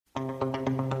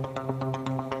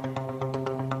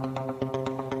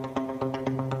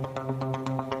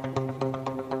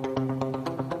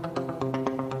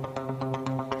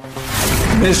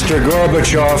Mr.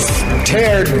 Gorbachev,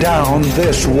 tear down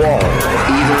this wall.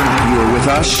 Either you are with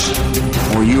us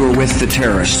or you are with the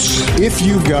terrorists. If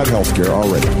you've got health care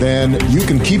already, then you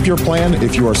can keep your plan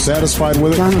if you are satisfied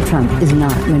with it. Donald Trump is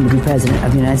not going to be president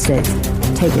of the United States.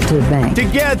 Take it to the bank.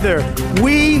 Together,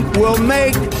 we will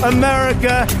make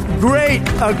America great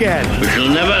again. We shall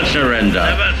never surrender.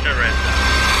 Never surrender.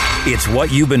 It's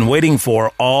what you've been waiting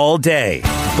for all day.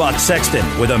 Buck Sexton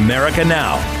with America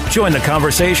Now. Join the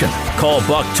conversation. Call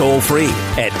Buck toll-free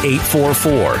at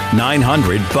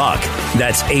 844-900-BUCK.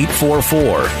 That's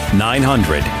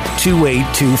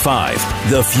 844-900-2825.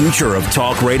 The future of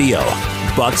talk radio.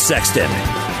 Buck Sexton.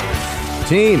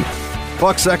 Team,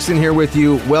 Buck Sexton here with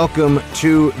you. Welcome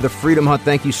to the Freedom Hut.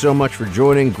 Thank you so much for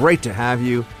joining. Great to have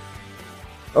you.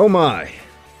 Oh my.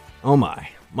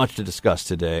 Much to discuss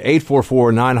today.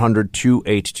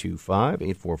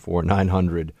 844-900-2825.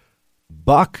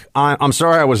 844-900-BUCK. I'm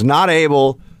sorry I was not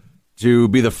able to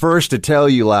be the first to tell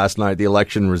you last night the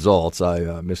election results.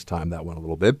 I mistimed that one a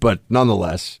little bit, but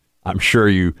nonetheless, I'm sure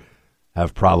you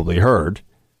have probably heard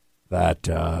that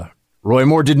Roy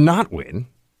Moore did not win,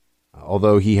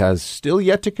 although he has still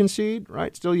yet to concede,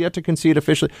 right? Still yet to concede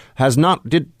officially.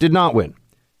 Did not win.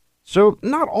 So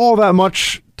not all that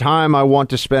much time I want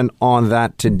to spend on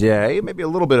that today. Maybe a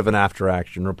little bit of an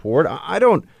after-action report. I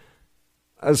don't,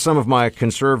 as some of my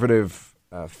conservative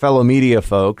fellow media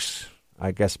folks,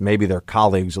 I guess maybe they're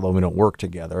colleagues, although we don't work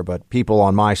together, but people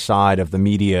on my side of the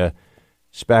media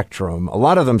spectrum, a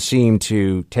lot of them seem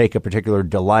to take a particular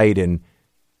delight in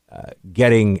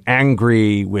getting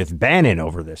angry with Bannon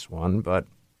over this one. But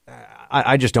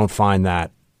I just don't find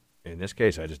that, in this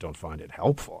case, I just don't find it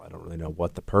helpful. I don't really know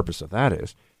what the purpose of that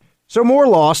is. So Moore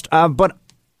lost, but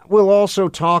we'll also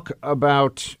talk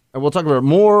about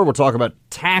Moore. We'll talk about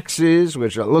taxes,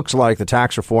 which it looks like the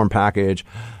tax reform package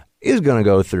is going to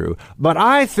go through. But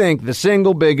I think the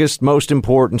single biggest, most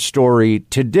important story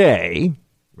today,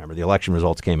 remember the election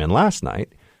results came in last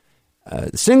night,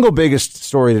 the single biggest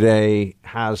story today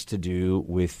has to do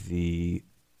with the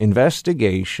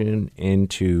investigation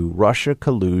into Russia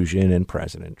collusion and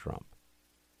President Trump.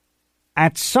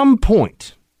 At some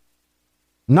point,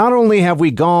 not only have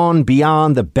we gone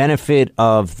beyond the benefit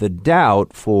of the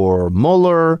doubt for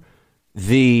Mueller,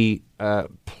 the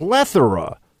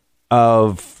plethora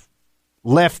of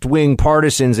left-wing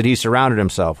partisans that he surrounded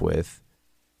himself with,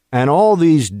 and all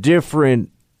these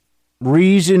different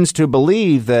reasons to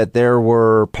believe that there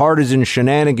were partisan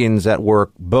shenanigans at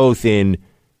work, both in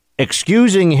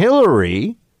excusing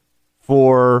Hillary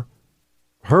for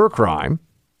her crime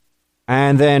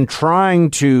and then trying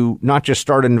to not just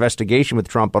start an investigation with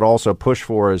Trump, but also push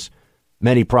for as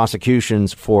many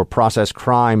prosecutions for process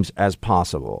crimes as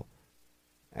possible.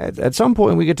 At some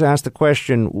point, we get to ask the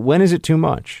question, when is it too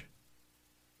much?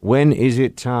 When is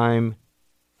it time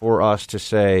for us to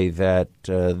say that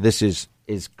this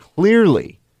is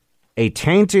clearly a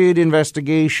tainted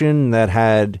investigation that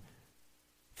had,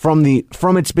 from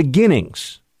its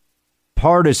beginnings,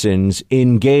 partisans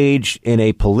engaged in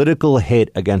a political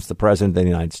hit against the president of the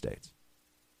United States?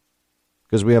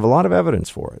 Because we have a lot of evidence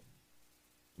for it.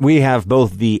 We have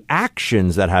both the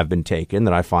actions that have been taken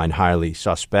that I find highly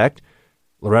suspect.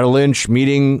 Loretta Lynch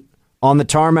meeting on the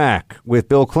tarmac with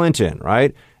Bill Clinton,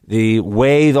 right? The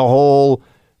way the whole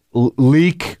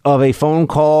leak of a phone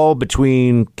call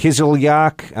between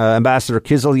Kislyak, Ambassador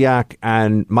Kislyak,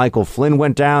 and Michael Flynn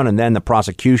went down, and then the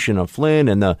prosecution of Flynn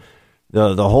and the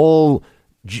whole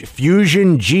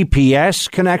fusion GPS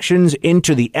connections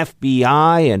into the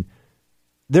FBI. And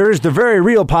there is the very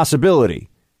real possibility,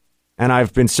 and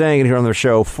I've been saying it here on the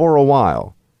show for a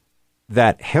while,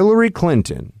 that Hillary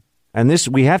Clinton, and this,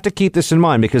 we have to keep this in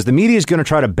mind because the media is going to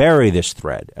try to bury this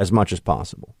thread as much as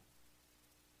possible.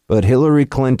 But Hillary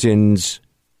Clinton's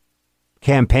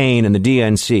campaign and the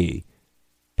DNC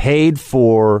paid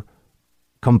for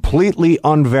completely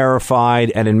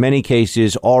unverified and in many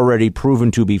cases already proven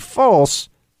to be false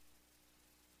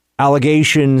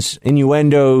allegations,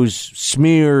 innuendos,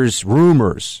 smears,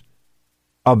 rumors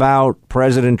about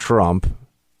President Trump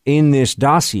in this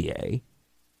dossier.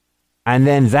 And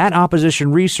then that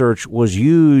opposition research was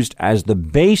used as the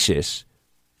basis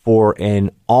for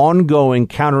an ongoing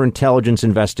counterintelligence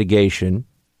investigation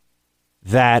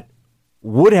that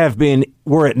would have been,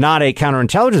 were it not a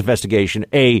counterintelligence investigation,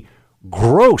 a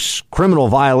gross criminal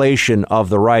violation of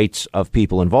the rights of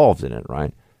people involved in it,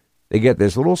 right? They get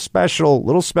this little special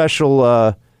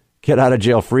get out of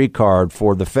jail free card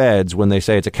for the feds when they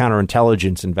say it's a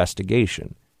counterintelligence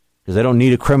investigation. because they don't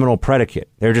need a criminal predicate.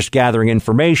 They're just gathering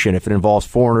information if it involves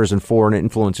foreigners and foreign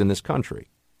influence in this country.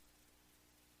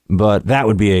 But that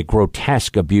would be a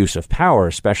grotesque abuse of power,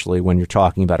 especially when you're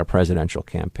talking about a presidential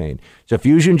campaign. So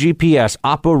Fusion GPS,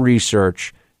 Oppo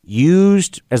research,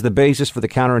 used as the basis for the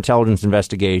counterintelligence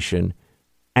investigation,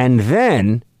 and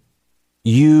then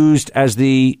used as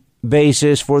the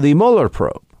basis for the Mueller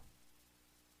probe,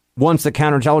 once the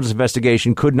counterintelligence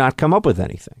investigation could not come up with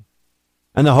anything.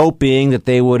 And the hope being that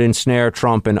they would ensnare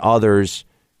Trump and others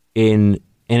in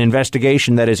an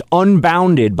investigation that is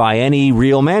unbounded by any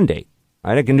real mandate.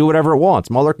 Right? It can do whatever it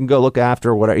wants. Mueller can go look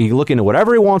after whatever, he can look into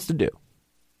whatever he wants to do.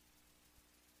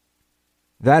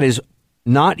 That is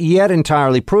not yet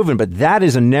entirely proven, but that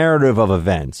is a narrative of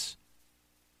events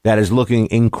that is looking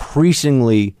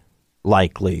increasingly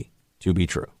likely to be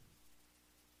true.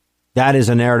 That is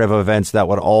a narrative of events that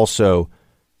would also,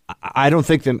 I don't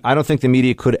think the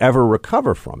media could ever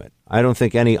recover from it. I don't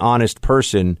think any honest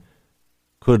person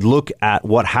could look at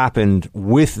what happened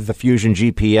with the Fusion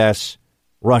GPS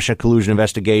Russia collusion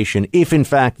investigation, if in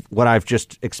fact what I've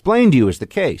just explained to you is the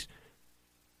case,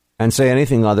 and say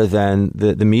anything other than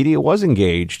the media was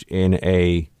engaged in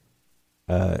a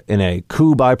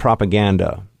coup by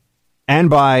propaganda and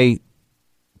by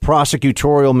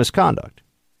prosecutorial misconduct.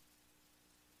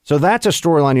 So that's a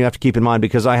storyline you have to keep in mind,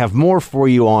 because I have more for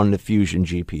you on the Fusion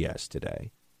GPS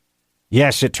today.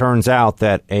 Yes, it turns out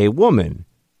that a woman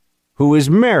who is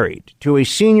married to a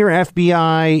senior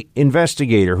FBI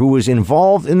investigator who was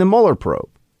involved in the Mueller probe,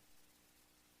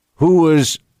 who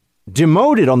was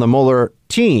demoted on the Mueller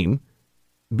team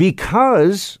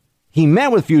because he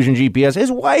met with Fusion GPS.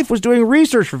 His wife was doing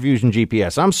research for Fusion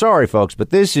GPS. I'm sorry, folks,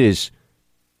 but this is...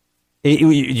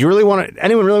 You really want to?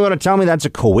 Anyone really want to tell me that's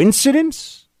a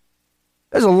coincidence?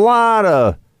 There's a lot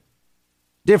of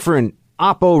different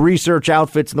Oppo research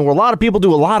outfits in the world. A lot of people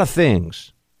do a lot of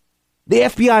things. The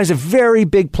FBI is a very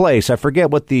big place. I forget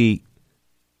what the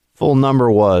full number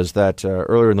was that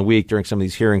earlier in the week during some of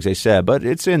these hearings they said, but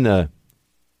it's in the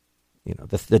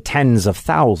tens of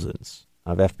thousands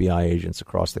of FBI agents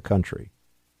across the country.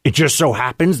 It just so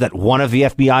happens that one of the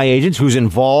FBI agents who's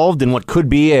involved in what could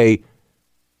be a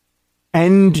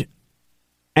end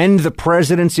the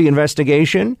presidency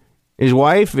investigation, his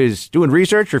wife is doing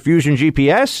research for Fusion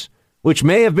GPS, which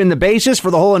may have been the basis for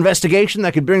the whole investigation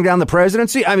that could bring down the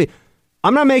presidency. I mean,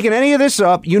 I'm not making any of this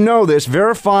up. You know this.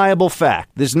 Verifiable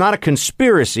fact. This is not a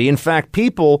conspiracy. In fact,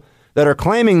 people that are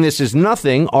claiming this is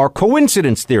nothing are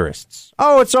coincidence theorists.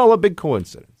 Oh, it's all a big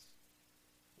coincidence.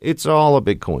 It's all a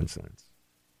big coincidence.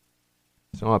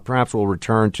 So perhaps we'll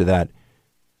return to that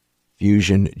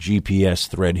Fusion GPS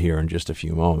thread here in just a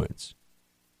few moments.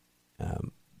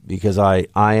 Because I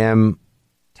am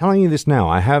telling you this now.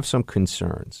 I have some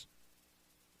concerns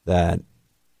that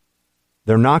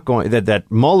they're not going,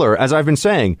 that Mueller, as I've been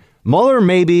saying, Mueller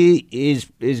maybe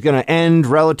is going to end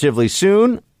relatively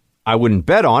soon. I wouldn't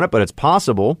bet on it, but it's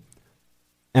possible.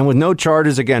 And with no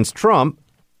charges against Trump,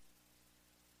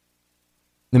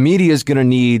 the media is going to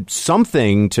need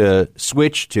something to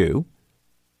switch to.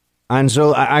 And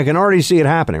so I can already see it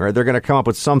happening, right? They're going to come up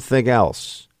with something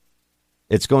else.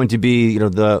 It's going to be,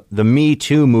 the Me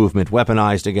Too movement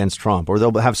weaponized against Trump, or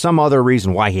they'll have some other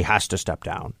reason why he has to step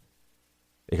down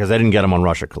because they didn't get him on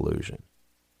Russia collusion.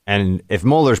 And if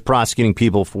Mueller's prosecuting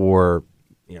people for,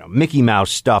 Mickey Mouse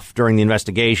stuff during the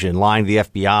investigation, lying to the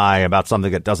FBI about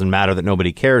something that doesn't matter, that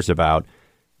nobody cares about,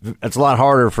 it's a lot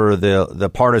harder for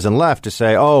the partisan left to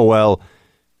say, oh, well,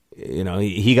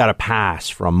 he got a pass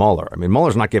from Mueller. I mean,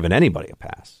 Mueller's not giving anybody a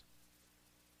pass.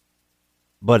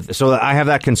 But so I have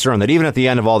that concern that even at the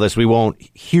end of all this, we won't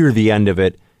hear the end of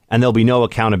it, and there'll be no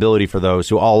accountability for those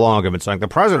who all along have been saying the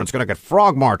president's going to get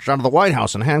frog marched out of the White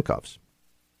House in handcuffs.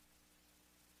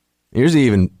 Here's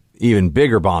the even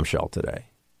bigger bombshell today,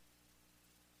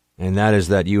 and that is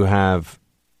that you have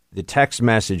the text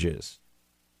messages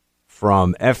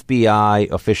from FBI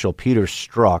official Peter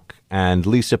Strzok and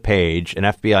Lisa Page, an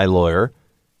FBI lawyer,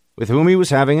 with whom he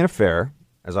was having an affair,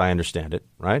 as I understand it,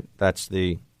 right?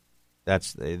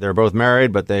 They're both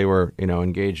married, but they were,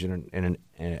 engaged in an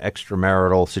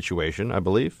extramarital situation, I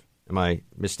believe. Am I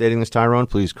misstating this, Tyrone?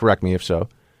 Please correct me if so.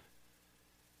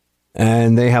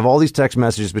 And they have all these text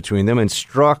messages between them, and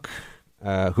Strzok,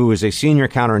 who is a senior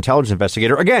counterintelligence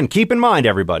investigator, again, keep in mind,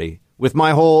 everybody, with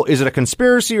my whole, is it a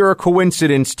conspiracy or a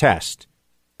coincidence test?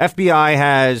 FBI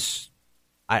has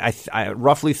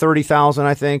roughly 30,000,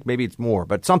 I think. Maybe it's more,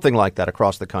 but something like that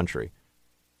across the country.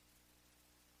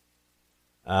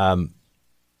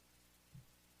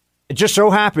 It just so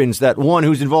happens that one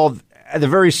who's involved at the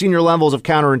very senior levels of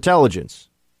counterintelligence,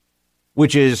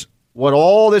 which is what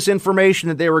all this information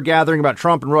that they were gathering about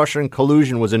Trump and Russia and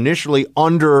collusion was initially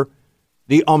under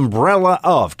the umbrella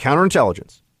of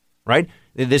counterintelligence, right?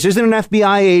 This isn't an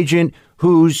FBI agent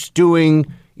who's doing,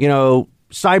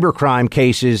 cybercrime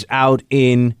cases out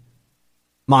in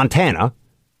Montana.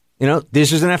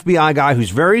 This is an FBI guy who's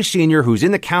very senior, who's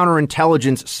in the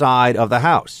counterintelligence side of the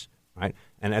house, right?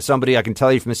 And as somebody, I can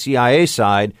tell you from the CIA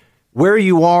side, where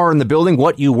you are in the building,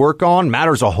 what you work on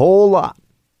matters a whole lot,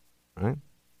 right?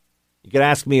 You could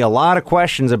ask me a lot of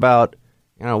questions about,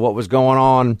 what was going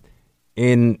on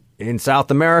in South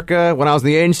America when I was in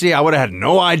the agency. I would have had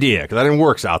no idea because I didn't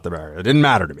work South America. It didn't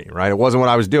matter to me, right? It wasn't what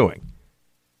I was doing.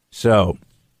 So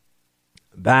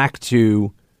back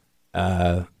to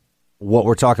what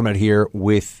we're talking about here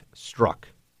with Strzok.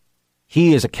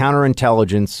 He is a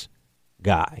counterintelligence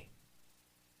guy.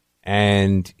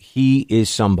 And he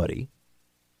is somebody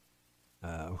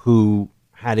who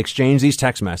had exchanged these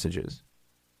text messages.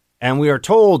 And we are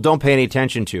told don't pay any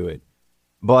attention to it.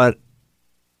 But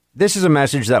this is a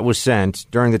message that was sent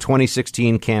during the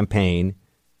 2016 campaign,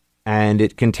 and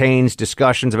it contains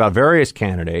discussions about various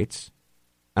candidates.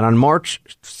 And on March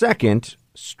 2nd,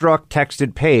 Strzok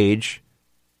texted Page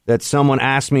that someone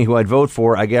asked me who I'd vote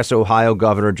for, I guess Ohio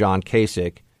Governor John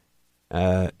Kasich.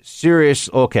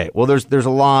 Okay, well, there's a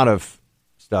lot of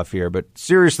stuff here, but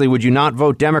seriously, would you not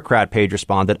vote Democrat? Page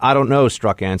responded. I don't know,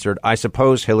 Strzok answered. I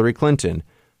suppose Hillary Clinton.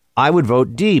 I would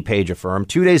vote D, Page affirmed.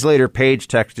 2 days later, Page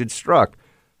texted Strzok.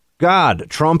 God,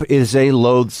 Trump is a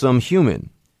loathsome human.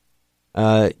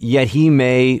 Yet he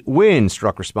may win,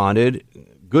 Strzok responded.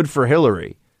 Good for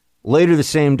Hillary. Later the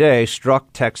same day,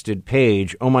 Strzok texted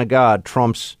Page, oh my God,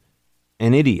 Trump's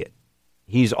an idiot.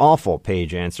 He's awful,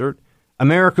 Page answered.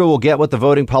 America will get what the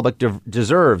voting public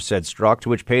deserves, said Strzok, to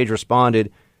which Page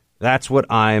responded, that's what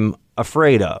I'm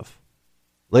afraid of.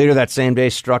 Later that same day,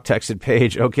 Strzok texted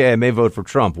Page, okay, I may vote for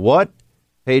Trump. What?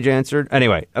 Page answered.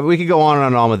 Anyway, we could go on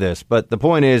and on with this, but the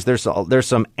point is there's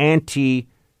some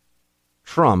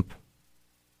anti-Trump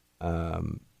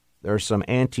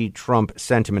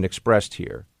sentiment expressed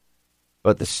here.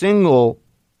 But the single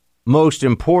most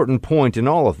important point in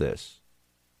all of this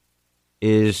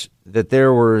is that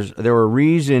there were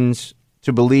reasons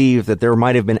to believe that there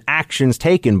might have been actions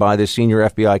taken by this senior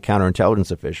FBI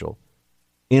counterintelligence official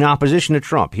in opposition to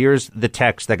Trump. Here's the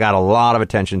text that got a lot of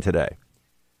attention today.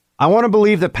 I want to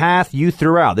believe the path you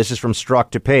threw out. This is from Strzok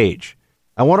to Page.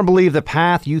 I want to believe the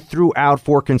path you threw out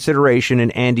for consideration in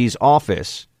Andy's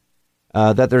office,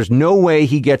 that there's no way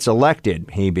he gets elected,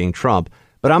 he being Trump,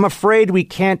 but I'm afraid we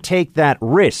can't take that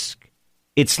risk.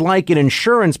 It's like an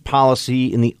insurance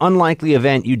policy in the unlikely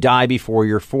event you die before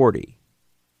you're 40.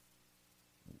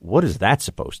 What is that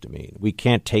supposed to mean? We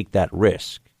can't take that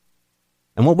risk.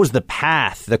 And what was the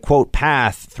path, the quote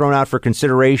path thrown out for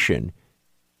consideration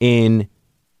in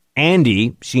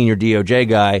Andy, senior DOJ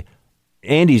guy,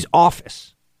 Andy's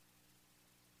office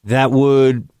that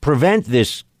would prevent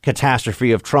this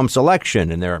catastrophe of Trump's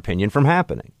election, in their opinion, from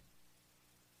happening?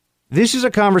 This is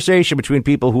a conversation between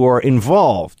people who are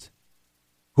involved,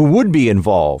 who would be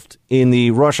involved in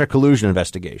the Russia collusion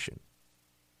investigation.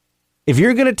 If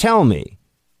you're going to tell me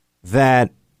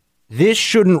that this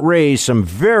shouldn't raise some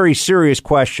very serious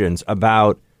questions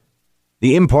about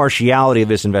the impartiality of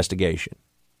this investigation,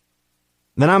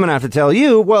 then I'm going to have to tell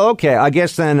you, well, okay, I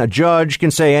guess then a judge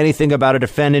can say anything about a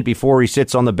defendant before he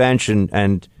sits on the bench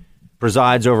and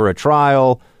presides over a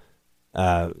trial.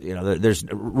 There's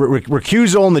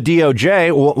recusal in the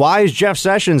DOJ. Why is Jeff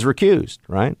Sessions recused,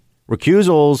 right?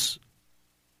 Recusal's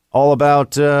all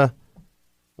about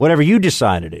whatever you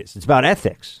decide it is. It's about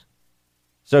ethics.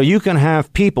 So you can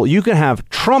have people, you can have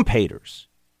Trump haters,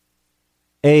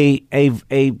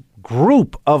 a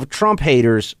group of Trump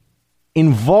haters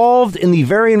involved in the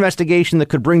very investigation that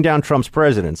could bring down Trump's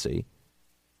presidency,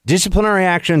 disciplinary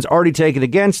actions already taken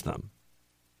against them.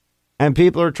 And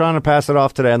people are trying to pass it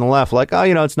off today on the left like, oh,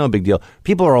 it's no big deal.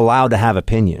 People are allowed to have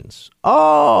opinions.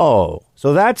 Oh,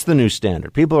 so that's the new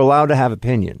standard. People are allowed to have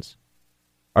opinions.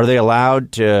 Are they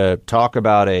allowed to talk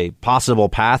about a possible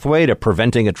pathway to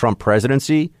preventing a Trump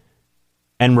presidency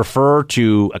and refer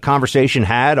to a conversation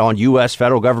had on U.S.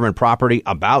 federal government property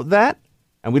about that?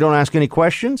 And we don't ask any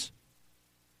questions?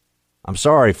 I'm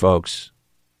sorry, folks.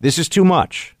 This is too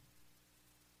much.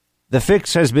 The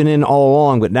fix has been in all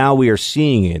along, but now we are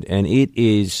seeing it, and it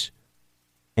is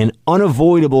an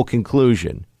unavoidable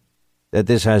conclusion that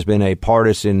this has been a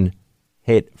partisan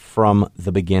hit from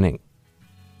the beginning.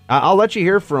 I'll let you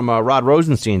hear from Rod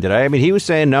Rosenstein today. I mean, he was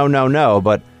saying no,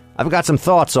 but I've got some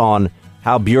thoughts on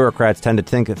how bureaucrats tend to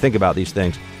think about these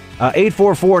things.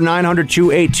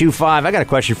 844-900-2825. I got a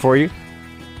question for you.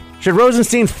 Should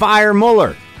Rosenstein fire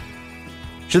Mueller?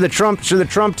 Should the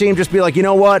Trump team just be like, you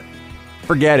know what?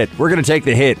 Forget it. We're going to take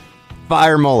the hit.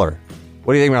 Fire Mueller.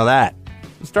 What do you think about that?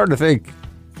 I'm starting to think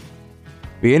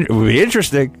it would be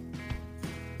interesting.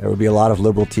 There would be a lot of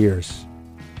liberal tears.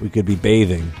 We could be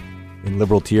bathing in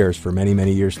liberal tears for many,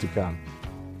 many years to come.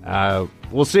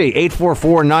 We'll see.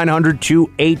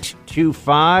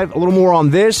 844-900-2825. A little more on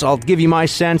this. I'll give you my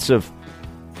sense of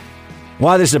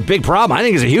why this is a big problem. I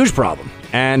think it's a huge problem.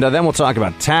 And then we'll talk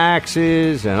about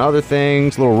taxes and other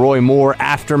things. A little Roy Moore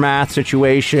aftermath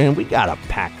situation. We got a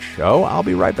packed show. I'll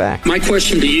be right back. My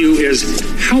question to you is,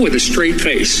 how with a straight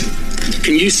face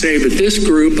can you say that this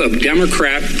group of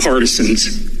Democrat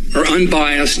partisans are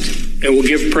unbiased and will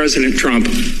give President Trump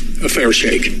a fair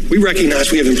shake? We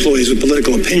recognize we have employees with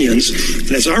political opinions,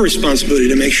 and it's our responsibility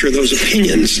to make sure those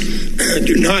opinions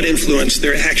do not influence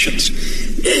their actions.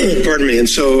 Pardon me. And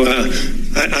so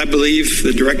I believe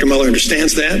that Director Mueller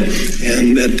understands that,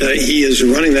 and that he is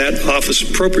running that office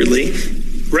appropriately,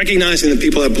 recognizing that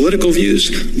people have political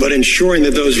views, but ensuring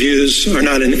that those views are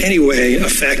not in any way a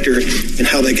factor in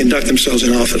how they conduct themselves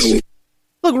in office.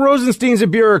 Look, Rosenstein's a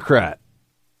bureaucrat.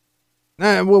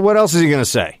 Well, what else is he going to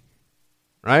say?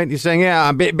 Right? He's saying,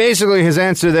 yeah, basically his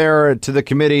answer there to the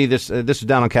committee, this is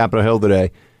down on Capitol Hill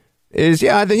today, is,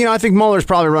 yeah, I think Mueller's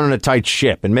probably running a tight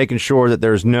ship and making sure that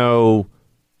there's no,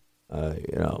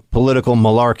 political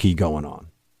malarkey going on.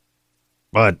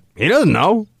 But he doesn't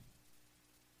know.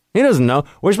 He doesn't know.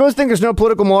 We're supposed to think there's no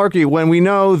political malarkey when we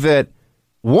know that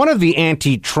one of the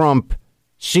anti-Trump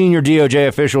senior DOJ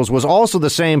officials was also the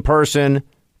same person,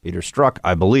 Peter Strzok,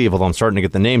 I believe, although I'm starting to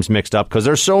get the names mixed up because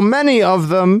there's so many of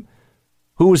them,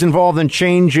 who was involved in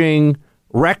changing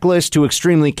reckless to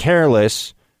extremely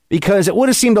careless, because it would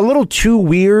have seemed a little too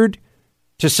weird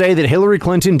to say that Hillary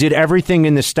Clinton did everything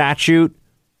in the statute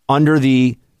under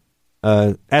the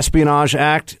Espionage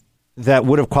Act that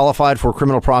would have qualified for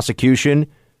criminal prosecution,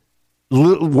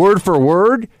 word for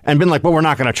word, and been like, well, we're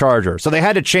not going to charge her. So they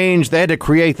had to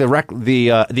create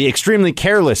the extremely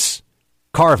careless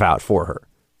carve-out for her.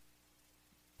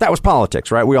 That was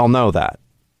politics, right? We all know that.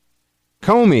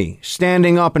 Comey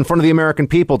standing up in front of the American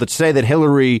people to say that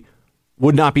Hillary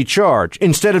would not be charged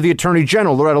instead of the Attorney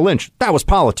General, Loretta Lynch. That was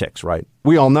politics, right?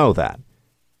 We all know that.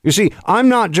 You see, I'm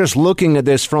not just looking at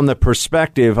this from the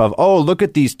perspective of, oh, look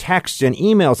at these texts and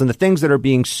emails and the things that are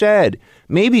being said.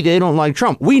 Maybe they don't like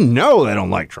Trump. We know they don't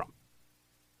like Trump.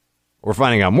 We're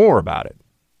finding out more about it.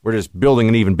 We're just building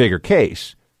an even bigger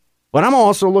case. But I'm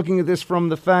also looking at this from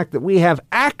the fact that we have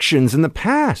actions in the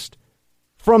past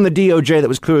from the DOJ that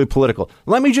was clearly political.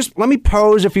 Let me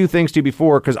pose a few things to you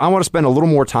before, because I want to spend a little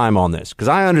more time on this, because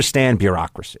I understand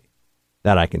bureaucracy.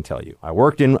 That I can tell you. I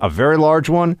worked in a very large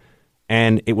one,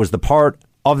 and it was the part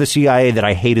of the CIA that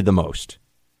I hated the most.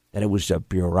 That it was a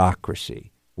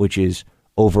bureaucracy, which is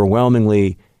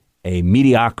overwhelmingly a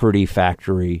mediocrity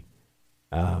factory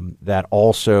that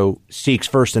also seeks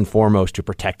first and foremost to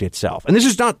protect itself. And this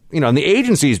is not, and the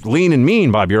agency's lean and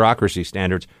mean by bureaucracy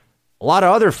standards. A lot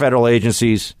of other federal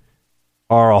agencies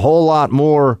are a whole lot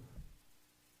more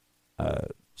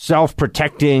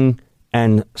self-protecting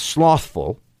and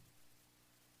slothful.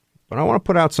 But I want to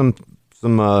put out some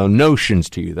notions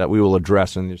to you that we will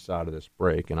address on the side of this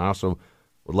break. And I also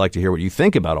would like to hear what you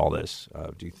think about all this.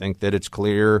 Do you think that it's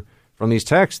clear from these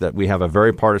texts that we have a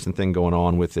very partisan thing going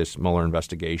on with this Mueller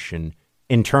investigation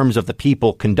in terms of the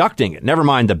people conducting it? Never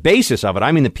mind the basis of it.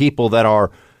 I mean the people that are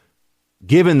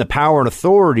given the power and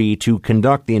authority to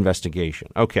conduct the investigation.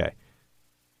 Okay.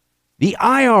 The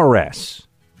IRS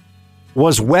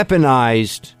was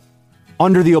weaponized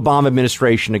under the Obama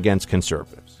administration against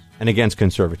conservatives and against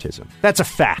conservatism. That's a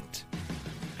fact.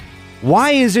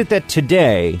 Why is it that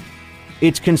today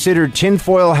it's considered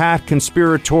tinfoil hat,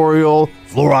 conspiratorial,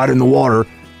 fluoride in the water,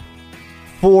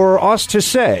 for us to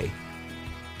say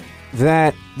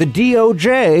that the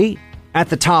DOJ at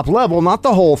the top level, not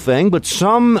the whole thing, but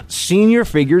some senior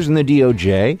figures in the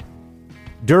DOJ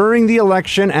during the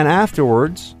election and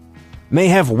afterwards may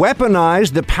have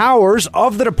weaponized the powers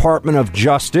of the Department of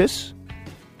Justice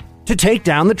to take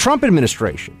down the Trump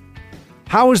administration?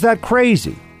 How is that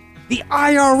crazy? The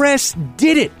IRS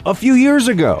did it a few years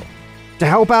ago to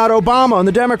help out Obama and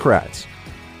the Democrats.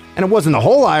 And it wasn't the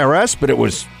whole IRS, but it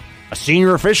was a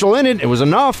senior official in it. It was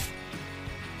enough.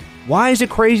 Why is it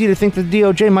crazy to think that the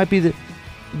DOJ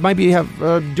might be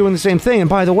doing the same thing? And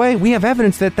by the way, we have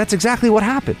evidence that that's exactly what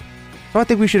happened. So I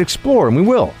think we should explore, and we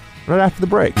will. right after the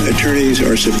break. Attorneys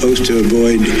are supposed to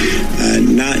avoid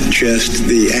not just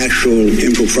the actual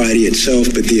impropriety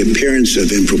itself, but the appearance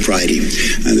of impropriety.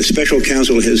 The special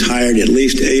counsel has hired at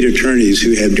least 8 attorneys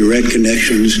who have direct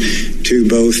connections to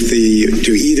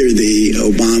either the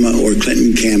Obama or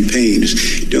Clinton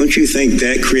campaigns. Don't you think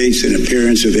that creates an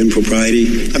appearance of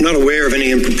impropriety? I'm not aware of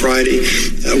any impropriety.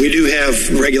 We do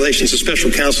have regulations. The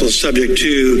special counsel is subject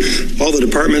to all the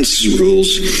department's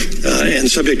rules and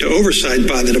subject to oversight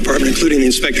by the department, including the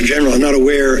Inspector General. I'm not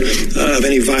aware of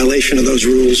any violation of those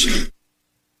rules.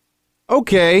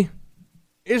 Okay,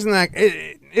 isn't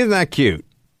that cute?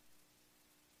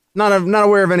 Not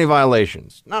aware of any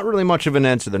violations. Not really much of an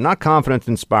answer there. Not confidence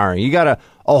inspiring. You got a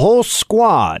whole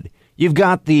squad. You've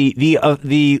got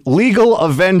the legal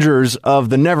avengers of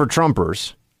the Never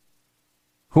Trumpers,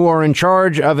 who are in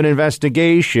charge of an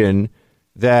investigation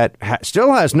that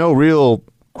still has no real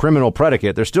criminal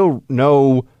predicate. There's still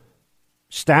no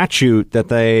statute that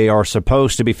they are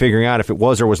supposed to be figuring out if it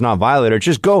was or was not violated.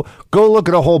 Just go look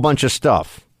at a whole bunch of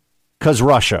stuff. 'Cause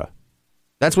Russia.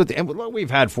 That's what we've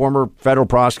had former federal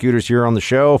prosecutors here on the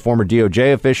show, former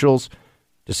DOJ officials,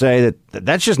 to say that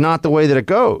that's just not the way that it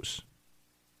goes.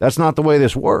 That's not the way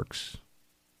this works.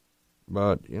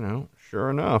 But, sure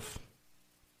enough,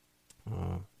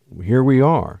 here we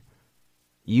are.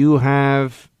 You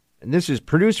have, and this is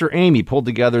producer Amy pulled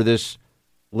together this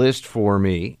list for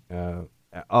me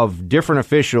of different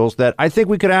officials that I think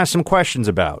we could ask some questions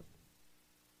about.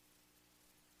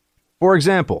 For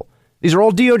example, these are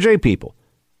all DOJ people.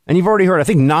 And you've already heard, I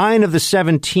think 9 of the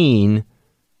 17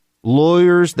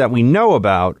 lawyers that we know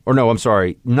about,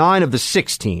 9 of the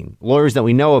 16 lawyers that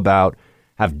we know about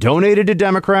have donated to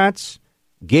Democrats,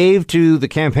 gave to the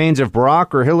campaigns of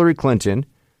Barack or Hillary Clinton,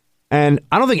 and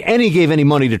I don't think any gave any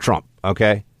money to Trump,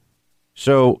 okay?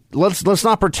 So let's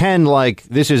not pretend like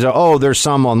this is there's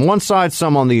some on one side,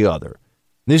 some on the other.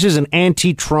 This is an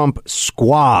anti-Trump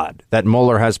squad that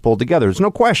Mueller has pulled together. There's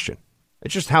no question.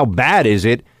 It's just how bad is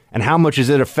it and how much is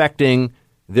it affecting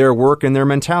their work and their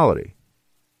mentality.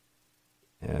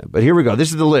 But here we go.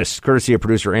 This is the list, courtesy of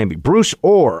producer Amy. Bruce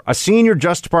Orr, a senior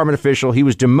Justice Department official. He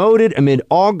was demoted amid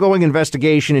ongoing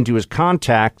investigation into his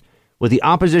contact with the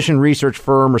opposition research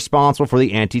firm responsible for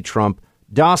the anti-Trump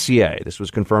dossier. This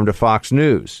was confirmed to Fox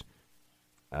News.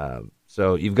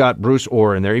 So you've got Bruce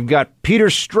Orr in there. You've got Peter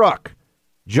Strzok,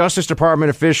 Justice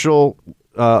Department officials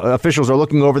are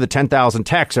looking over the 10,000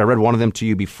 texts. I read one of them to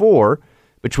you before,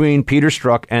 between Peter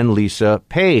Strzok and Lisa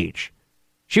Page.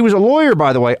 She was a lawyer,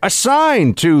 by the way,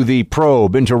 assigned to the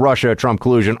probe into Russia-Trump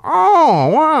collusion. Oh,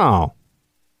 wow.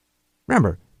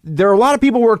 Remember, there are a lot of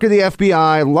people who work at the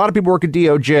FBI, a lot of people work at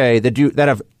DOJ that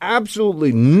have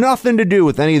absolutely nothing to do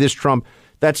with any of this Trump.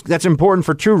 That's important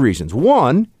for 2 reasons.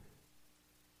 One,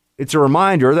 it's a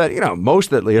reminder that,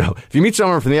 if you meet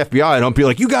someone from the FBI, don't be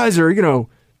like, you guys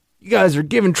are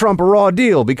giving Trump a raw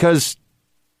deal, because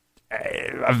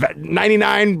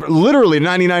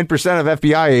 99% of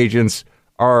FBI agents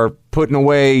are putting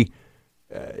away,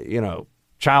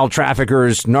 child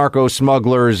traffickers, narco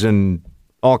smugglers, and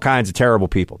all kinds of terrible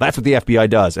people. That's what the FBI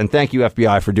does. And thank you,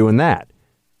 FBI, for doing that.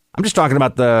 I'm just talking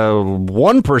about the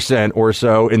 1% or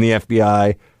so in the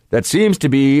FBI that seems to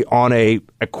be on a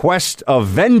quest of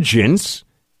vengeance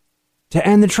to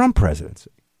end the Trump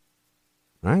presidency.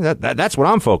 Right? That's what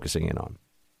I'm focusing in on.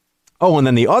 Oh, and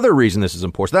then the other reason this is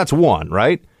important, that's one,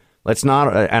 right? Let's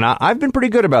not, and I've been pretty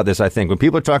good about this, I think. When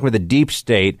people are talking about the deep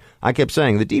state, I kept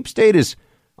saying the deep state is,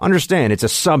 understand, it's a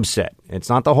subset. It's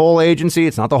not the whole agency.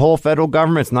 It's not the whole federal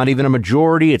government. It's not even a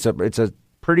majority. It's a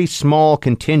pretty small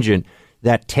contingent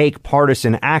that take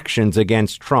partisan actions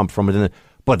against Trump from within.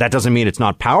 But that doesn't mean it's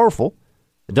not powerful.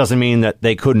 It doesn't mean that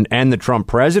they couldn't end the Trump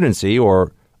presidency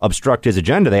or obstruct his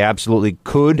agenda. They absolutely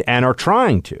could and are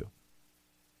trying to.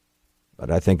 But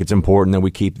I think it's important that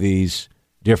we keep these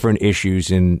different issues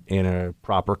in a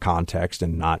proper context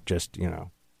and not just,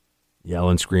 yell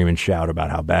and scream and shout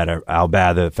about how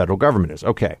bad the federal government is.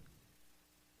 Okay.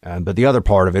 But the other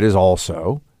part of it is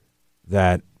also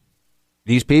that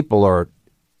these people are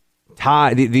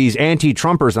tied, these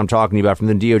anti-Trumpers I'm talking about from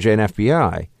the DOJ and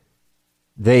FBI,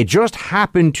 they just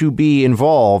happen to be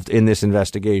involved in this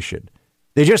investigation.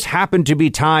 They just happen to be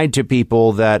tied to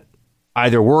people that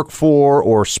either work for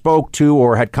or spoke to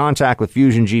or had contact with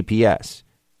Fusion GPS.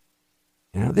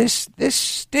 This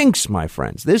stinks, my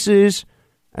friends. This is,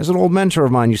 as an old mentor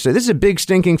of mine used to say, this is a big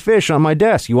stinking fish on my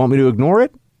desk. You want me to ignore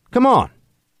it? Come on.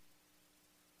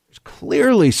 There's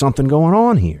clearly something going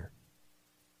on here.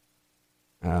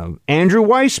 Andrew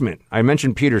Weissman. I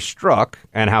mentioned Peter Strzok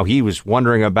and how he was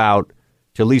wondering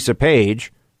to Lisa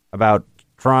Page about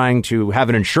trying to have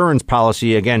an insurance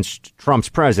policy against Trump's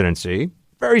presidency.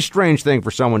 very strange thing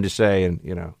for someone to say, and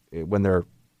when they're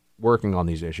working on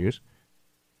these issues.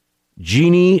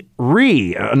 Jeannie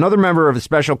Rhee, another member of the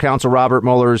special counsel Robert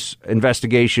Mueller's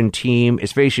investigation team,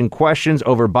 is facing questions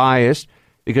over bias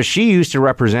because she used to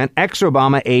represent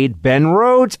ex-Obama aide Ben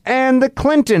Rhodes and the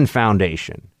Clinton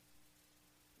Foundation.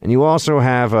 And you also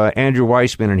have Andrew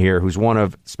Weissman in here, who's one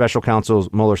of special counsel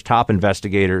Mueller's top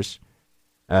investigators.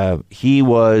 He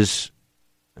was,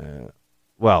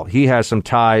 he has some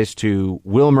ties to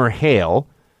Wilmer Hale,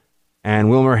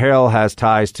 and Wilmer Hale has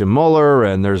ties to Mueller,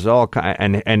 and there's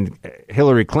and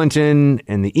Hillary Clinton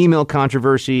and the email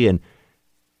controversy. And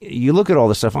you look at all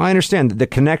this stuff. I understand that the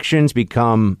connections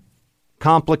become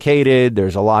complicated.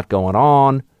 There's a lot going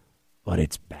on, but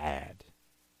it's bad.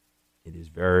 It is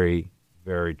very,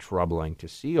 very troubling to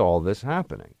see all this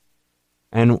happening.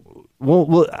 And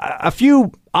a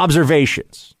few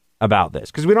observations about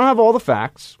this, because we don't have all the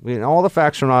facts. All the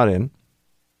facts are not in.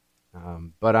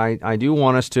 But I do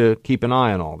want us to keep an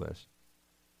eye on all this.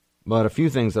 But a few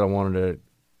things that I wanted to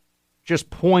just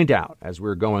point out as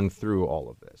we're going through all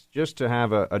of this, just to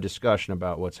have a discussion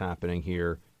about what's happening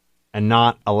here and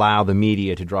not allow the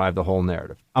media to drive the whole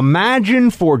narrative. Imagine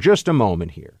for just a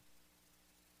moment here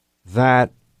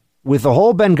that with the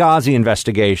whole Benghazi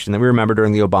investigation that we remember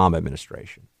during the Obama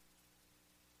administration,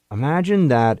 imagine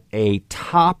that a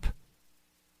top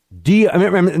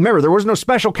remember, there was no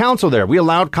special counsel there. We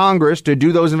allowed Congress to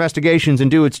do those investigations and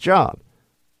do its job.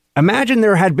 Imagine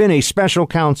there had been a special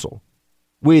counsel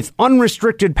with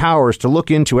unrestricted powers to look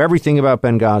into everything about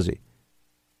Benghazi.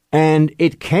 And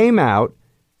it came out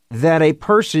that a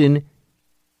person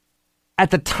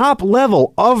at the top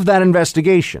level of that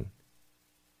investigation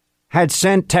had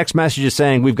sent text messages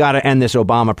saying, we've got to end this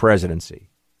Obama presidency.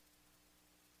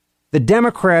 The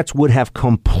Democrats would have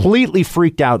completely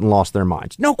freaked out and lost their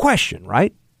minds. No question,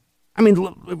 right? I mean,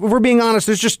 if we're being honest,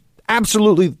 there's just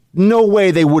absolutely no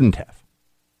way they wouldn't have.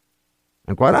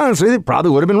 And quite honestly, they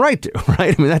probably would have been right to,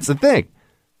 right? I mean, that's the thing.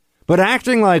 But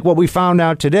acting like what we found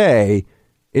out today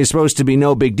is supposed to be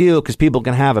no big deal because people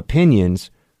can have opinions.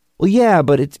 Well, yeah,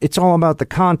 but it's all about the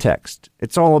context.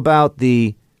 It's all about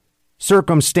the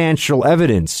circumstantial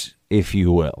evidence, if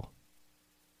you will.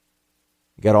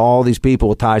 You got all these people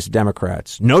with ties to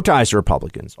Democrats, no ties to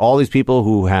Republicans, all these people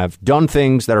who have done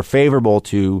things that are favorable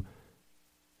to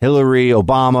Hillary,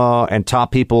 Obama, and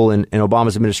top people in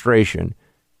Obama's administration.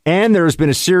 And there's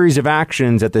been a series of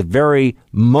actions at the very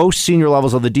most senior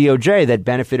levels of the DOJ that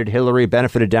benefited Hillary,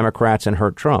 benefited Democrats, and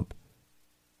hurt Trump.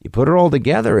 You put it all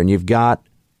together and you've got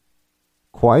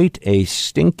quite a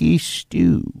stinky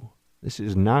stew. This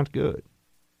is not good.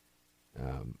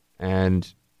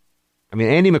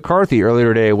 Andy McCarthy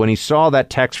earlier today, when he saw that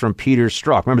text from Peter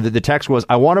Strzok, remember that the text was,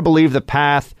 I want to believe the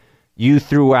path you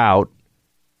threw out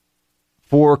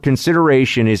for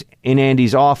consideration is in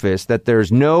Andy's office, that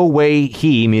there's no way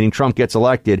he, meaning Trump, gets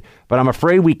elected, but I'm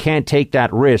afraid we can't take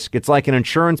that risk. It's like an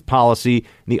insurance policy in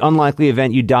the unlikely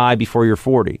event you die before you're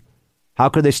 40. How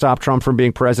could they stop Trump from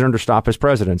being president or stop his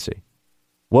presidency?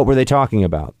 What were they talking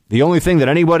about? The only thing that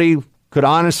anybody could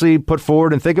honestly put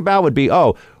forward and think about would be,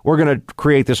 we're going to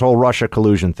create this whole Russia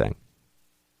collusion thing.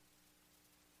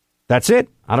 That's it.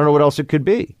 I don't know what else it could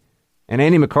be. And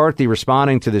Andy McCarthy,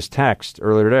 responding to this text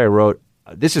earlier today, wrote,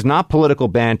 this is not political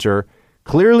banter,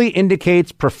 clearly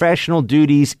indicates professional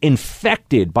duties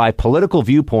infected by political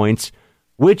viewpoints,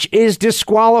 which is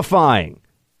disqualifying.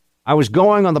 I was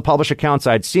going on the published accounts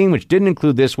I'd seen, which didn't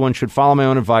include this one, should follow my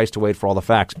own advice to wait for all the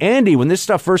facts. Andy, when this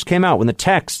stuff first came out, when the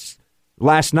texts,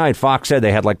 last night, Fox said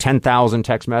they had like 10,000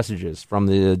 text messages from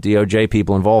the DOJ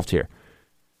people involved here.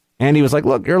 And he was like,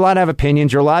 look, you're allowed to have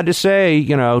opinions. You're allowed to say,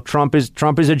 Trump is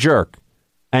a jerk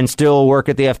and still work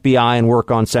at the FBI and work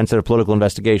on sensitive political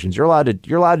investigations. You're allowed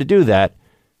to do that.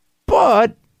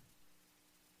 But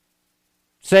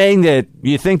saying that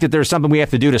you think that there's something we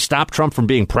have to do to stop Trump from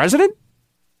being president,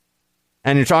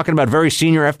 and you're talking about very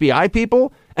senior FBI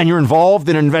people, and you're involved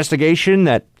in an investigation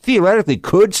that theoretically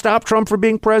could stop Trump from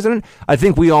being president, I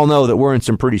think we all know that we're in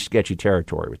some pretty sketchy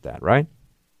territory with that, right?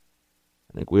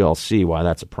 I think we all see why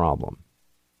that's a problem.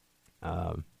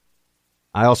 I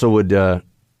also would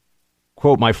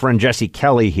quote my friend Jesse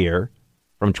Kelly here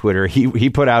from Twitter. He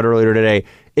put out earlier today,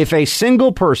 if a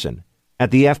single person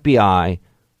at the FBI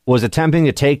was attempting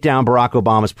to take down Barack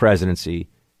Obama's presidency,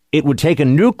 it would take a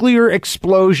nuclear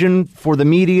explosion for the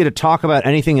media to talk about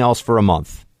anything else for a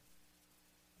month.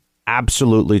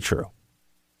 Absolutely true.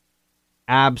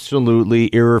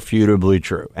 Absolutely, irrefutably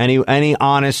true. Any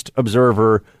honest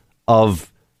observer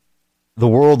of the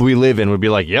world we live in would be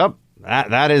like, yep,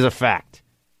 that is a fact.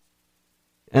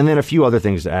 And then a few other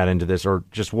things to add into this, or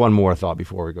just one more thought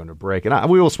before we go into break. And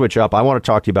we will switch up. I want to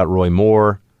talk to you about Roy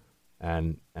Moore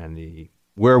and the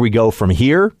where we go from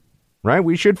here, right?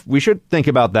 We should think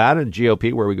about that at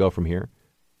GOP, where we go from here.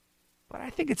 But I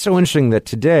think it's so interesting that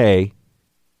today,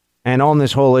 and on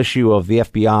this whole issue of the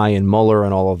FBI and Mueller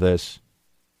and all of this,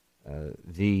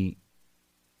 the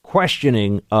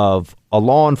questioning of a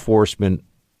law enforcement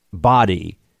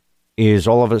body is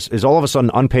all of a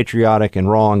sudden unpatriotic and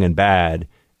wrong and bad,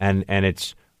 and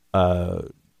it's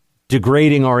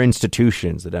degrading our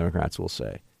institutions, the Democrats will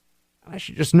say. I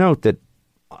should just note that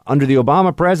under the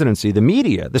Obama presidency, the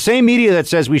media, the same media that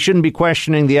says we shouldn't be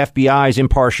questioning the FBI's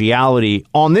impartiality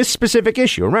on this specific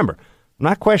issue. Remember, I'm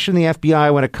not questioning the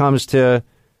FBI when it comes to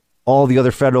all the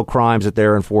other federal crimes that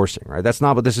they're enforcing, right? That's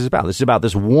not what this is about. This is about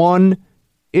this one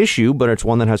issue, but it's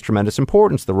one that has tremendous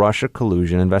importance, the Russia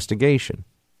collusion investigation.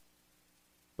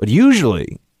 But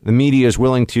usually the media is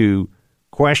willing to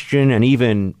question and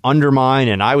even undermine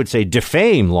and I would say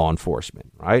defame law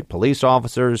enforcement, right? Police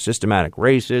officers, systematic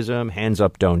racism, hands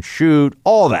up, don't shoot,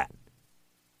 all that.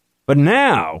 But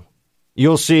now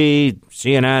you'll see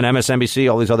CNN, MSNBC,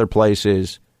 all these other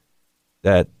places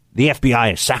that the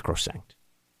FBI is sacrosanct.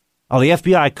 Oh, the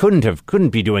FBI couldn't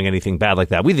be doing anything bad like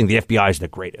that. We think the FBI is the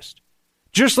greatest.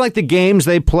 Just like the games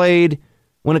they played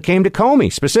when it came to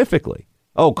Comey specifically.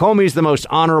 Oh, Comey's the most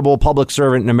honorable public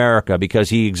servant in America because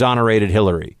he exonerated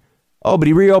Hillary. Oh, but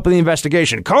he reopened the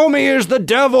investigation. Comey is the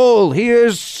devil. He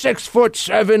is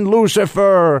 6'7"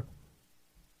 Lucifer.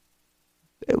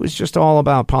 It was just all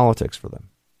about politics for them.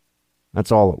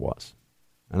 That's all it was.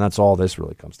 And that's all this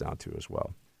really comes down to as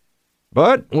well.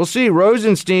 But we'll see.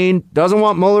 Rosenstein doesn't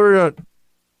want Mueller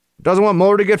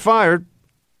to get fired.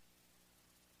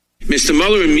 Mr.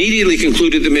 Mueller immediately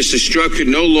concluded that Mr. Strzok could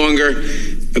no longer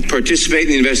participate in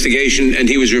the investigation, and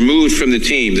he was removed from the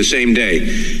team the same day.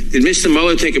 Did Mr.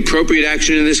 Mueller take appropriate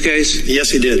action in this case? Yes,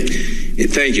 he did.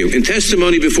 Thank you. In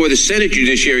testimony before the Senate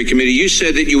Judiciary Committee, you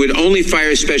said that you would only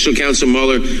fire Special Counsel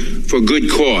Mueller for good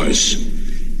cause,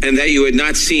 and that you had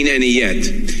not seen any yet.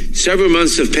 Several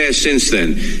months have passed since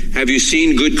then. Have you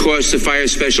seen good cause to fire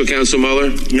Special Counsel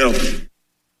Mueller? No.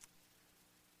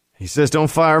 He says don't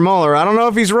fire Mueller. I don't know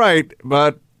if he's right,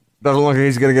 but doesn't look like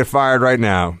he's going to get fired right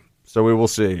now. So we will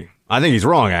see. I think he's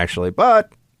wrong, actually,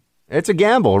 but it's a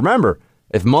gamble. Remember,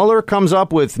 if Mueller comes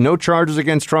up with no charges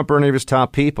against Trump or any of his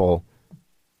top people,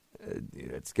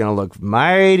 it's going to look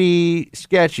mighty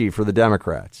sketchy for the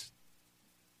Democrats.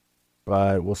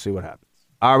 But we'll see what happens.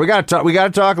 All right, we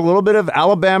got to talk a little bit of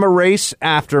Alabama race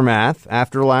aftermath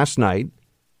after last night.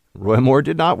 Roy Moore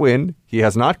did not win. He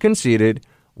has not conceded.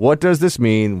 What does this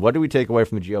mean? What do we take away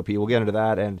from the GOP? We'll get into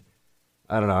that, and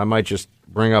I don't know. I might just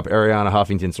bring up Arianna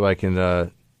Huffington so I can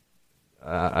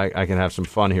I can have some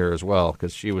fun here as well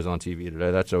because she was on TV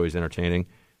today. That's always entertaining.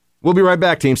 We'll be right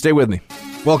back, team. Stay with me.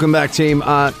 Welcome back, team.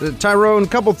 Tyrone, a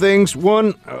couple things.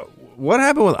 One, what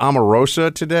happened with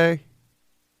Omarosa today?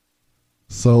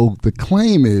 So the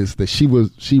claim is that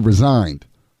she resigned,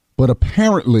 but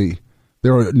apparently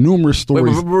there are numerous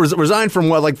stories. Wait, resigned from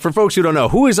what? Like, for folks who don't know,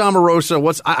 who is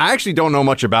Omarosa? I actually don't know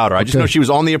much about her. I just know she was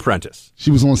on The Apprentice.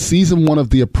 She was on season 1 of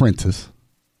The Apprentice,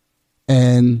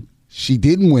 and she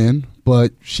didn't win,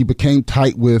 but she became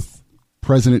tight with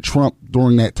President Trump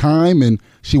during that time, and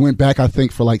she went back, I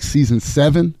think, for like season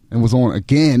 7 and was on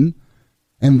again,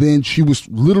 and then she was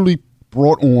literally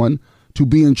brought on to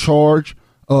be in charge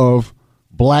of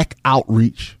black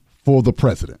outreach for the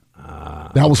president.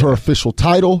 That was her official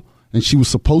title. And she was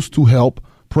supposed to help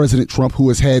President Trump, who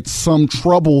has had some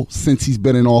trouble since he's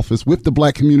been in office with the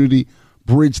black community,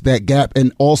 bridge that gap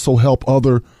and also help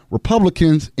other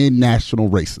Republicans in national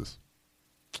races.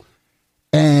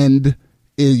 And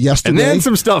yesterday... And then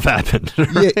some stuff happened.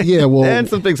 Yeah, well... And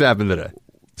some things happened today.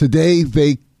 Today,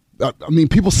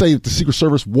 people say that the Secret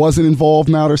Service wasn't involved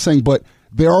now, they're saying, but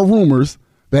there are rumors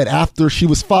that after she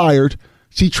was fired,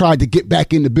 she tried to get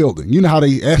back in the building. You know how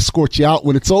they escort you out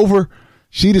when it's over?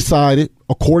 She decided,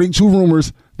 according to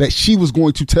rumors, that she was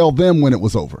going to tell them when it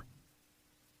was over.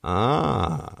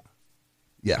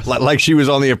 Yes. Like she was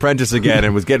on The Apprentice again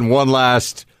and was getting one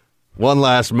last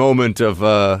moment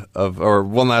or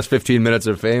one last 15 minutes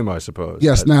of fame, I suppose.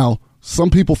 Yes. Now, some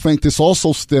people think this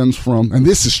also stems from, and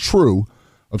this is true,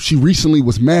 of she recently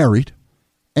was married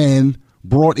and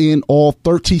brought in all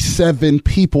 37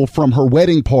 people from her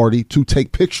wedding party to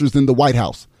take pictures in the White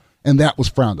House, and that was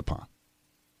frowned upon.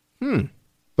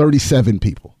 37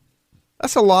 people.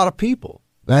 That's a lot of people.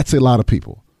 That's a lot of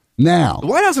people. Now, the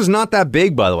White House is not that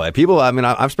big, by the way.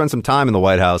 I've spent some time in the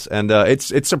White House, and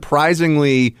it's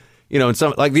surprisingly, in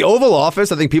some, like the Oval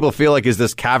Office, I think people feel like is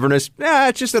this cavernous. Yeah,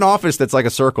 it's just an office that's like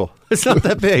a circle. It's not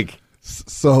that big.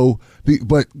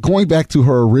 But going back to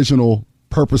her original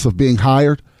purpose of being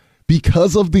hired,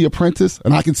 because of The Apprentice,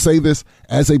 and I can say this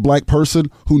as a black person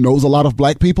who knows a lot of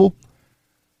black people,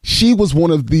 she was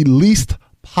one of the least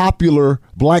popular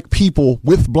black people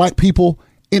with black people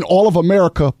in all of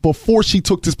America before she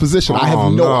took this position. I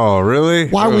have no really?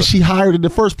 Why was she hired in the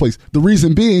first place? The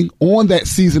reason being, on that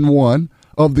season 1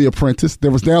 of The Apprentice,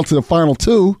 there was down to the final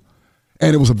 2,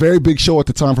 and it was a very big show at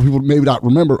the time. For people who maybe not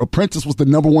remember, Apprentice was the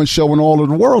 #1 show in all of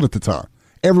the world at the time.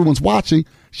 Everyone's watching.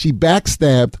 She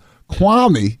backstabbed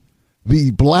Kwame,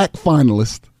 the black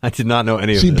finalist. I did not know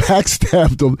any of this. She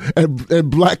backstabbed him,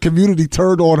 and black community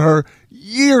turned on her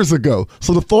years ago.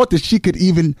 So the thought that she could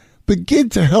even begin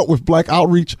to help with black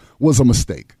outreach was a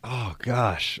mistake. Oh,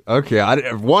 gosh. Okay. I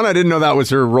didn't know that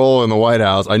was her role in the White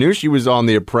House. I knew she was on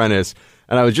The Apprentice,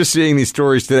 and I was just seeing these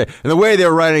stories today. And the way they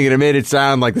were writing it, it made it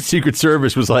sound like the Secret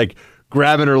Service was like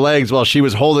grabbing her legs while she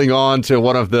was holding on to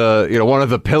one of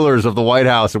the pillars of the White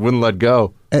House and wouldn't let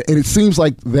go. And it seems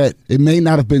like that it may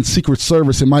not have been Secret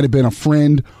Service. It might have been a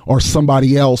friend or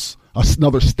somebody else,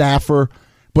 another staffer.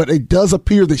 But it does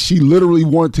appear that she literally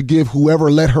wanted to give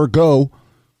whoever let her go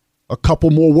a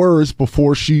couple more words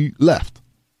before she left.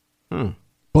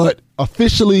 But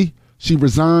officially, she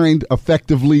resigned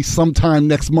effectively sometime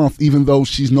next month, even though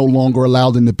she's no longer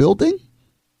allowed in the building.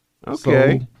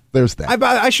 Okay. So there's that.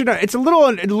 I should know. It's a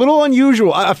little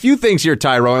unusual. A few things here,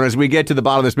 Tyrone, as we get to the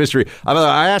bottom of this mystery.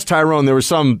 I asked Tyrone, there's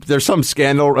some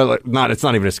scandal. It's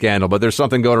not even a scandal, but there's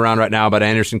something going around right now about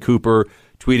Anderson Cooper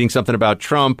tweeting something about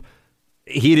Trump.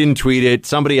 He didn't tweet it.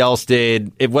 Somebody else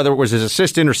did. Whether it was his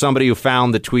assistant or somebody who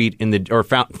found the tweet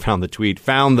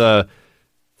found the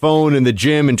phone in the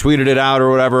gym and tweeted it out or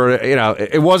whatever.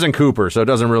 It wasn't Cooper, so it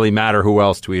doesn't really matter who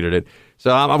else tweeted it.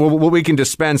 So we can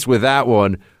dispense with that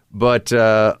one. But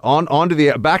on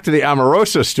to back to the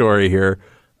Omarosa story here.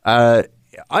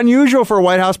 Unusual for a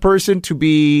White House person to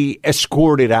be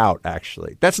escorted out.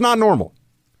 Actually, that's not normal.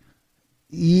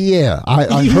 Yeah,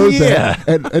 I heard that.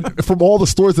 And from all the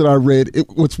stories that I read,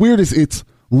 what's weird is it's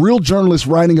real journalists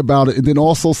writing about it and then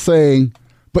also saying,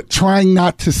 but trying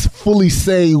not to fully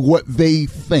say what they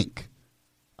think.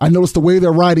 I noticed the way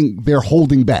they're writing, they're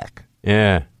holding back.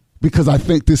 Yeah. Because I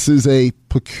think this is a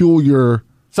peculiar...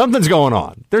 Something's going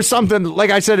on. There's something, like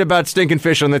I said about stinking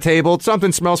fish on the table,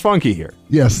 something smells funky here.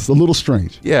 Yes, a little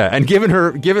strange. Yeah, and given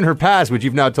her past, which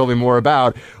you've now told me more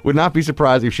about, would not be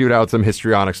surprised if she would out some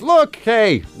histrionics. Look,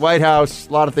 hey, White House,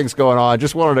 a lot of things going on.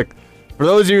 Just wanted to, for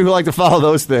those of you who like to follow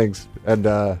those things and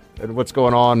what's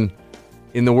going on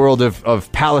in the world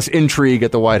of palace intrigue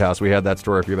at the White House, we had that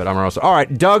story for you about Omarosa. All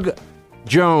right, Doug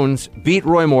Jones beat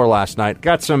Roy Moore last night.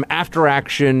 Got some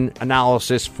after-action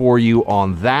analysis for you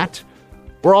on that.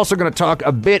 We're also going to talk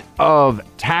a bit of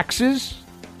taxes.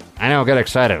 I know, get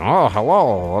excited. Oh,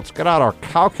 hello. Let's get out our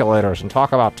calculators and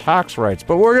talk about tax rates.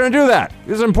 But we're going to do that.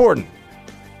 This is important.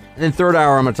 And then third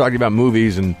hour, I'm going to talk to you about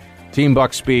movies and Team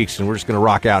Buck Speaks, and we're just going to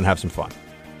rock out and have some fun.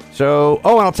 So,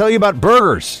 and I'll tell you about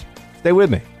burgers. Stay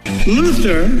with me.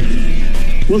 Luther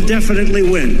will definitely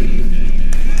win.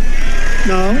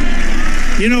 No?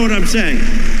 You know what I'm saying.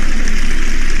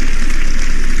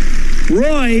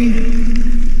 Roy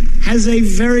has a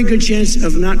very good chance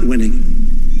of not winning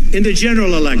in the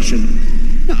general election.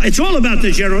 No, it's all about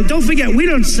the general. Don't forget, we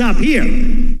don't stop here.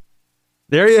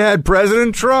 There you had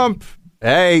President Trump.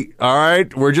 Hey, all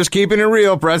right, we're just keeping it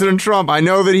real. President Trump, I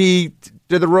know that he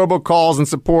did the robocalls in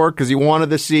support because he wanted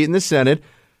the seat in the Senate,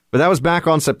 but that was back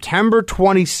on September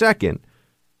 22nd.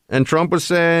 And Trump was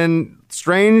saying,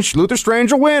 Luther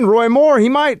Strange will win. Roy Moore, he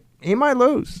might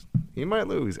lose. He might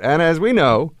lose. And as we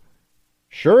know,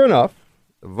 sure enough,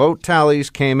 the vote tallies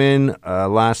came in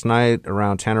last night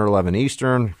around 10 or 11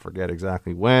 Eastern. Forget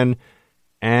exactly when.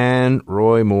 And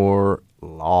Roy Moore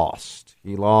lost.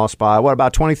 He lost by,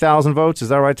 about 20,000 votes? Is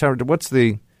that right? What's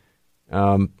the,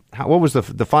 what was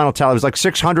the final tally? It was like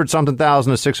 600-something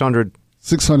thousand to 600.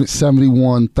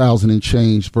 671,000 and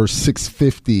change versus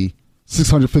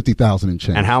 650,000 and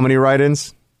change. And how many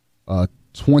write-ins?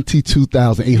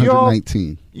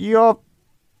 22,819. Yup.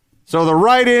 So the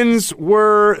write-ins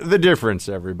were the difference,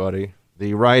 everybody.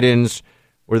 The write-ins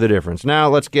were the difference. Now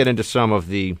let's get into some of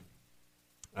the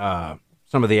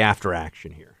after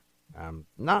action here.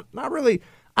 Not really.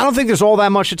 I don't think there's all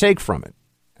that much to take from it.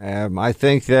 I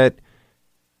think that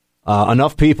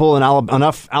enough people and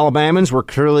enough Alabamans were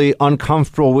clearly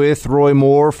uncomfortable with Roy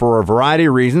Moore for a variety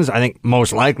of reasons. I think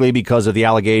most likely because of the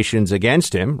allegations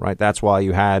against him. Right. That's why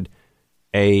you had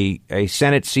a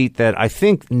Senate seat that I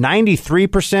think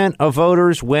 93% of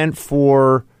voters went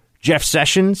for Jeff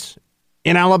Sessions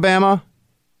in Alabama.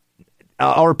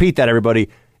 I'll repeat that, everybody.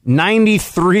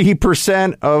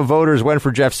 93% of voters went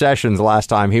for Jeff Sessions last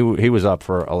time he was up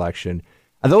for election.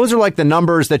 And those are like the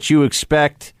numbers that you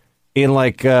expect in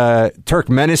like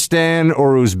Turkmenistan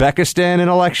or Uzbekistan in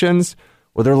elections,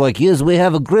 where they're like, yes, we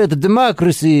have a great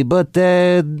democracy, but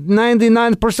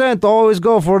 99% always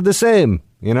go for the same,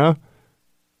 you know?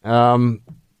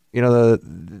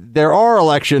 There are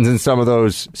elections in some of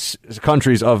those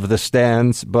countries of the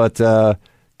stands, but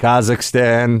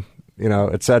Kazakhstan,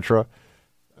 etc.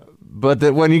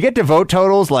 But when you get to vote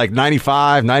totals like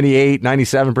 95, 98,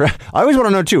 97%, I always want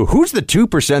to know, too, who's the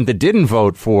 2% that didn't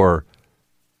vote for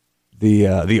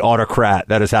the autocrat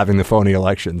that is having the phony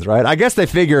elections, right? I guess they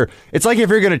figure it's like if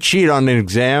you're going to cheat on an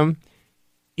exam,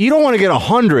 you don't want to get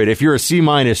 100 if you're a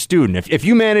C- student. If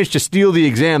you manage to steal the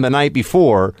exam the night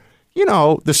before,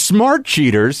 the smart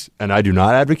cheaters, and I do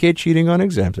not advocate cheating on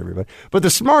exams, everybody, but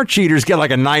the smart cheaters get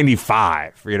like a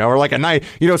 95, or like a 9,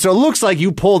 so it looks like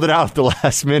you pulled it out at the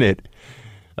last minute.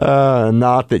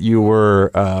 Not that you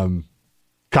were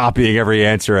copying every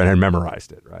answer and had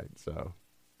memorized it, right? So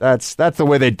that's the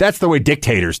way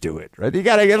dictators do it, right? You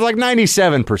got to get like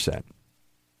 97%.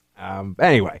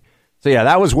 Anyway, so yeah,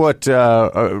 that was what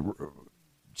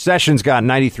Sessions got,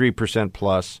 93%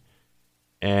 plus,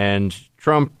 and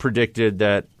Trump predicted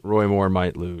that Roy Moore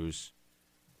might lose.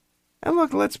 And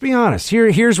look, let's be honest.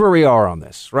 Here's where we are on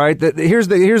this, right? Here's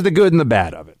the good and the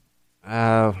bad of it.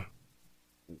 The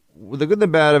good and the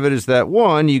bad of it is that,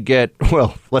 one, you get,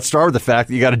 well, let's start with the fact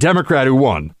that you got a Democrat who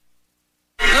won.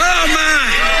 Oh, my.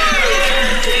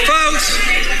 Folks,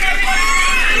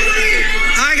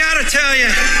 I got to tell you,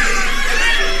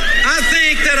 I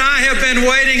think that I have been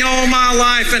waiting all my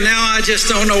life, and now I just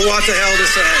don't know what the hell to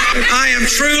say. I am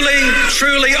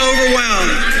truly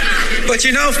overwhelmed. But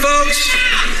folks,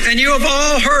 and you have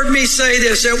all heard me say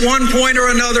this at one point or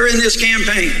another in this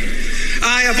campaign,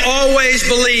 I have always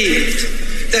believed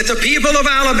that the people of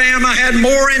Alabama had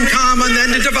more in common than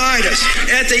to divide us.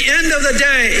 At the end of the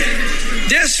day,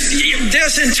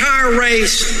 this entire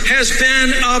race has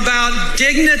been about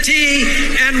dignity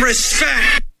and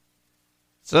respect.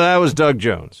 So that was Doug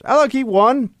Jones. Look, he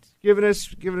won, giving a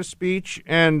speech,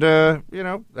 and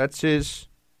that's his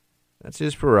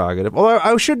prerogative. Although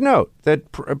I should note that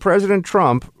President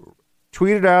Trump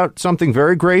tweeted out something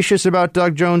very gracious about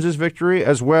Doug Jones's victory,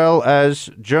 as well as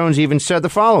Jones even said the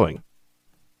following.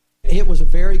 It was a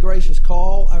very gracious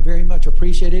call. I very much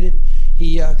appreciated it.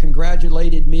 He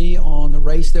congratulated me on the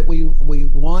race that we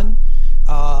won.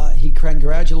 He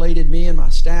congratulated me and my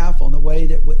staff on the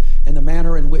way and the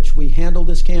manner in which we handled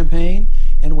this campaign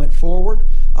and went forward.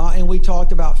 And we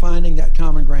talked about finding that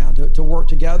common ground to work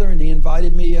together. And he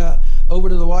invited me over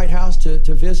to the White House to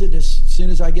visit as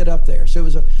soon as I get up there. So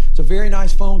it's a very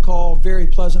nice phone call, very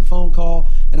pleasant phone call,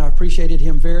 and I appreciated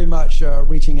him very much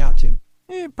reaching out to me.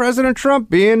 President Trump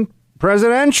being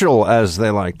presidential, as they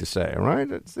like to say, right?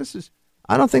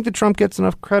 I don't think that Trump gets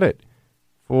enough credit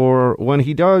for when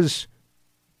he does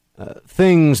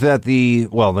things that the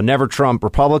never Trump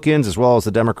Republicans, as well as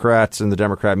the Democrats and the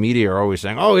Democrat media, are always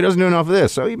saying, oh, he doesn't do enough of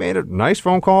this. So he made a nice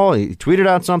phone call. He tweeted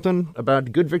out something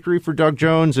about good victory for Doug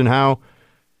Jones and how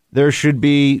there should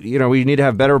be, we need to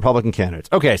have better Republican candidates.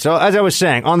 Okay, so as I was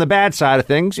saying, on the bad side of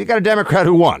things, you got a Democrat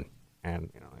who won.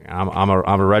 And I'm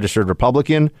a registered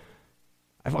Republican.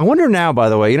 I wonder now, by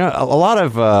the way, a lot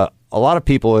of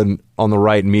people on the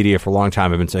right media for a long time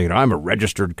have been saying, I'm a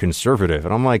registered conservative.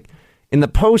 And I'm like, in the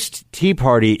post-Tea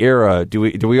Party era, do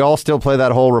we all still play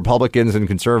that whole Republicans and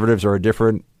conservatives are a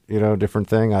different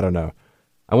thing? I don't know.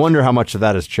 I wonder how much of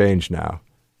that has changed now.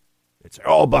 It's,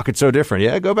 Buck, it's so different.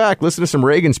 Yeah, go back, listen to some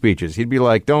Reagan speeches. He'd be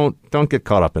like, don't get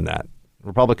caught up in that.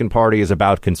 Republican Party is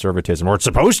about conservatism, or it's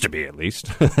supposed to be, at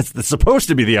least. It's supposed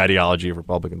to be the ideology of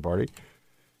Republican Party.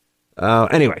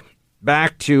 Anyway,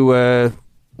 back to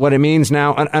what it means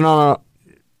now. And on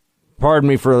pardon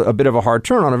me for a bit of a hard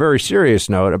turn, on a very serious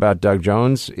note about Doug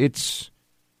Jones, he's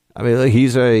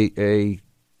a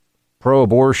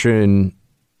pro-abortion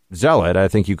zealot. I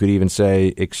think you could even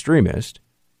say extremist.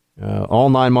 All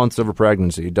 9 months of a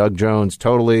pregnancy. Doug Jones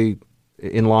totally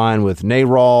in line with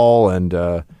NARAL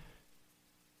and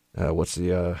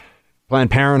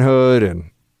Planned Parenthood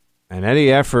and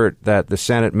any effort that the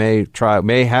Senate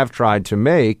may have tried to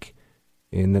make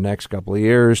in the next couple of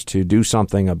years to do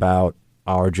something about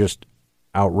our just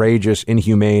outrageous,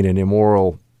 inhumane, and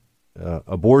immoral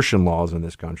abortion laws in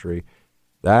this country.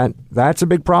 That's a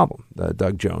big problem, the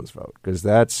Doug Jones vote,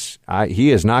 because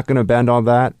he is not going to bend on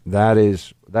that.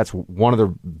 That's one of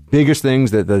the biggest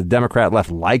things that the Democrat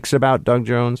left likes about Doug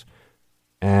Jones.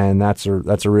 And that's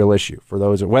a real issue for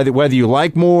those, whether you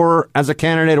like Moore as a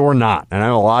candidate or not. And I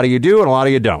know a lot of you do and a lot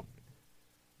of you don't.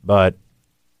 But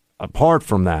apart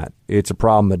from that, it's a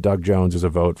problem that Doug Jones is a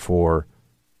vote for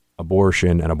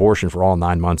abortion and abortion for all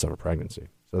 9 months of a pregnancy.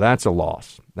 So that's a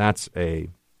loss. That's a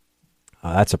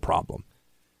problem.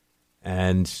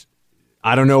 And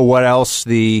I don't know what else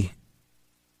will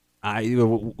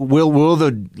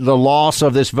the loss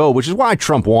of this vote, which is why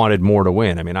Trump wanted more to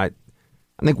win. I mean, I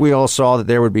think we all saw that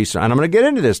there would be some, and I'm going to get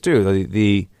into this too.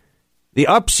 The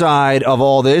upside of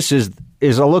all this is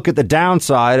a look at the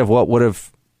downside of what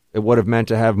it would have meant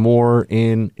to have more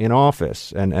in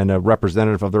office and a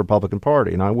representative of the Republican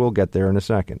Party. And I will get there in a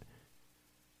second.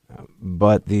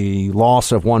 But the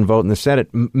loss of one vote in the Senate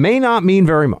may not mean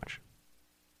very much,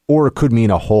 or it could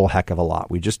mean a whole heck of a lot.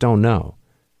 We just don't know.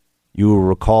 You will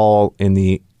recall in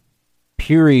the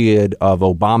period of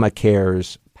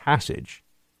Obamacare's passage,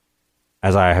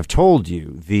 as I have told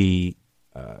you, the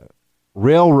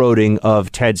railroading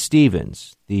of Ted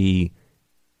Stevens, the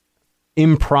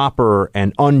improper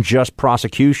and unjust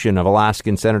prosecution of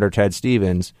Alaskan Senator Ted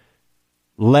Stevens,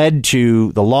 led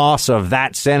to the loss of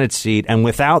that Senate seat. And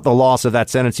without the loss of that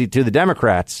Senate seat to the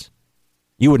Democrats,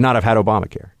 you would not have had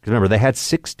Obamacare. Because remember, they had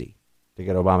 60 to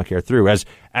get Obamacare through.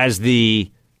 As the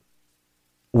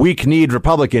weak-kneed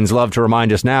Republicans love to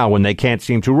remind us now when they can't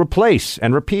seem to replace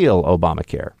and repeal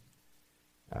Obamacare.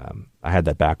 I had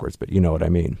that backwards, but you know what I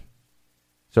mean.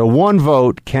 So one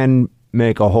vote can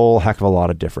make a whole heck of a lot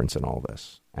of difference in all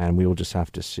this. And we will just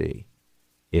have to see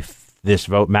if this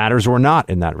vote matters or not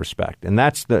in that respect. And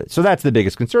that's the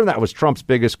biggest concern. That was Trump's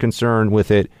biggest concern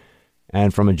with it.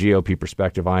 And from a GOP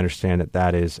perspective, I understand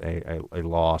that is a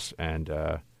loss. And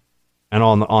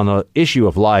on the issue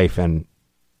of life, and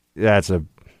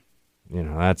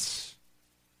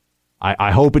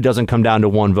I hope it doesn't come down to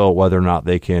one vote whether or not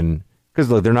they can, because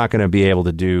look, they're not going to be able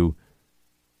to do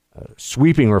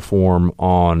sweeping reform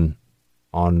on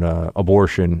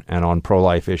abortion and on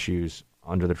pro-life issues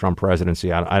under the Trump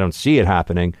presidency. I don't see it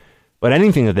happening, but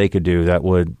anything that they could do that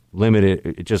would limit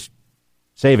it just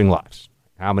saving lives.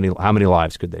 How many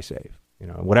lives could they save?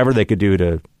 Whatever they could do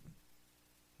to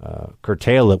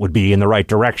curtail it would be in the right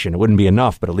direction. It wouldn't be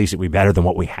enough, but at least it would be better than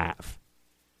what we have.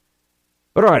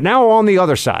 But all right, now on the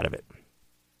other side of it,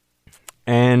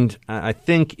 and I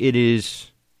think it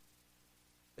is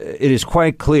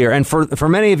quite clear. And for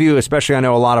many of you, especially I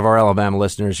know a lot of our Alabama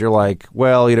listeners, you're like,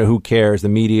 well, who cares? The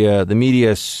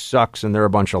media sucks and they're a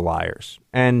bunch of liars.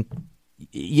 And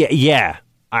yeah,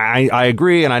 I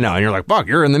agree. And I know. And you're like, Buck,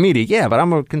 you're in the media. Yeah, but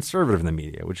I'm a conservative in the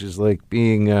media, which is like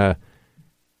being on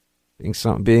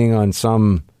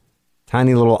some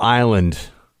tiny little island,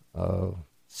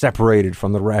 separated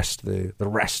from the rest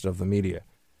of the media.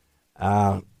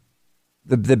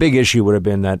 The big issue would have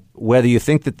been that whether you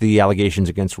think that the allegations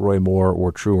against Roy Moore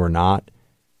were true or not,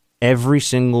 every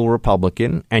single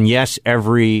Republican, and yes,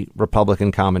 every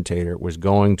Republican commentator was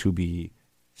going to be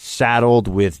saddled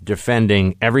with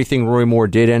defending everything Roy Moore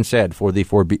did and said for the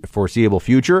foreseeable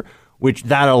future, which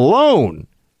that alone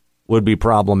would be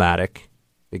problematic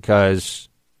because,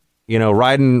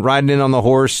 riding in on the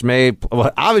horse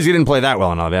obviously didn't play that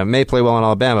well in Alabama, may play well in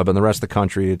Alabama, but in the rest of the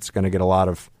country, it's going to get a lot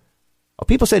of. Well,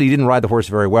 people said he didn't ride the horse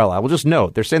very well. I will just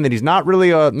note they're saying that he's not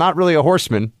really a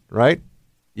horseman, right?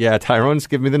 Yeah, Tyrone's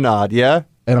giving me the nod. Yeah,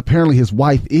 and apparently his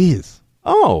wife is.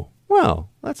 Oh, well,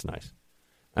 that's nice.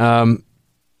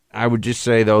 I would just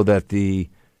say though that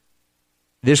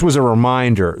this was a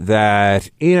reminder that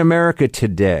in America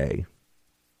today,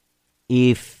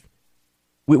 if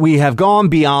we have gone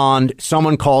beyond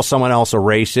someone calls someone else a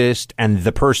racist and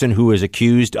the person who is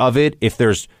accused of it,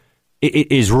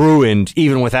 it is ruined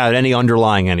even without any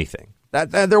underlying anything.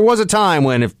 That there was a time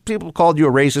when if people called you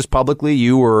a racist publicly,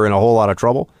 you were in a whole lot of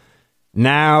trouble.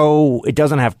 Now it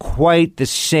doesn't have quite the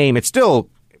same. It's still,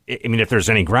 if there's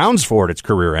any grounds for it, it's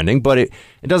career ending, but it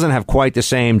doesn't have quite the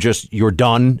same. Just you're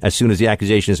done as soon as the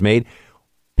accusation is made.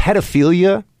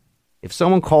 Pedophilia. If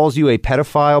someone calls you a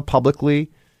pedophile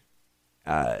publicly,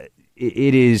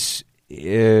 it is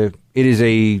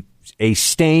a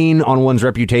stain on one's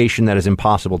reputation that is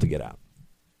impossible to get out.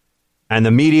 And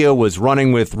the media was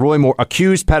running with Roy Moore,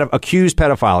 accused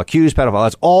pedophile.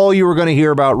 That's all you were going to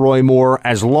hear about Roy Moore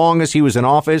as long as he was in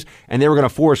office. And they were going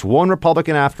to force one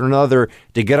Republican after another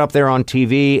to get up there on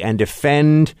TV and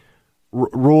defend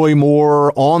Roy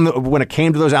Moore when it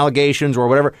came to those allegations or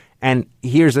whatever. And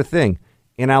here's the thing.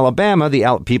 In Alabama,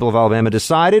 the people of Alabama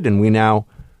decided, and we now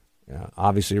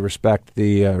obviously respect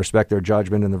their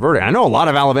judgment and the verdict. I know a lot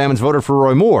of Alabamans voted for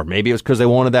Roy Moore. Maybe it was because they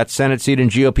wanted that Senate seat in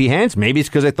GOP hands. Maybe it's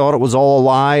because they thought it was all a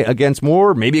lie against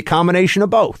Moore. Maybe a combination of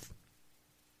both.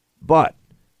 But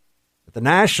at the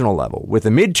national level, with the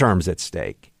midterms at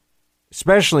stake,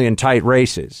 especially in tight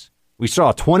races, we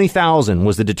saw 20,000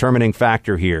 was the determining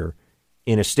factor here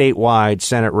in a statewide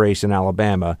Senate race in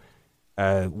Alabama.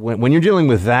 When you're dealing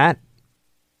with that,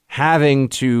 having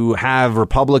to have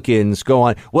Republicans go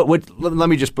on, let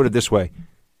me just put it this way.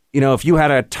 If you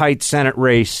had a tight Senate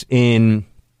race in,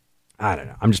 I don't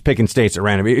know, I'm just picking states at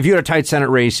random. If you had a tight Senate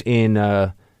race in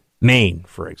Maine,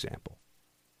 for example,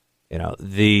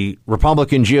 the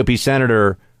Republican GOP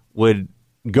senator would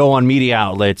go on media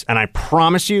outlets, and I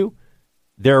promise you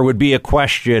there would be a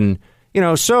question,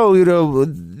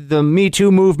 the Me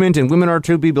Too movement and women are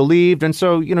to be believed. And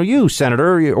so, you,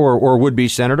 Senator, or would-be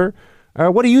Senator,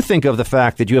 what do you think of the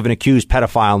fact that you have an accused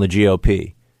pedophile in the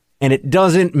GOP? And it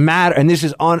doesn't matter. And this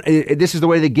is the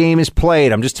way the game is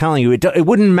played. I'm just telling you, it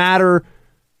wouldn't matter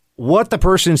what the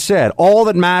person said. All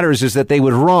that matters is that they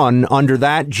would run under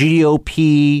that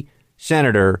GOP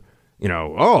senator,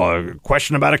 a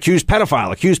question about accused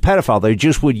pedophile. They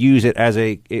just would use it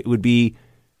it would be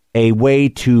a way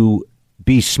to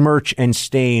besmirch and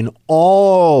stain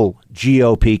all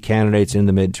GOP candidates in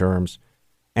the midterms.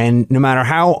 And no matter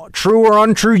how true or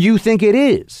untrue you think it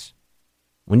is,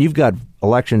 when you've got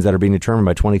elections that are being determined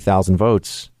by 20,000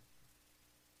 votes,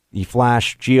 you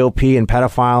flash GOP and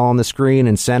pedophile on the screen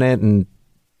in Senate, and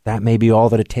that may be all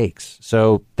that it takes.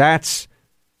 So that's,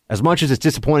 as much as it's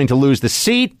disappointing to lose the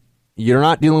seat, you're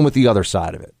not dealing with the other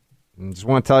side of it. I just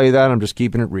want to tell you that. I'm just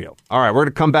keeping it real. All right, we're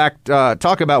going to come back,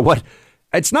 talk about what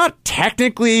it's not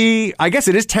technically, I guess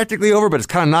it is technically over, but it's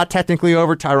kind of not technically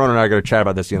over. Tyrone and I are going to chat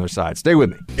about this on the other side. Stay with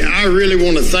me. I really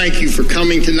want to thank you for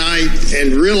coming tonight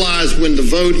and realize when the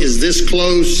vote is this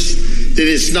close that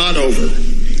it's not over.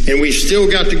 And we've still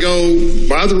got to go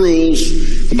by the rules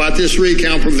about this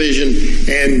recount provision.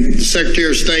 And the Secretary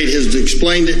of State has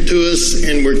explained it to us,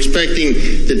 and we're expecting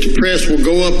that the press will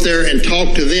go up there and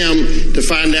talk to them to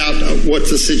find out what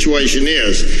the situation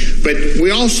is. But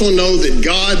we also know that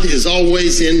God is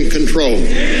always in control.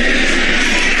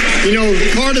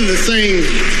 Part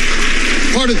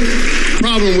of the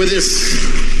problem with this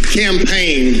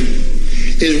campaign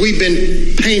is we've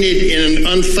been painted in an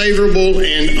unfavorable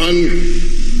and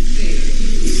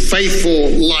unfaithful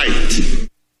light.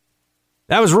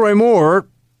 That was Roy Moore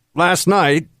last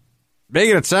night,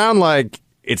 making it sound like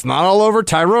it's not all over.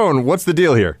 Tyrone, what's the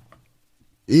deal here?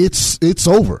 It's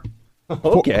over.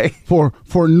 Okay. For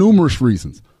numerous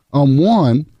reasons.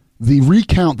 One, the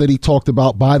recount that he talked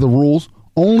about by the rules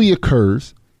only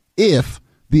occurs if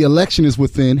the election is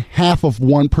within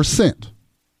 0.5%.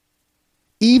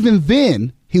 Even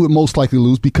then, he would most likely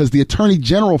lose because the Attorney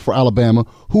General for Alabama,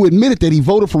 who admitted that he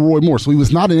voted for Roy Moore, so he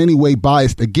was not in any way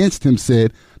biased against him,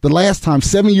 said the last time,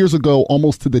 7 years ago,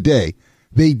 almost to the day,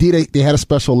 they had a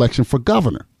special election for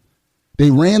governor.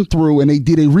 They ran through and they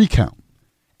did a recount.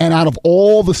 And out of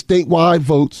all the statewide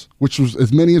votes, which was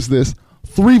as many as this,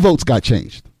 3 votes got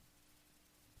changed.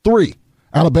 3.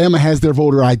 Alabama has their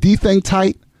voter ID thing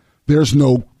tight. There's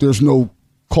no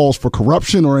calls for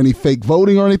corruption or any fake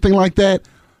voting or anything like that.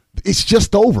 It's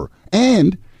just over.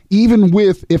 And even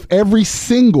if every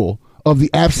single of the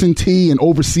absentee and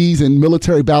overseas and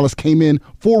military ballots came in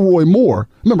for Roy Moore,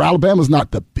 remember, Alabama's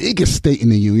not the biggest state in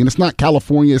the union. It's not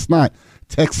California. It's not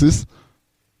Texas.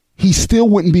 He still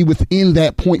wouldn't be within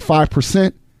that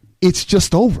 0.5%. It's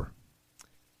just over.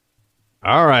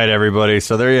 All right, everybody.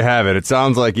 So there you have it. It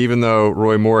sounds like even though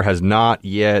Roy Moore has not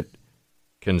yet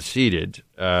conceded,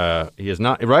 he has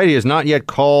not yet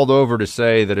called over to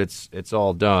say that it's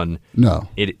all done. No,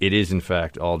 it is in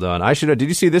fact all done. Did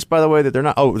you see this, by the way, that they're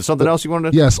not? Oh, something else you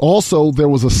wanted to? Yes. Also, there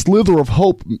was a slither of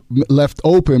hope left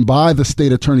open by the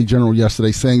state attorney general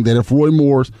yesterday, saying that if Roy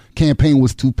Moore's campaign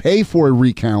was to pay for a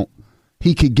recount,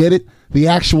 he could get it. The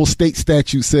actual state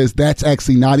statute says that's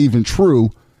actually not even true.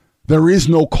 There is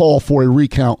no call for a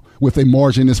recount with a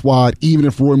margin this wide. Even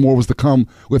if Roy Moore was to come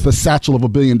with a satchel of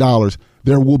 $1 billion,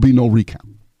 there will be no recount.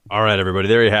 All right, everybody,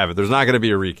 there you have it. There's not going to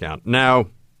be a recount. Now, a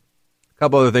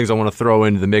couple other things I want to throw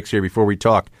into the mix here before we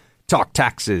talk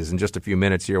taxes in just a few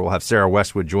minutes here. We'll have Sarah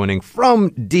Westwood joining from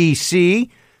D.C.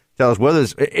 Tell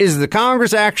us is the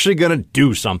Congress actually going to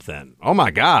do something? Oh,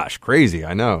 my gosh, crazy,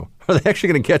 I know. Are they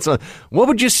actually going to get some? What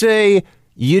would you say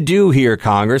you do here,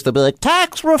 Congress? They'll be like,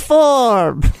 tax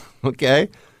reform. Okay.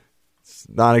 It's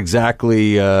not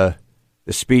exactly the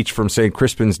speech from St.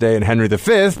 Crispin's Day and Henry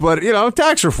V, but,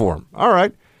 tax reform. All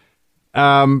right.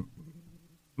 Wanted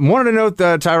to note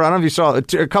that, Tyra, I don't know if you saw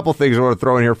a couple things I want to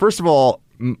throw in here. First of all,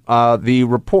 the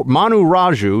report, Manu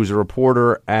Raju, who's a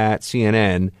reporter at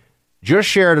CNN, just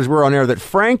shared as we're on air that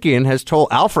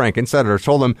Al Franken, Senator,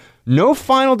 told him no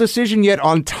final decision yet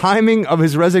on timing of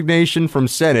his resignation from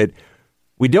Senate.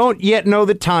 We don't yet know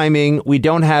the timing. We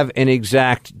don't have an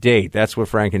exact date. That's what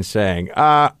Franken's saying.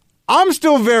 I I'm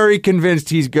still very convinced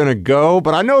he's going to go,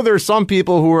 but I know there's some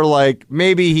people who are like,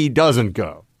 maybe he doesn't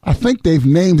go. I think they've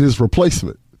named his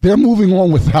replacement. They're moving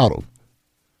on without him.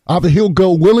 Either he'll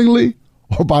go willingly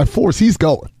or by force. He's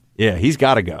going. Yeah, he's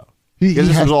got to go. Because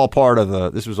this was all part of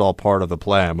the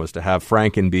plan, was to have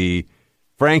Franken be.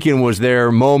 Franken was their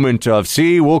moment of,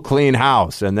 see, we'll clean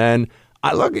house. And then,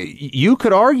 you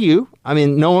could argue, I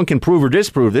mean, no one can prove or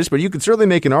disprove this, but you could certainly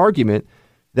make an argument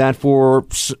that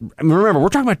remember, we're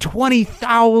talking about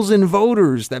 20,000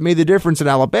 voters that made the difference in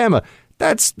Alabama.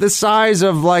 That's the size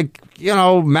of,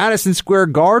 Madison Square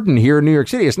Garden here in New York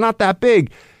City. It's not that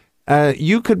big.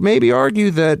 You could maybe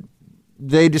argue that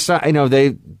they decide,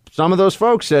 some of those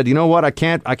folks said, you know what, I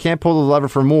can't pull the lever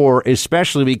for more,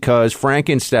 especially because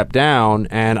Franken stepped down,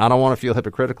 and I don't want to feel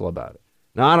hypocritical about it.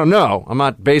 Now, I don't know. I'm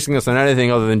not basing this on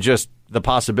anything other than just the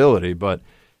possibility, but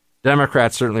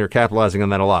Democrats certainly are capitalizing on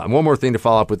that a lot. And one more thing to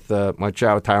follow up with my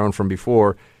chat with Tyrone from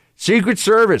before. Secret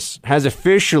Service has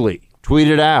officially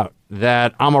tweeted out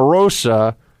that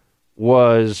Omarosa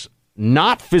was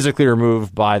not physically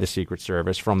removed by the Secret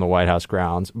Service from the White House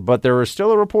grounds, but there is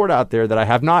still a report out there that I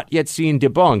have not yet seen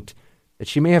debunked that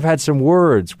she may have had some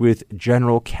words with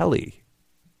General Kelly.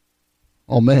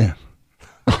 Oh, man.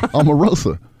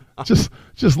 Omarosa, just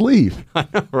leave. I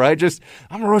know, right? Just,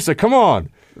 Omarosa, come on.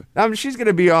 She's going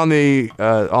to be on the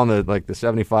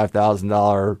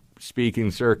 $75,000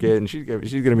 speaking circuit, and she's going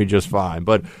to be just fine.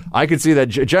 But I could see that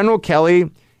General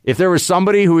Kelly, if there was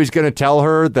somebody who is going to tell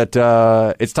her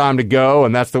that it's time to go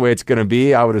and that's the way it's going to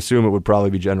be, I would assume it would probably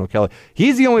be General Kelly.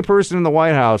 He's the only person in the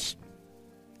White House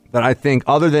that I think,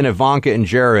 other than Ivanka and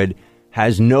Jared,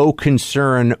 has no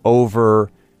concern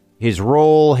over his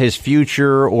role, his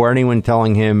future, or anyone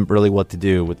telling him really what to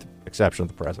do, with the exception of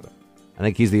the president. I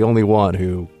think he's the only one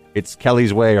who it's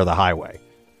Kelly's way or the highway.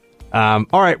 All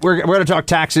right, we're going to talk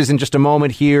taxes in just a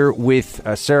moment here with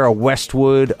Sarah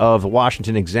Westwood of the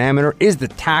Washington Examiner. Is the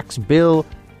tax bill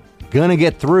going to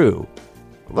get through?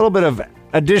 A little bit of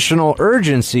additional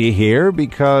urgency here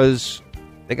because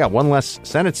they got one less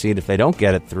Senate seat if they don't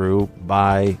get it through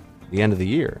by the end of the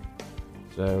year.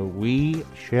 So we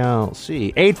shall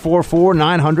see.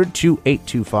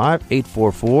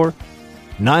 844-900-2825.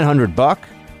 844-900-BUCK.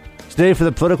 Stay for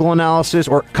the political analysis,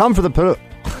 or come for the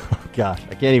gosh,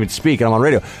 I can't even speak and I'm on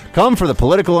radio. Come for the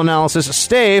political analysis.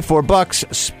 Stay for Buck's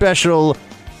special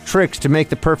tricks to make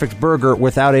the perfect burger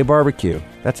without a barbecue.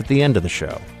 That's at the end of the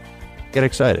show. Get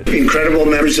excited. Incredible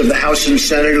members of the House and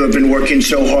Senate who have been working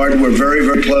so hard. We're very,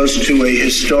 very close to a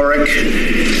historic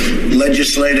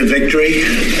legislative victory,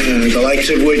 the likes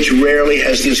of which rarely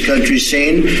has this country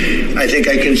seen. I think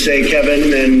I can say,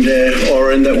 Kevin and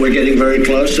Orrin, that we're getting very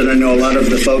close, and I know a lot of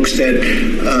the folks that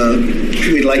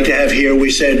we'd like to have here.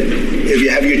 We said, if you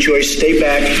have your choice, stay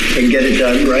back and get it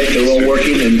done, right? They're all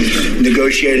working and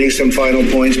negotiating some final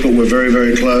points, but we're very,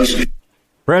 very close.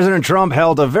 President Trump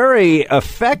held a very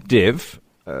effective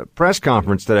press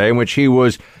conference today in which he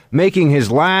was making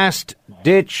his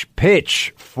last-ditch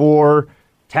pitch for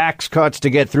tax cuts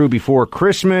to get through before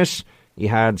Christmas. He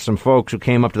had some folks who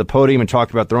came up to the podium and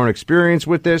talked about their own experience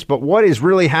with this. But what is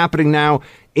really happening now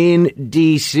in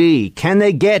D.C.? Can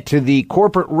they get to the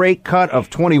corporate rate cut of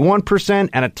 21%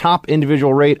 and a top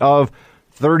individual rate of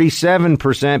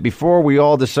 37% before we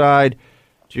all decide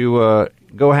to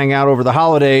go hang out over the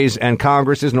holidays and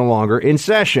Congress is no longer in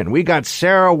session? We got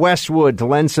Sarah Westwood to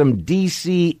lend some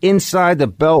D.C. inside the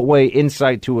Beltway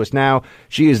insight to us now.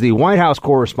 She is the White House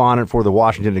correspondent for the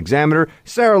Washington Examiner.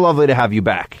 Sarah, lovely to have you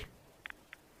back.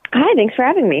 Hi, thanks for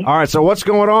having me. All right, so what's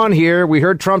going on here? We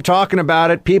heard Trump talking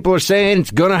about it. People are saying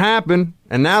it's going to happen.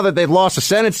 And now that they've lost a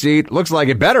Senate seat, looks like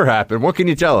it better happen. What can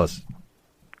you tell us?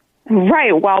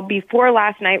 Right. Well, before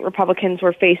last night, Republicans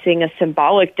were facing a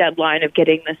symbolic deadline of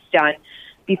getting this done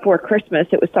before Christmas.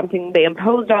 It was something they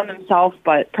imposed on themselves,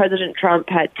 but President Trump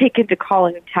had taken to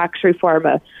calling tax reform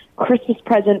a Christmas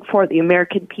present for the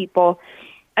American people.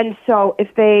 And so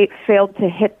if they failed to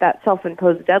hit that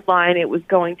self-imposed deadline, it was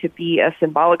going to be a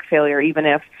symbolic failure, even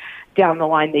if down the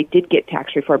line they did get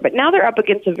tax reform. But now they're up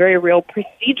against a very real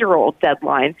procedural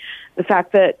deadline. The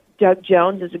fact that Doug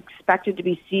Jones is expected to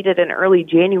be seated in early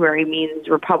January means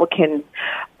Republicans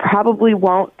probably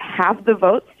won't have the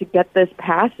votes to get this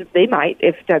passed. They might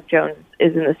if Doug Jones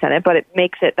is in the Senate, but it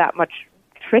makes it that much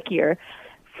trickier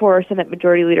for Senate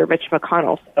Majority Leader Mitch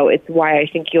McConnell. So it's why I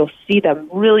think you'll see them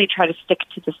really try to stick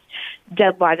to this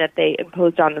deadline that they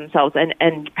imposed on themselves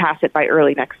and pass it by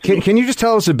early next week. Can you just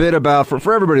tell us a bit about,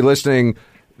 for everybody listening,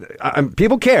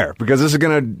 people care because this is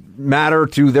going to matter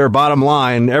to their bottom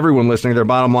line, everyone listening, their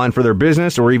bottom line for their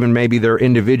business or even maybe their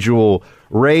individual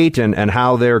rate and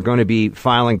how they're going to be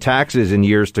filing taxes in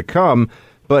years to come.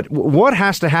 But what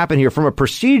has to happen here from a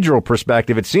procedural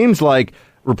perspective? It seems like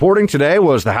reporting today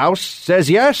was the House says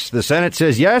yes, the Senate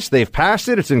says yes, they've passed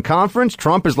it, it's in conference.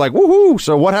 Trump is like, woohoo,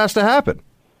 so what has to happen?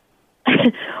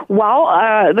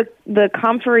 Well, the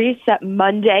conferee set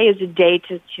Monday is a day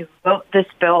to vote this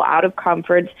bill out of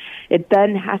conference. It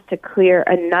then has to clear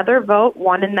another vote,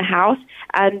 one in the House,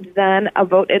 and then a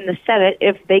vote in the Senate.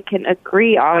 If they can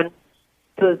agree on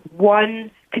the one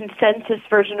consensus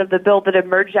version of the bill that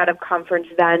emerged out of conference,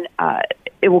 then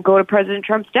it will go to President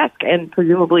Trump's desk, and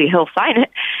presumably he'll sign it.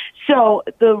 So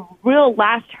the real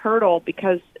last hurdle,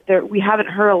 because we haven't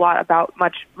heard a lot about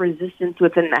much resistance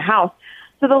within the House,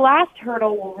 so the last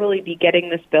hurdle will really be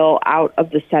getting this bill out of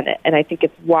the Senate, and I think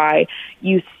it's why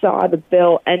you saw the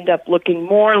bill end up looking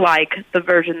more like the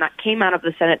version that came out of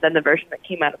the Senate than the version that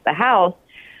came out of the House,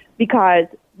 because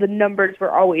the numbers were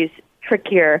always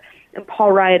trickier, and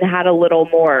Paul Ryan had a little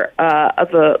more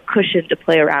of a cushion to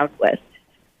play around with.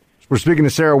 We're speaking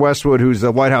to Sarah Westwood, who's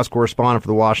the White House correspondent for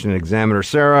the Washington Examiner.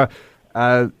 Sarah,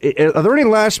 are there any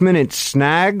last-minute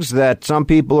snags that some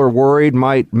people are worried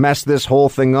might mess this whole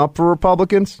thing up for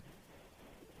Republicans?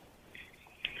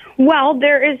 Well,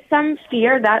 there is some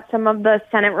fear that some of the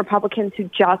Senate Republicans who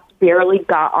just barely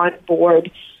got on board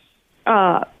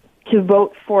to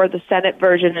vote for the Senate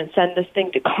version and send this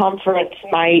thing to conference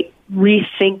might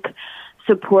rethink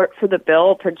support for the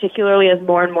bill, particularly as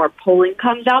more and more polling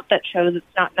comes out that shows it's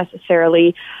not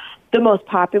necessarily the most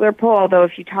popular poll, although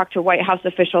if you talk to White House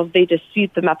officials, they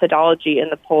dispute the methodology in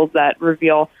the polls that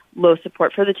reveal low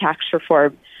support for the tax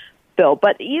reform bill.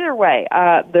 But either way,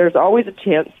 there's always a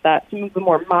chance that some of the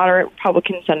more moderate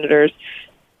Republican senators,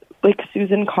 like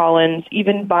Susan Collins,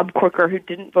 even Bob Corker, who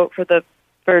didn't vote for the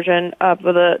version of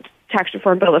the tax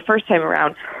reform bill the first time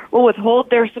around, will withhold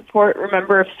their support.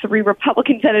 Remember, if 3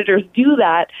 Republican senators do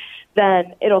that,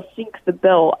 then it'll sink the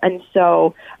bill. And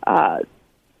so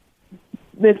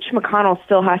Mitch McConnell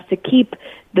still has to keep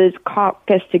this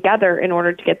caucus together in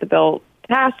order to get the bill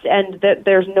passed, and that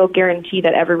there's no guarantee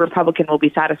that every Republican will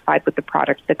be satisfied with the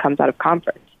product that comes out of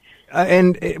conference.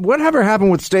 And whatever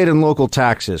happened with state and local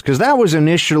taxes? Because that was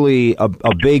initially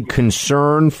a big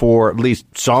concern for at least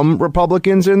some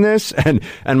Republicans in this. And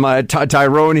my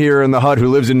Tyrone here in the HUD, who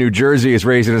lives in New Jersey, is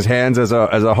raising his hands as a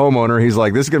homeowner. He's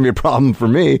like, this is going to be a problem for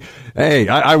me. Hey,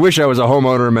 I wish I was a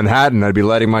homeowner in Manhattan. I'd be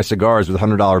lighting my cigars with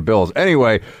 $100 bills.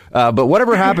 Anyway, but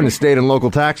whatever happened to state and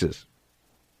local taxes?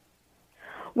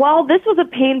 Well, this was a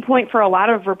pain point for a lot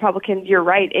of Republicans, you're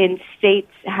right, in states,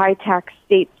 high-tax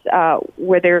states,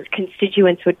 where their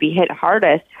constituents would be hit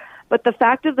hardest. But the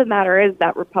fact of the matter is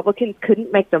that Republicans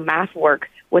couldn't make the math work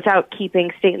without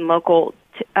keeping state and local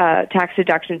tax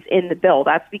deductions in the bill.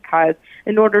 That's because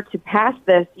in order to pass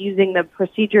this using the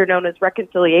procedure known as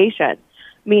reconciliation,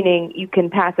 meaning you can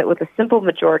pass it with a simple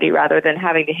majority rather than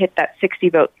having to hit that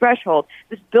 60-vote threshold,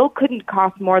 this bill couldn't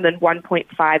cost more than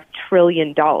 $1.5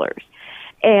 trillion.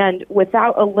 And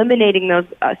without eliminating those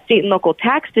state and local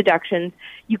tax deductions,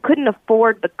 you couldn't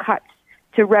afford the cuts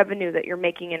to revenue that you're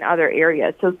making in other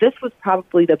areas. So this was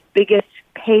probably the biggest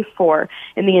pay for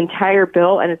in the entire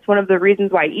bill, and it's one of the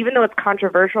reasons why, even though it's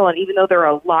controversial and even though there are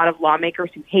a lot of lawmakers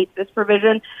who hate this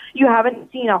provision, you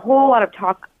haven't seen a whole lot of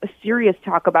serious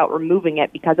talk about removing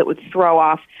it because it would throw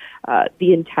off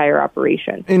the entire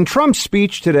operation. In Trump's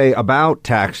speech today about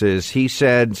taxes, he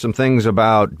said some things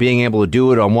about being able to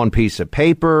do it on one piece of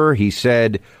paper. He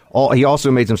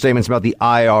also made some statements about the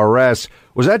IRS.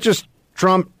 Was that just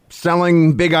Trump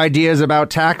selling big ideas about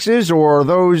taxes, or are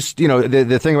those,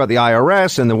 the thing about the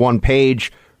IRS and the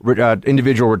one-page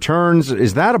individual returns,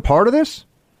 is that a part of this?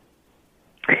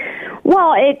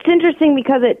 Well, it's interesting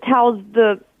because it tells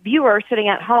the viewer sitting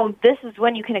at home, this is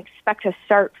when you can expect to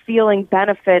start feeling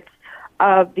benefits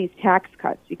of these tax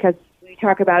cuts, because we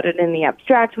talk about it in the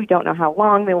abstract. We don't know how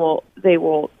long they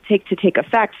will take to take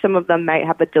effect. Some of them might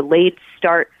have a delayed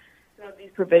start. Of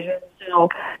these provisions, so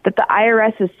that the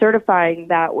IRS is certifying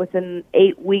that within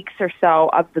 8 weeks or so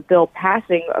of the bill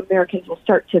passing, Americans will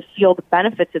start to feel the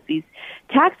benefits of these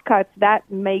tax cuts. That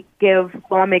may give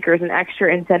lawmakers an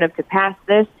extra incentive to pass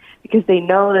this, because they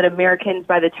know that Americans,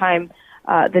 by the time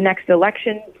the next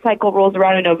election cycle rolls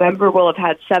around in November, will have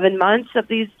had 7 months of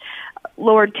these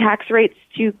lowered tax rates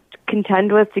to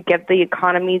contend with, to give the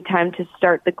economy time to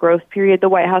start the growth period the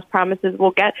White House promises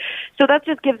we'll get. So that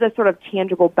just gives a sort of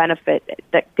tangible benefit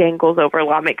that dangles over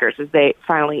lawmakers as they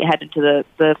finally head into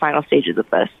the final stages of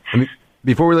this.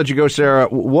 Before we let you go, Sarah,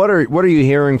 what are you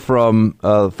hearing from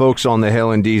folks on the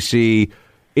Hill in D.C.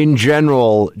 in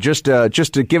general, just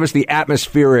to give us the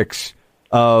atmospherics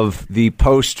of the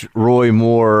post-Roy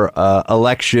Moore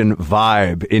election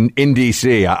vibe in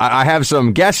D.C.? I have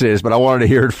some guesses, but I wanted to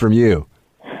hear it from you.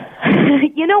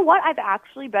 know what? I've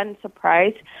actually been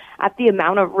surprised at the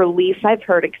amount of relief I've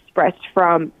heard expressed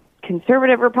from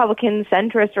conservative Republicans,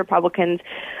 centrist Republicans,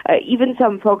 even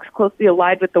some folks closely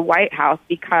allied with the White House,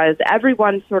 because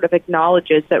everyone sort of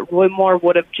acknowledges that Roy Moore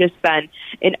would have just been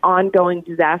an ongoing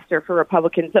disaster for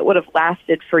Republicans that would have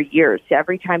lasted for years.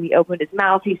 Every time he opened his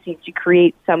mouth, he seemed to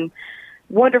create some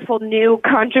wonderful new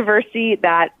controversy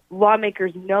that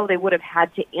lawmakers know they would have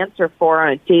had to answer for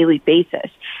on a daily basis.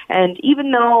 And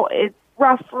even though it's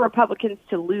rough for Republicans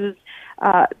to lose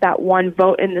that one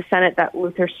vote in the Senate that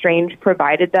Luther Strange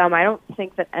provided them, I don't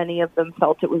think that any of them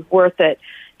felt it was worth it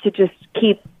to just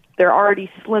keep their already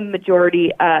slim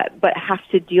majority, but have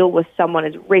to deal with someone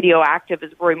as radioactive as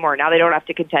Roy Moore. Now they don't have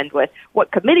to contend with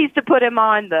what committees to put him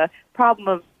on, the problem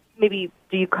of maybe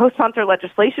do you co-sponsor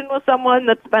legislation with someone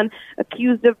that's been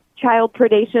accused of child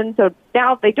predation. So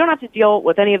now they don't have to deal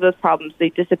with any of those problems. They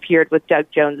disappeared with Doug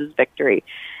Jones's victory.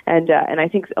 And I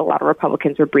think a lot of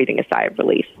Republicans were breathing a sigh of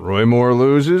relief. Roy Moore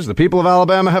loses. The people of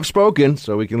Alabama have spoken,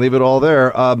 so we can leave it all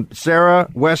there. Sarah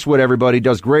Westwood, everybody,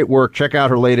 does great work. Check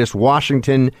out her latest,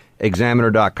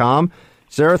 WashingtonExaminer.com.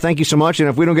 Sarah, thank you so much. And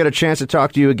if we don't get a chance to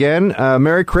talk to you again,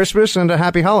 Merry Christmas and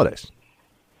Happy Holidays.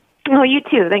 Oh, you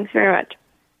too. Thanks very much.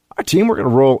 All right, team, we're going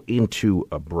to roll into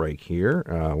a break here.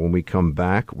 When we come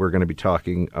back, we're going to be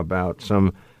talking about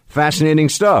some fascinating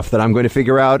stuff that I'm going to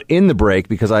figure out in the break,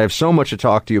 because I have so much to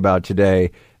talk to you about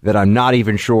today that I'm not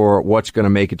even sure what's going to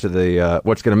make it to the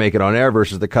what's going to make it on air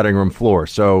versus the cutting room floor.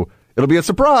 So it'll be a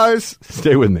surprise.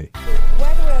 Stay with me.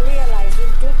 What we realized in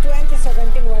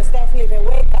 2017 was definitely the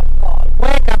wake-up call.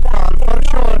 Wake-up call, for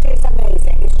sure. It's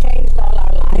amazing. It's changed all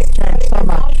our lives. It's changed so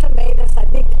much. It also made us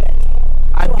addicted.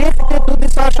 Addicted to the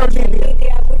social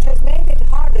media, which has made it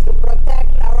harder to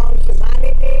protect our own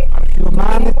humanity. Our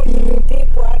humanity. To do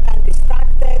deep work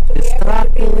undistracted. To be able to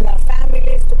be with our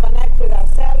families, to connect with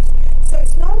ourselves. So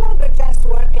it's no longer just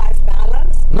work-life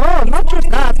balance. No, not just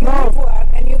that, no. You work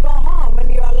and you go home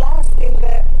and you are lost in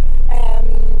the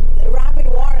rapid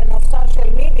warren of social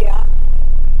media.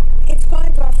 It's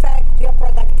going to affect your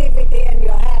productivity and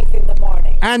your health in the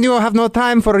morning. And you have no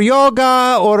time for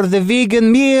yoga or the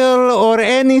vegan meal or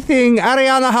anything.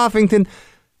 Arianna Huffington.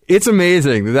 It's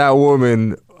amazing that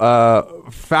woman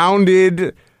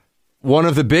founded one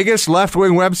of the biggest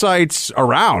left-wing websites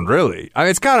around, really. I mean,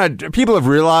 it's kind of, people have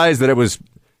realized that it was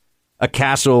a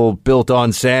castle built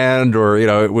on sand, or, you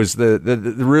know, it was the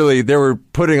really, they were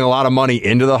putting a lot of money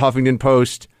into the Huffington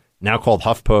Post, now called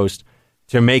HuffPost,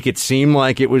 to make it seem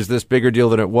like it was this bigger deal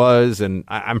than it was. And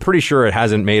I'm pretty sure it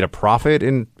hasn't made a profit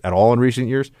at all in recent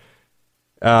years.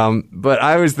 But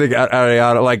I was thinking,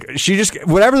 like, she just,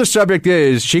 whatever the subject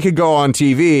is, she could go on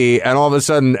TV and all of a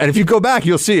sudden, and if you go back,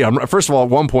 you'll see, first of all, at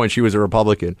one point she was a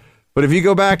Republican. But if you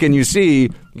go back and you see,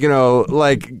 you know,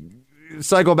 like,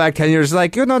 cycle back 10 years,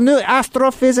 like, you know, new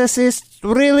astrophysicists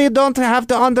really don't have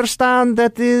to understand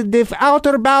that the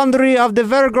outer boundary of the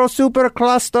Virgo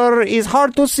supercluster is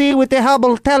hard to see with the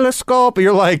Hubble telescope.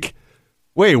 You're like,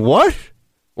 wait, what?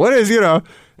 What is, you know?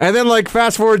 And then, like,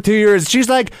 fast forward 2 years, she's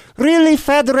like, really,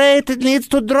 Fed rate needs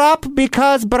to drop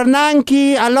because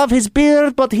Bernanke, I love his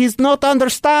beard, but he's not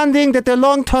understanding that the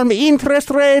long-term interest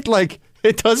rate, like,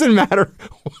 it doesn't matter.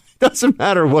 Doesn't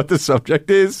matter what the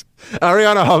subject is.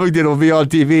 Arianna Huffington will be on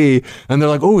TV, and they're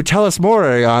like, oh, tell us more,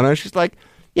 Arianna. She's like,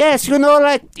 yes, you know,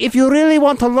 like, if you really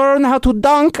want to learn how to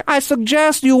dunk, I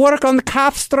suggest you work on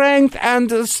calf strength and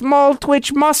small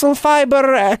twitch muscle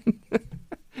fiber. And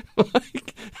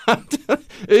like,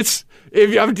 it's,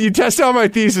 if you test out my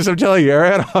thesis, I'm telling you,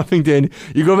 Arianna Huffington,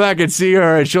 you go back and see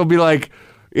her, and she'll be like,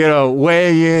 you know,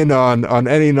 weighing in on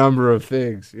any number of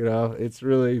things. You know, it's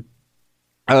really...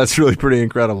 that's really pretty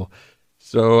incredible.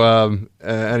 So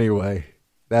anyway,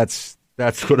 that's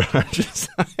what I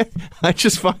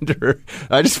just find her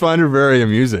very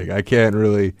amusing. I can't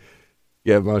really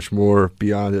get much more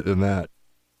beyond it than that.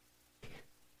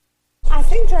 I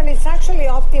think, John, it's actually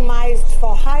optimized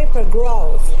for hyper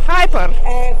growth. Hyper.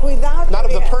 Without not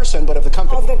of the person, but of the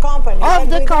company. Of the company. Of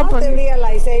the company. The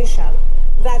realization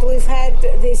that we've had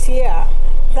this year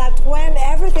that when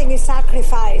everything is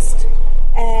sacrificed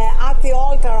at the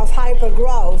altar of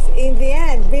hypergrowth, in the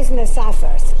end, business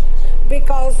suffers.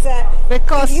 Because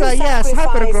if you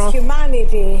sacrifice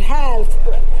humanity, health,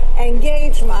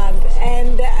 engagement,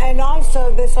 and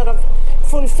also the sort of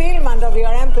fulfillment of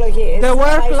your employees. The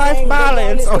work-life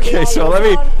balance. Okay,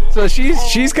 so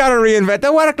she's got to reinvent.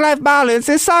 The work-life balance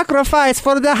is sacrifice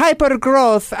for the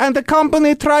hypergrowth, and the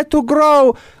company tried to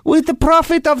grow with the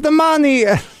profit of the money.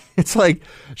 It's like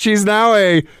she's now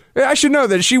I should know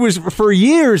that she was, for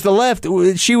years, the left,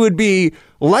 she would be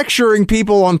lecturing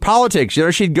people on politics. You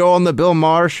know, she'd go on the Bill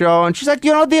Maher show, and she's like,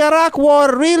 you know, the Iraq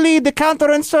war, really, the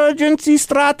counterinsurgency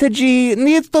strategy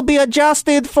needs to be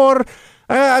adjusted for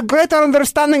a greater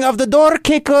understanding of the door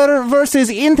kicker versus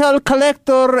intel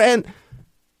collector, and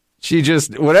she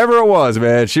just, whatever it was,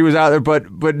 man, she was out there.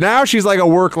 But now she's like a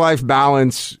work-life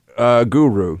balance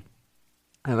guru,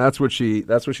 and that's what she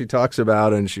talks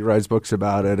about, and she writes books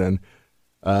about it, and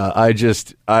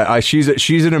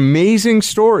she's an amazing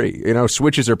story. You know,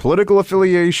 switches her political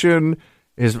affiliation,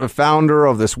 is a founder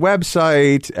of this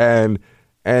website, and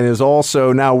is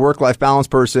also now a work-life balance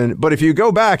person. But if you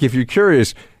go back, if you're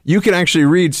curious, you can actually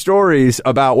read stories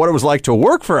about what it was like to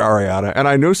work for Ariana. And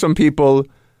I know some people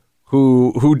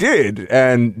who did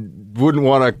and wouldn't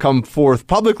want to come forth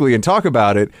publicly and talk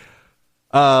about it.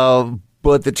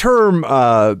 But the term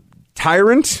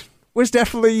tyrant was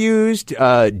definitely used.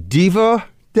 Diva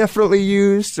definitely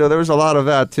used. So there was a lot of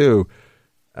that too.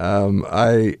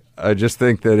 I just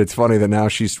think that it's funny that now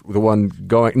she's the one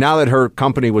going, now that her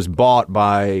company was bought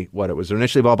by, it was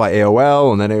initially bought by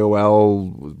AOL, and then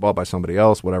AOL was bought by somebody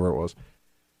else, whatever it was.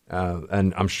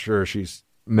 And I'm sure she's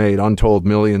made untold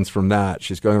millions from that.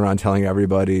 She's going around telling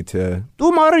everybody to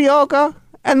do more yoga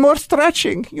and more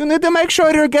stretching. You need to make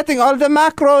sure you're getting all the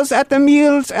macros at the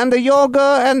meals, and the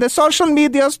yoga and the social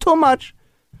media is too much.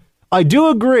 I do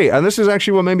agree, and this is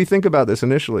actually what made me think about this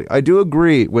initially. I do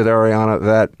agree with Ariana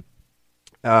that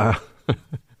I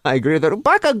agree that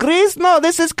Buck agrees. No,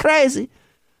 this is crazy.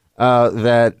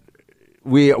 That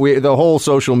we the whole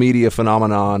social media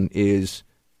phenomenon is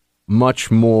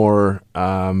much more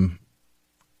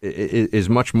is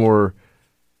much more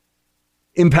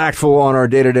impactful on our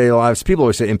day-to-day lives. People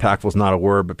always say impactful is not a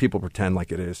word, but people pretend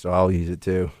like it is, so I'll use it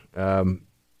too.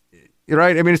 You're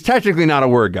right. I mean, it's technically not a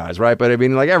word, guys, right? But I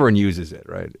mean, like, everyone uses it,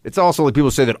 right? It's also like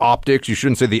people say that optics, you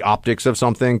shouldn't say the optics of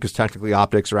something, because technically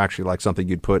optics are actually like something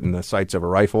you'd put in the sights of a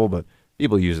rifle, but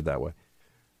people use it that way.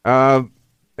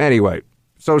 Anyway,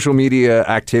 social media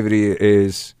activity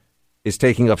is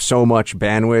taking up so much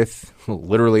bandwidth,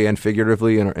 literally and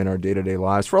figuratively, in our day-to-day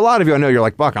lives. For a lot of you, I know you're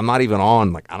like, Buck, I'm not even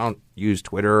on, like, I don't use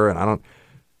Twitter, and I don't.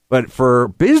 But for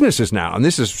businesses now, and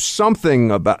this is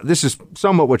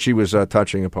somewhat what she was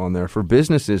touching upon there, for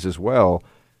businesses as well,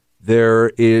 there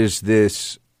is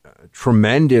this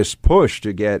tremendous push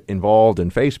to get involved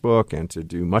in Facebook and to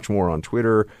do much more on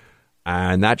Twitter.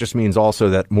 And that just means also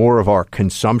that more of our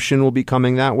consumption will be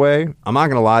coming that way. I'm not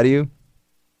going to lie to you.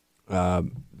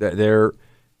 There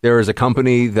is a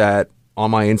company that on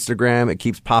my Instagram, it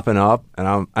keeps popping up, and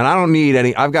I don't need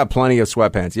any. I've got plenty of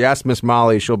sweatpants. You ask Miss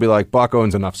Molly, she'll be like, Buck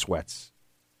owns enough sweats,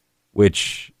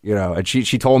 which, you know, and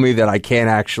she told me that I can't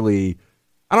actually,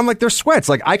 and I'm like, they're sweats.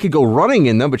 Like, I could go running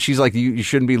in them, but she's like, you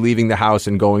shouldn't be leaving the house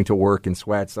and going to work in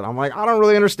sweats. And I'm like, I don't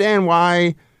really understand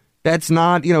why that's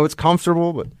not, you know, it's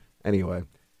comfortable, but anyway.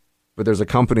 But there's a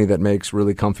company that makes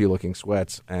really comfy looking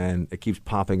sweats, and it keeps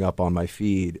popping up on my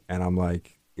feed, and I'm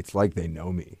like, it's like they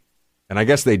know me. And I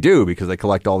guess they do, because they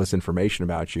collect all this information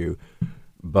about you.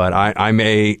 But I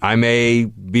may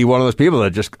be one of those people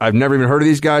that just, I've never even heard of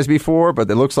these guys before, but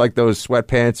it looks like those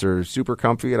sweatpants are super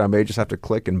comfy, and I may just have to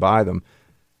click and buy them.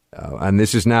 And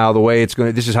this is now the way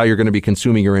this is how you're going to be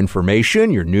consuming your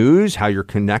information, your news, how you're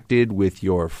connected with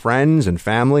your friends and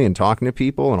family and talking to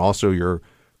people, and also your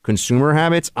consumer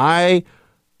habits. I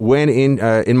went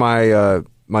in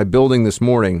my building this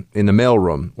morning in the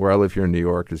mailroom where I live here in New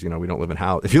York, because, you know, we don't live in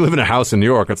house. If you live in a house in New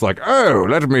York, it's like, oh,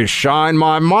 let me shine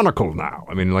my monocle now.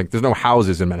 I mean, like, there's no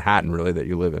houses in Manhattan really that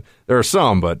you live in. There are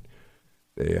some, but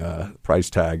the price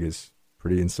tag is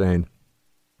pretty insane.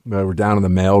 But we're down in the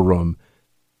mailroom,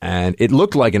 and it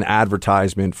looked like an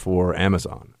advertisement for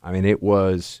Amazon. I mean, it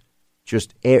was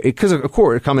just, because of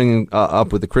course, coming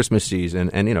up with the Christmas season,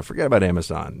 and, you know, forget about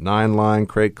Amazon. 9 Line,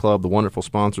 Crate Club, the wonderful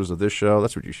sponsors of this show.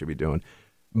 That's what you should be doing.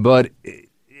 But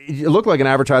it looked like an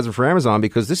advertisement for Amazon,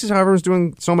 because this is how everyone's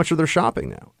doing so much of their shopping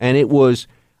now. And it was,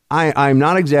 I'm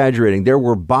not exaggerating, there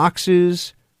were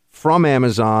boxes from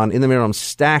Amazon in the mailroom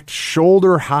stacked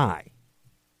shoulder high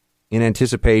in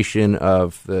anticipation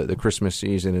of the Christmas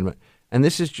season. And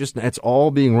this is just, it's all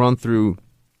being run through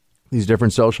these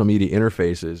different social media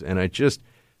interfaces. And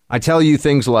I tell you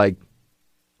things like,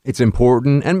 it's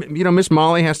important. And, you know, Miss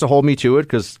Molly has to hold me to it,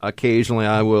 because occasionally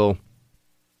I will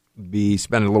be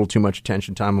spending a little too much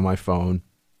attention time on my phone.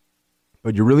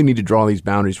 But you really need to draw these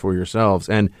boundaries for yourselves.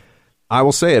 And I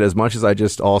will say it, as much as I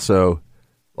just also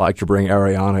like to bring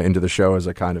Ariana into the show as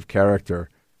a kind of character,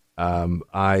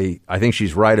 I think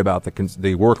she's right about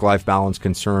the work-life balance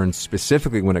concerns,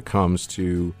 specifically when it comes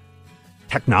to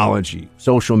technology,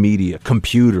 social media,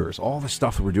 computers, all the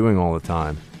stuff that we're doing all the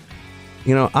time.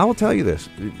 I will tell you this,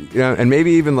 and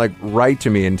maybe even like write to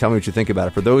me and tell me what you think about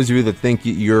it. For those of you that think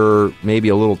you're maybe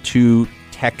a little too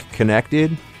tech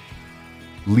connected,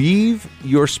 leave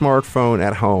your smartphone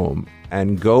at home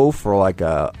and go for like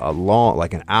a long,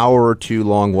 like an hour or two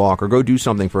long walk, or go do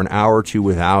something for an hour or two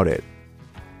without it.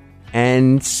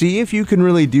 And see if you can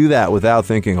really do that without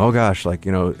thinking, oh gosh, like,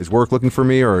 is work looking for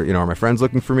me, or, are my friends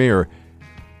looking for me,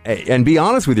 and be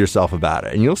honest with yourself about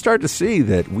it. And you'll start to see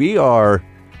that we are,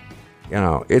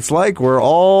 it's like we're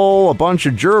all a bunch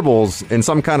of gerbils in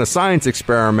some kind of science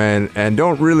experiment and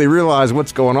don't really realize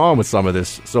what's going on with some of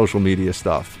this social media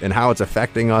stuff and how it's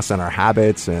affecting us and our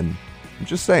habits. And I'm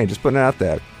just saying, just putting it out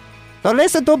there. So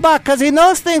listen to Buck, because he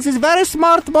knows things. He's a very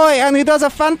smart boy, and he does a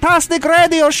fantastic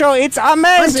radio show. It's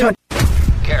amazing.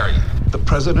 Gary, the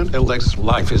president-elect's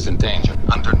life is in danger.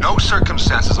 Under no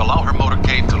circumstances allow her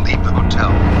motorcade to leave the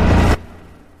hotel.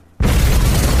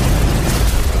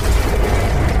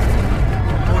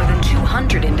 More than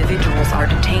 200 individuals are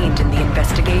detained in the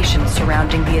investigation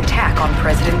surrounding the attack on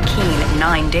President Keane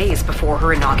 9 days before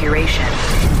her inauguration.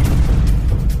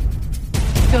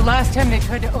 The last time they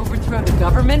tried to overthrow the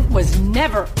government was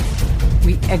never.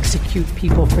 We execute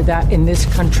people for that in this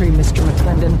country, Mr.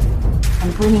 McClendon.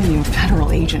 I'm bringing you a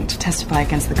federal agent to testify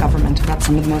against the government about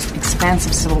some of the most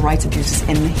expansive civil rights abuses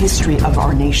in the history of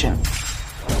our nation.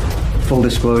 Full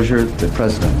disclosure, the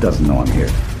president doesn't know I'm here.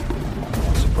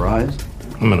 Surprised?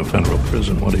 I'm in a federal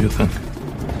prison. What do you think?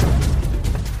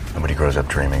 Nobody grows up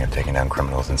dreaming of taking down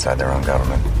criminals inside their own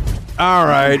government. All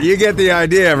right, you get the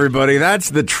idea, everybody.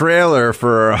 That's the trailer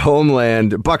for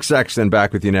Homeland. Buck Sexton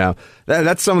back with you now.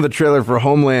 That's some of the trailer for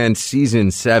Homeland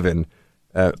Season 7.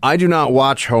 I do not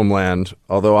watch Homeland,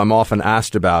 although I'm often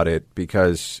asked about it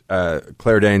because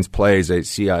Claire Danes plays a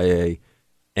CIA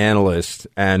analyst,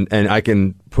 and I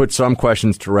can put some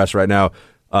questions to rest right now.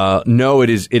 No, it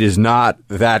is not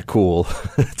that cool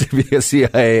to be a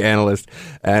CIA analyst,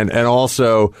 and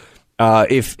also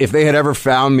if they had ever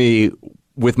found me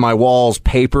with my walls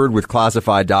papered with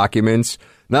classified documents,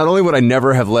 not only would I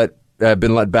never have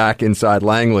been let back inside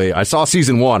Langley. I saw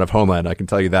season 1 of Homeland, I can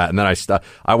tell you that, and then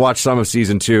I watched some of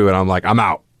season 2, and I'm like, I'm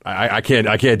out. I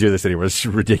can't do this anymore. It's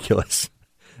ridiculous.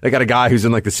 They got a guy who's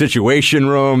in like the Situation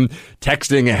Room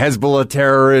texting a Hezbollah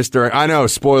terrorist, or I know,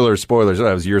 spoilers.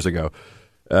 That was years ago.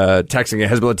 Texting a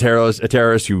Hezbollah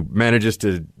terrorist who manages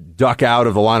to duck out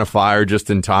of the line of fire just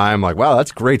in time. Like, wow,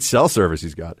 that's great cell service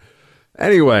he's got.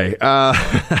 Anyway,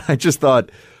 I just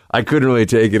thought I couldn't really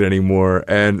take it anymore,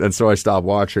 and so I stopped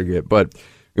watching it. But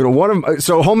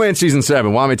so Homeland Season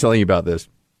 7. Why am I telling you about this?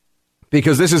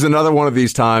 Because this is another one of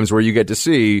these times where you get to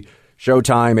see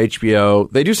Showtime, HBO.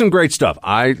 They do some great stuff.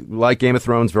 I like Game of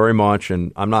Thrones very much,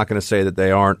 and I'm not going to say that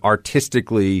they aren't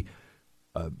artistically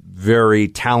very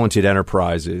talented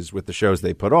enterprises with the shows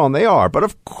they put on. They are, but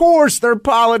of course their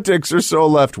politics are so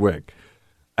left wing.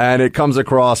 And it comes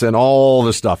across in all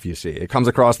the stuff you see. It comes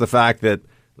across the fact that,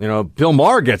 Bill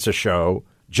Maher gets a show,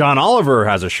 John Oliver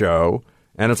has a show,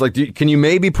 and it's like, can you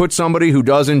maybe put somebody who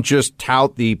doesn't just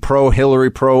tout the pro-Hillary,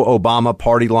 pro-Obama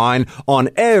party line on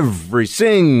every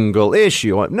single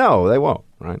issue? No, they won't,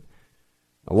 right?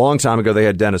 A long time ago, they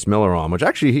had Dennis Miller on, which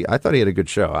actually, I thought he had a good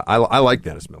show. I like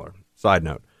Dennis Miller, side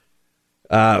note.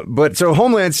 But so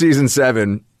Homeland Season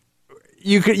 7...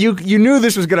 You knew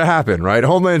this was going to happen, right?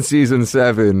 Homeland Season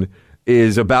 7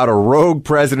 is about a rogue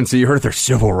presidency. You heard their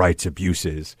civil rights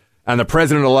abuses. And the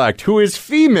president-elect, who is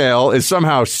female, is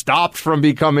somehow stopped from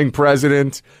becoming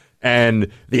president.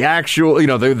 And the actual,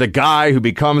 the guy who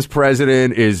becomes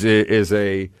president is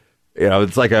a,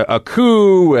 it's like a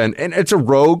coup. And it's a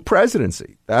rogue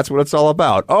presidency. That's what it's all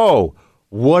about. Oh,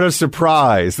 what a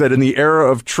surprise that in the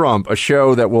era of Trump, a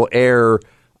show that will air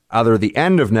either the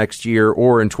end of next year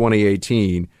or in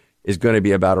 2018 is going to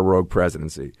be about a rogue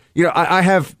presidency. I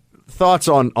have thoughts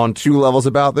on two levels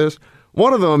about this.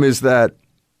 One of them is that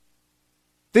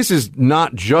this is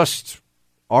not just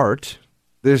art.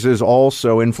 This is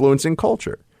also influencing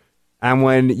culture. And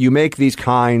when you make these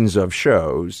kinds of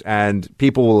shows and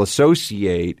people will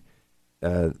associate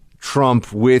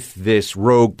Trump with this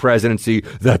rogue presidency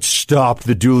that stopped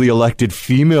the duly elected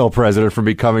female president from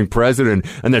becoming president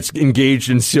and that's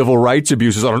engaged in civil rights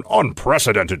abuses on an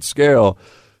unprecedented scale,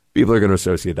 people are going to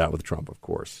associate that with Trump, of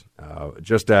course.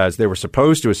 Just as they were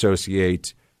supposed to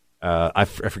associate, I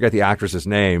forget the actress's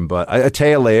name, but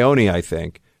Téa Leoni, I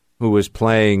think, who was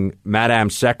playing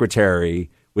Madame Secretary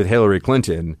with Hillary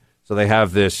Clinton. So they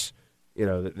have this,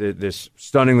 this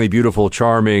stunningly beautiful,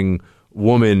 charming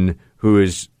woman who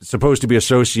is supposed to be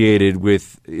associated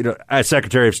with, as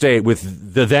Secretary of State,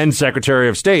 with the then Secretary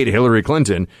of State, Hillary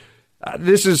Clinton.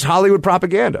 This is Hollywood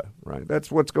propaganda, right?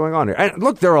 That's what's going on here. And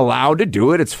look, they're allowed to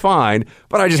do it. It's fine.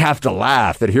 But I just have to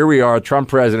laugh that here we are, Trump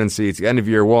presidency. It's the end of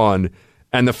year one.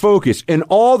 And the focus in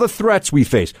all the threats we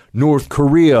face, North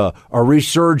Korea, a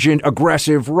resurgent,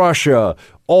 aggressive Russia,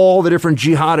 all the different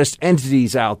jihadist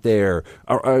entities out there,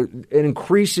 an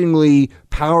increasingly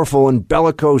powerful and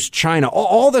bellicose China,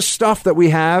 all the stuff that we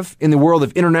have in the world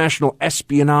of international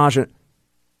espionage.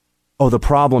 Oh, the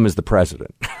problem is the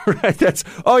president, right?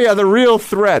 The real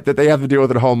threat that they have to deal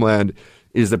with at Homeland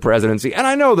is the presidency. And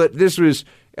I know that this was,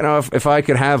 if I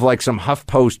could have like some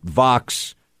HuffPost,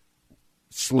 Vox,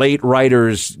 Slate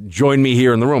writers join me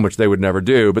here in the room, which they would never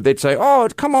do, but they'd say, oh,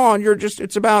 come on,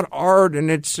 it's about art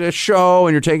and it's a show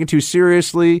and you're taking it too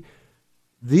seriously.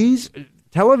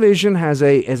 Television has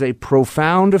a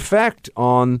profound effect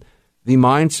on the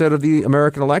mindset of the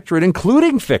American electorate,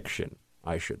 including fiction,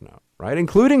 I should know, right?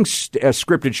 Including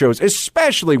scripted shows,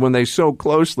 especially when they so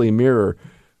closely mirror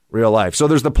real life. So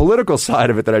there's the political side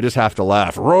of it that I just have to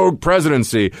laugh. Rogue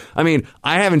presidency. I mean,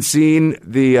 I haven't seen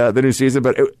the new season,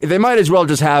 but they might as well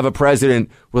just have a president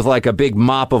with like a big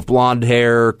mop of blonde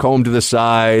hair, combed to the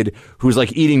side, who's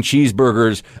like eating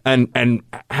cheeseburgers and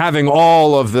having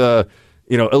all of the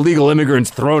illegal immigrants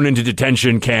thrown into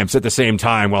detention camps at the same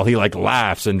time while he like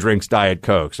laughs and drinks Diet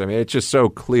Cokes. I mean, it's just so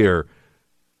clear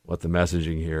what the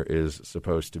messaging here is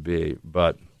supposed to be.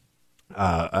 But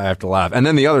I have to laugh. And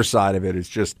then the other side of it is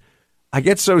just, I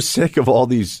get so sick of all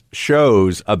these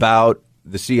shows about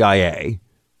the CIA.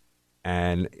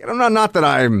 And, not that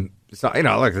I'm,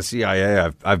 like the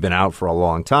CIA, I've been out for a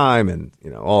long time and,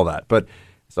 all that. But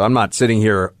so I'm not sitting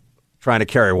here trying to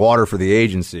carry water for the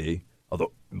agency.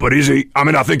 But is he? I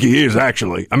mean, I think he is,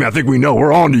 actually. I mean, I think we know.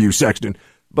 We're on to you, Sexton.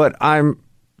 But I'm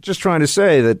just trying to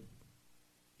say that,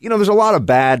 there's a lot of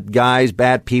bad guys,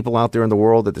 bad people out there in the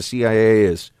world that the CIA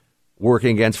is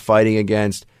working against, fighting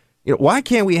against. Why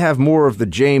can't we have more of the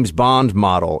James Bond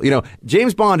model?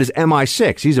 James Bond is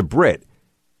MI6. He's a Brit.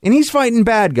 And he's fighting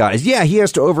bad guys. Yeah, he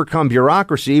has to overcome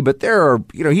bureaucracy, but there are,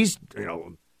 he's,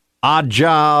 Odd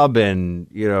Job and,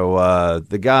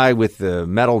 the guy with the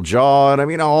metal jaw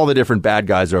and, all the different bad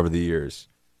guys over the years,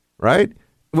 right?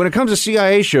 When it comes to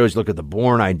CIA shows, look at the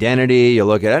Bourne Identity, you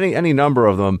look at any number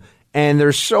of them, and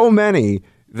there's so many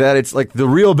that it's like the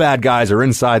real bad guys are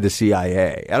inside the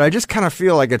CIA. And I just kind of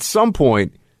feel like at some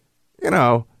point,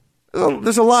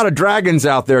 there's a lot of dragons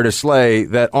out there to slay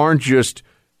that aren't just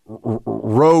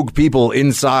rogue people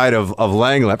inside of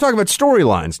Langley. I'm talking about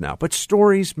storylines now, but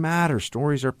stories matter.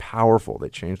 Stories are powerful. They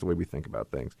change the way we think about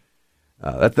things.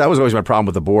 That was always my problem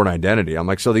with the Bourne Identity. I'm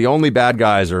like, so the only bad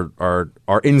guys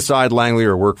are inside Langley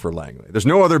or work for Langley. There's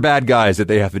no other bad guys that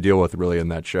they have to deal with really in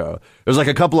that show. There's like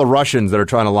a couple of Russians that are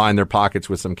trying to line their pockets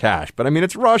with some cash, but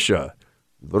it's Russia.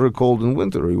 Very cold in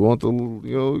winter. You want to,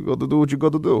 you got to do what you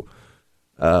got to do.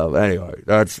 Anyway,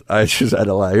 I just had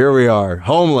to laugh. Here we are.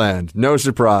 Homeland. No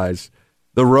surprise.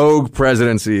 The rogue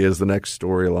presidency is the next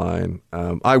storyline.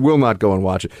 I will not go and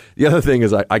watch it. The other thing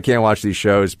is I can't watch these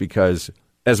shows because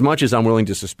as much as I'm willing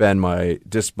to suspend my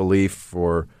disbelief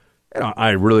for,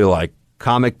 I really like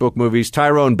comic book movies.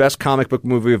 Tyrone, best comic book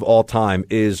movie of all time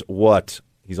is what?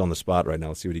 He's on the spot right now.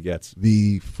 Let's see what he gets.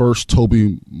 The first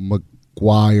Tobey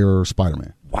Maguire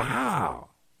Spider-Man. Wow.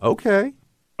 Okay.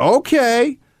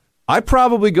 I'd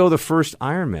probably go the first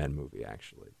Iron Man movie,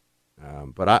 actually.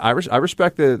 But I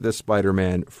respect the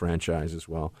Spider-Man franchise as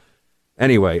well.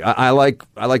 Anyway, I like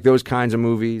those kinds of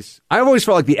movies. I've always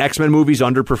felt like the X-Men movies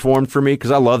underperformed for me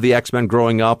because I love the X-Men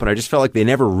growing up, and I just felt like they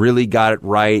never really got it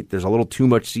right. There's a little too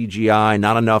much CGI,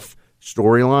 not enough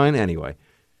storyline. Anyway,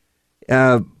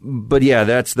 but yeah,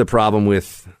 that's the problem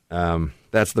with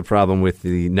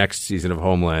the next season of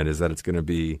Homeland is that it's going to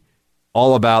be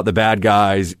all about the bad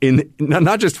guys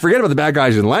not just forget about the bad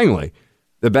guys in Langley,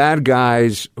 the bad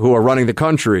guys who are running the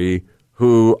country,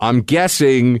 who I'm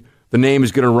guessing the name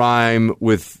is going to rhyme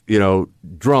with,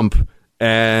 Trump,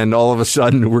 and all of a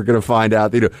sudden we're going to find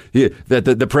out, that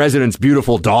the president's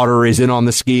beautiful daughter is in on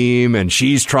the scheme and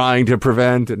she's trying to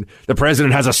prevent, and the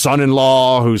president has a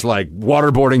son-in-law who's like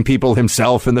waterboarding people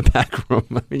himself in the back room.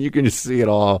 I mean, you can just see it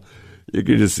all. You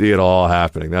can just see it all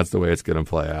happening. That's the way it's going to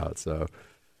play out. So,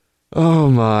 oh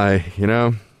my,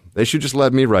 they should just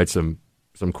let me write some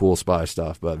cool spy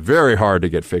stuff, but very hard to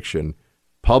get fiction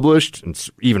published, and it's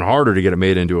even harder to get it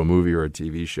made into a movie or a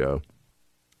TV show.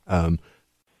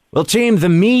 Well, team, the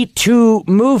Me Too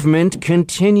movement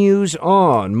continues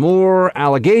on. More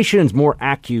allegations, more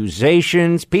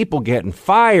accusations, people getting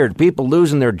fired, people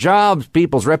losing their jobs,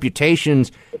 people's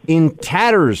reputations in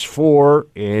tatters for,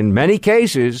 in many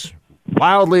cases,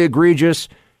 wildly egregious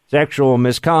sexual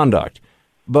misconduct.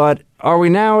 But are we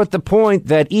now at the point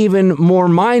that even more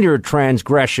minor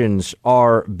transgressions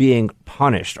are being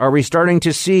punished? Are we starting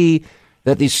to see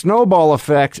that the snowball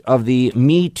effect of the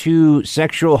Me Too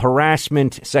sexual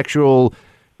harassment, sexual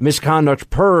misconduct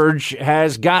purge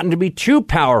has gotten to be too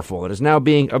powerful? It is now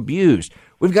being abused.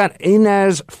 We've got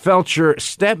Inez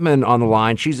Feltscher-Stepman on the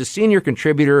line. She's a senior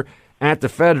contributor at The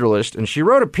Federalist, and she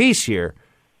wrote a piece here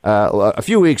a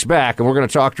few weeks back, and we're going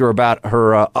to talk to her about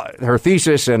her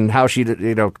thesis and how she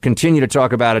continue to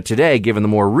talk about it today, given the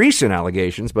more recent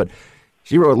allegations. But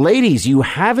she wrote, "Ladies, you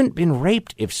haven't been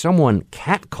raped if someone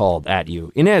catcalled at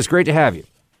you." Inez, great to have you.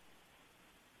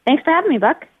 Thanks for having me,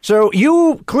 Buck. So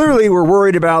you clearly were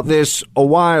worried about this a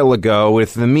while ago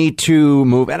with the Me Too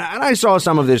movement, and I saw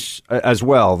some of this as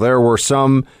well. There were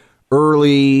some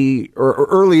earlier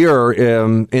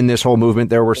in this whole movement,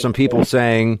 there were some people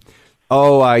saying,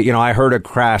 I heard a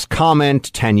crass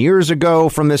comment 10 years ago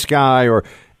from this guy,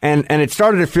 and it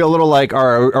started to feel a little like,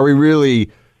 are we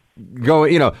really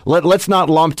going, let's not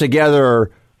lump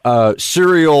together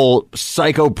serial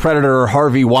psycho predator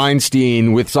Harvey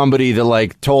Weinstein with somebody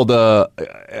that told a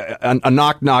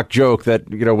knock joke that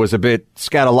was a bit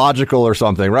scatological or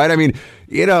something, right? I mean,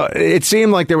 it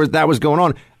seemed like that was going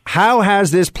on. How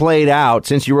has this played out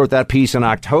since you wrote that piece in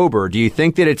October? Do you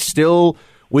think that it's still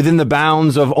within the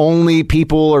bounds of only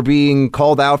people are being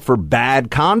called out for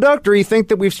bad conduct, or you think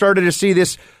that we've started to see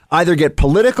this either get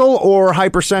political or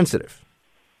hypersensitive?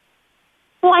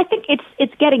 Well, I think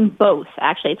it's getting both,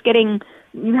 actually.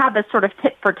 You have this sort of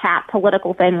tit-for-tat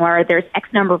political thing where there's X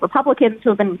number of Republicans who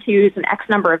have been accused and X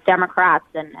number of Democrats,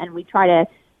 and we try to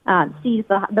seize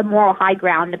the moral high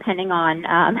ground depending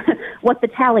on what the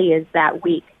tally is that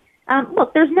week.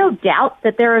 Look, there's no doubt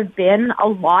that there have been a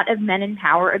lot of men in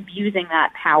power abusing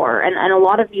that power, and a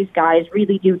lot of these guys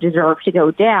really do deserve to go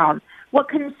down.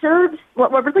 What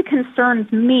really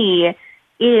concerns me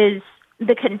is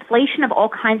the conflation of all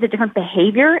kinds of different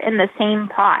behavior in the same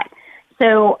pot.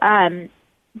 So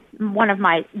one of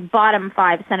my bottom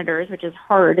 5 senators, which is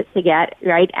hard to get,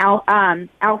 right, Al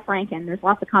Franken, there's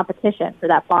lots of competition for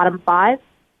that bottom 5.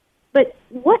 But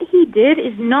what he did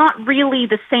is not really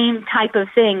the same type of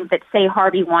thing that, say,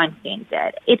 Harvey Weinstein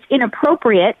did. It's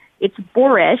inappropriate, it's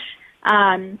boorish,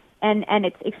 and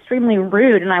it's extremely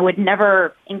rude, and I would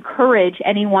never encourage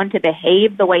anyone to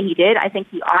behave the way he did. I think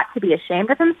he ought to be ashamed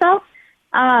of himself.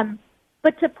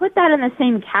 But to put that in the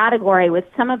same category with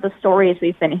some of the stories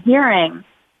we've been hearing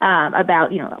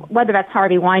about, whether that's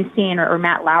Harvey Weinstein or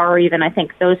Matt Lauer even, I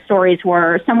think those stories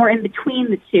were somewhere in between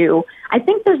the two. I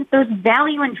think there's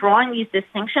value in drawing these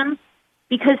distinctions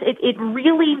because it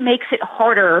really makes it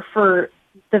harder for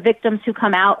the victims who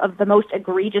come out of the most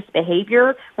egregious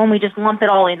behavior when we just lump it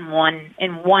all in one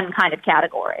kind of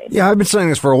category. Yeah, I've been saying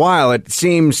this for a while. It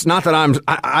seems not that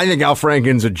I think Al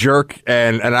Franken's a jerk,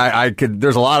 and I could.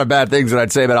 There's a lot of bad things that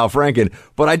I'd say about Al Franken,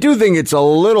 but I do think it's a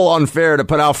little unfair to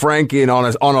put Al Franken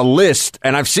on a list,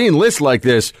 and I've seen lists like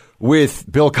this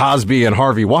with Bill Cosby and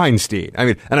Harvey Weinstein. I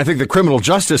mean, and I think the criminal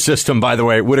justice system, by the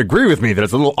way, would agree with me that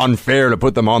it's a little unfair to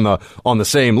put them on the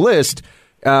same list.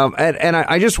 And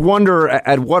I just wonder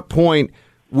at what point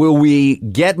will we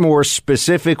get more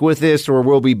specific with this, or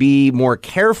will we be more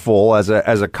careful as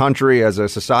a country, as a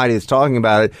society that's talking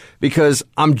about it? Because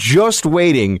I'm just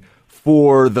waiting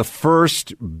for the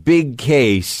first big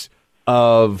case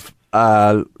of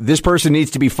this person needs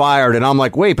to be fired, and I'm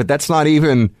like, wait, but that's not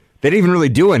even. They didn't even really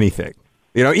do anything.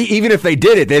 Even if they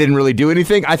did it, they didn't really do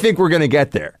anything. I think we're going to get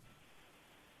there.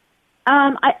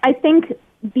 I think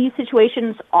these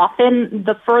situations often,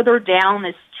 the further down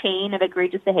this chain of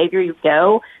egregious behavior you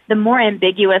go, the more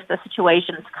ambiguous the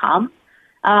situations come.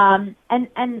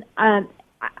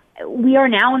 We are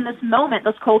now in this moment,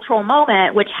 this cultural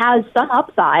moment, which has some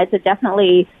upsides of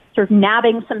definitely sort of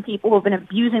nabbing some people who have been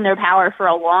abusing their power for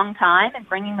a long time and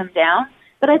bringing them down.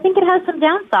 But I think it has some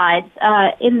downsides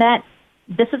in that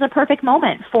this is a perfect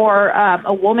moment for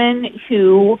a woman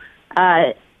who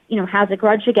has a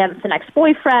grudge against an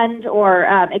ex-boyfriend or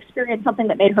experienced something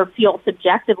that made her feel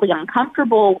subjectively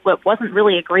uncomfortable but wasn't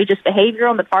really egregious behavior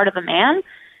on the part of a man,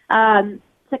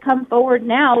 to come forward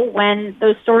now when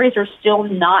those stories are still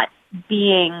not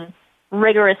being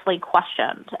rigorously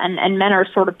questioned and men are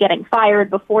sort of getting fired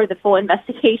before the full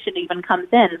investigation even comes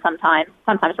in,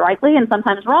 sometimes rightly and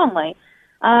sometimes wrongly.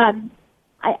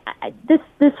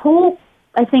 This whole,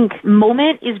 I think,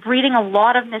 moment is breeding a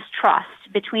lot of mistrust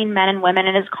between men and women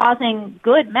and is causing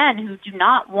good men who do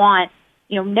not want,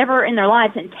 never in their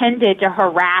lives intended to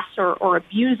harass or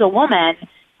abuse a woman,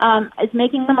 is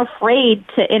making them afraid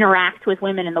to interact with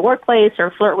women in the workplace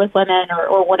or flirt with women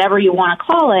or whatever you want to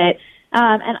call it.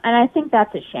 And I think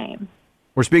that's a shame.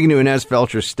 We're speaking to Inez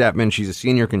Felcher-Stepman. She's a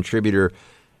senior contributor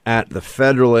at The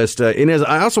Federalist. Inez,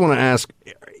 I also want to ask,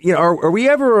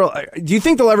 do you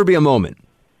think there'll ever be a moment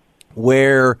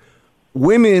where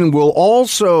women will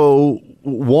also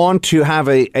want to have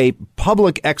a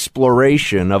public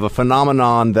exploration of a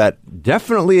phenomenon that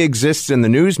definitely exists in the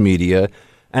news media,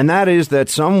 and that is that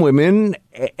some women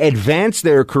advance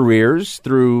their careers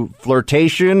through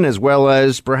flirtation as well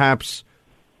as perhaps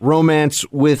romance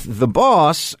with the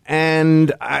boss?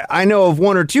 And I know of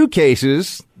one or two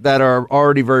cases that are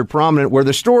already very prominent where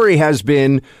the story has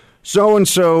been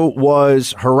so-and-so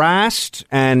was harassed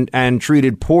and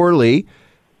treated poorly.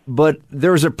 But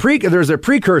there's a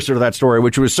precursor to that story,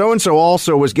 which was so-and-so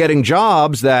also was getting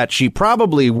jobs that she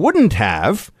probably wouldn't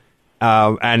have.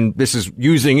 And this is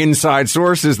using inside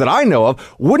sources that I know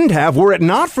of, wouldn't have were it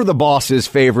not for the boss's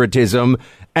favoritism.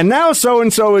 And now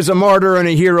so-and-so is a martyr and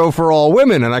a hero for all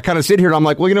women. And I kind of sit here and I'm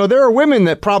like, well, there are women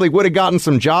that probably would have gotten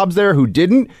some jobs there who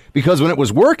didn't, because when it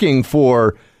was working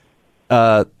for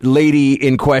lady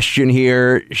in question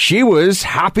here, she was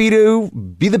happy to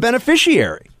be the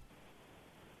beneficiary.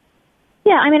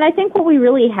 Yeah, I mean, I think what we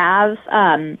really have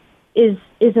is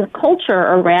a culture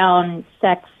around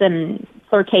sex and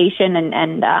flirtation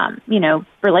and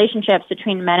relationships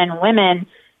between men and women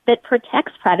that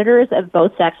protects predators of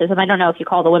both sexes. And I don't know if you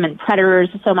call the women predators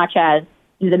so much as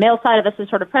the male side of us is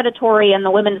sort of predatory and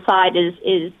the women's side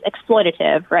is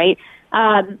exploitative, right?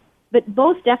 But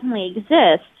both definitely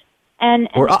exist.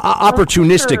 Or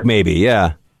opportunistic, culture, maybe,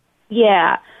 yeah.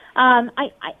 Yeah.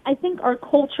 I think our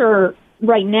culture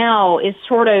right now is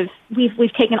sort of,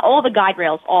 we've taken all the guide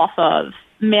rails off of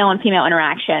male and female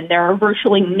interaction. There are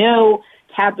virtually no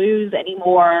taboos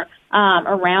anymore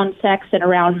around sex and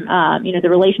around the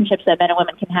relationships that men and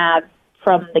women can have,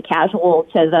 from the casual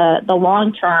to the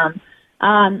long term.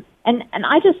 And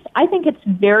I think it's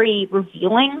very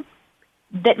revealing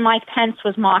that Mike Pence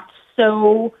was mocked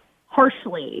so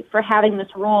harshly for having this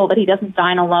rule that he doesn't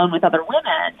dine alone with other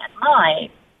women at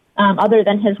night, other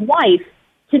than his wife.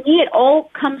 To me, it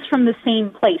all comes from the same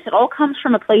place. It all comes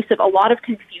from a place of a lot of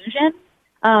confusion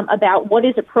about what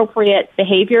is appropriate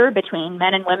behavior between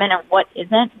men and women and what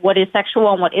isn't, what is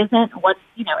sexual and what isn't, what's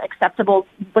acceptable,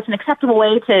 what's an acceptable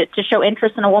way to show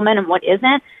interest in a woman and what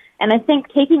isn't. And I think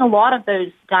taking a lot of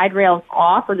those guide rails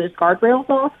off, or those guardrails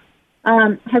off,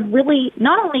 have really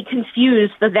not only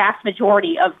confused the vast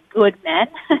majority of good men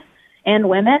and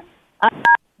women,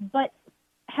 but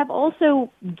have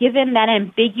also given that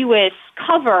ambiguous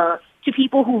cover to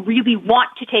people who really want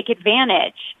to take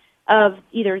advantage of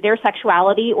either their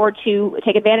sexuality or to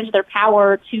take advantage of their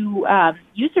power to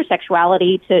use their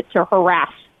sexuality to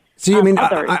harass. See, I mean,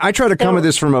 others. I try to come at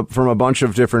this from a bunch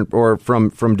of different, or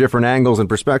from different angles and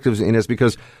perspectives in this,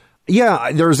 because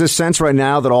there's this sense right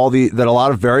now that that a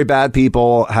lot of very bad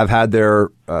people have had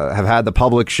the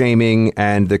public shaming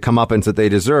and the comeuppance that they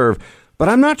deserve. But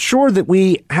I'm not sure that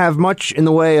we have much in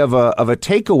the way of a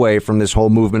takeaway from this whole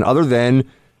movement, other than,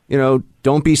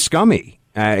 don't be scummy.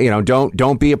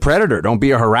 Don't be a predator. Don't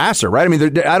be a harasser. Right. I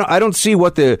mean, I don't see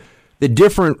what the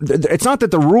different. It's not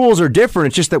that the rules are different.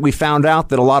 It's just that we found out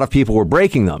that a lot of people were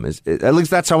breaking them. At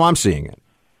least that's how I'm seeing it.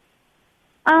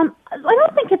 I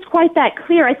don't think it's quite that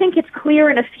clear. I think it's clear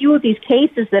in a few of these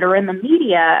cases that are in the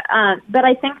media. But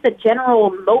I think the general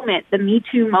moment, the Me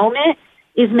Too moment,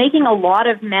 is making a lot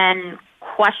of men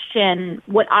question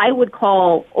what I would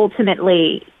call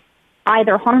ultimately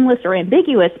either harmless or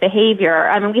ambiguous behavior.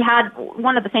 I mean, we had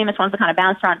one of the famous ones that kind of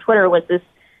bounced around Twitter was this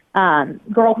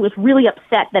girl who was really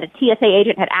upset that a TSA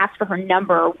agent had asked for her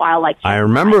number while I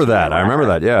remember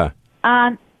that. Yeah.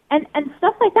 And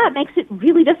stuff like that makes it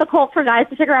really difficult for guys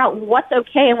to figure out what's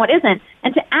okay and what isn't.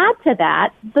 And to add to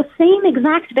that, the same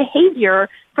exact behavior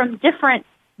from different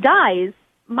guys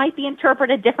might be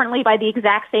interpreted differently by the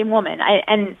exact same woman.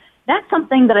 And that's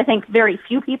something that I think very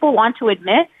few people want to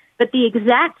admit, but the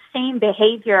exact same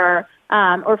behavior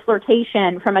or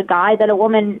flirtation from a guy that a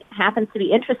woman happens to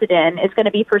be interested in is going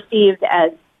to be perceived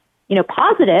as,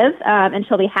 positive, and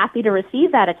she'll be happy to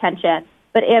receive that attention.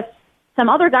 But if some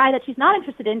other guy that she's not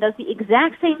interested in does the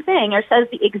exact same thing or says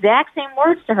the exact same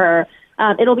words to her,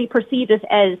 it'll be perceived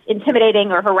as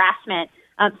intimidating or harassment.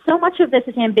 So much of this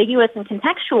is ambiguous and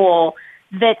contextual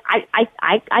that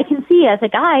I can see as a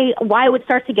guy why it would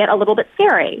start to get a little bit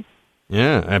scary.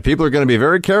 Yeah, and people are going to be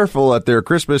very careful at their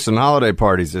Christmas and holiday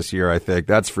parties this year, I think.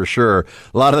 That's for sure.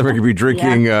 A lot of them are going to be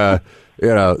drinking,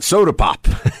 soda pop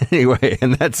anyway,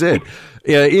 and that's it.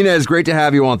 Inez, great to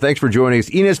have you on. Thanks for joining us.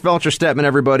 Inez Felcher-Stepman,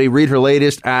 everybody. Read her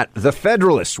latest at The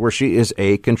Federalist, where she is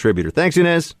a contributor. Thanks,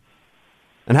 Inez.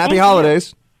 And happy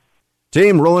holidays.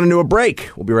 Team, rolling into a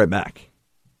break. We'll be right back.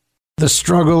 The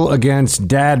struggle against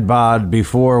dad bod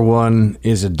before one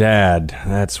is a dad.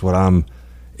 That's what I'm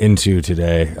into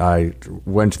today. I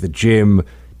went to the gym,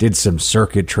 did some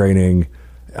circuit training.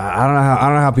 I don't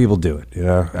know how people do it. You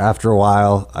know, after a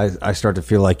while, I start to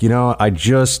feel like, I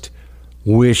just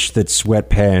wish that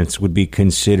sweatpants would be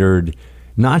considered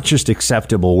not just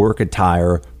acceptable work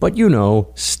attire, but,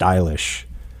 stylish.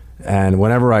 And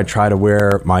whenever I try to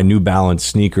wear my New Balance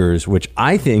sneakers, which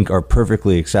I think are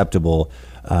perfectly acceptable,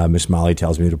 Miss Molly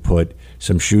tells me to put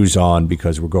some shoes on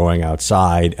because we're going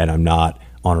outside and I'm not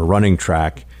on a running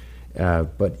track.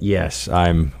 But yes,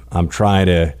 I'm trying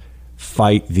to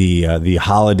fight the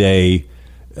holiday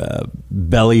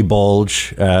belly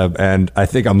bulge, and I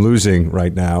think I'm losing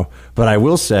right now. But I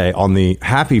will say, on the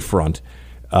happy front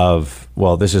of,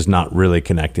 well, this is not really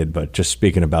connected, but just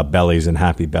speaking about bellies and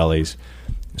happy bellies.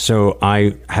 So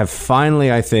I have finally,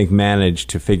 I think, managed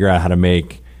to figure out how to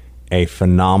make a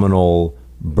phenomenal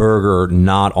burger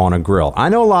not on a grill. I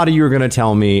know a lot of you are going to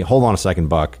tell me, hold on a second,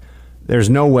 Buck. There's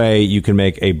no way you can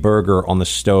make a burger on the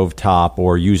stove top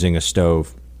or using a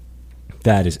stove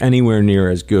that is anywhere near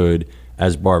as good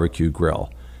as barbecue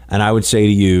grill. And I would say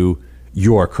to you,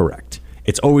 you're correct.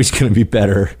 It's always going to be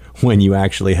better when you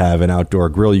actually have an outdoor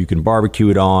grill you can barbecue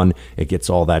it on. It gets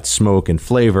all that smoke and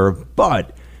flavor.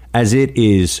 But as it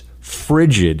is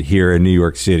frigid here in New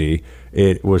York City,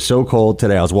 it was so cold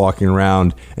today. I was walking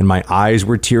around and my eyes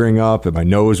were tearing up and my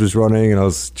nose was running, and I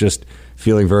was just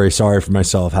feeling very sorry for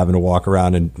myself having to walk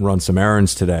around and run some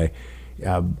errands today.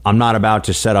 I'm not about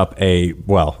to set up I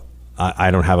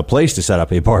don't have a place to set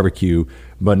up a barbecue,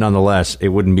 but nonetheless, it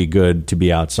wouldn't be good to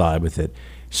be outside with it.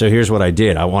 So here's what I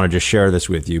did. I want to just share this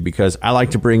with you because I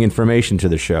like to bring information to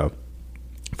the show.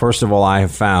 First of all, I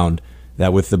have found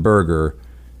that with the burger,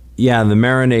 yeah, the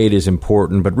marinade is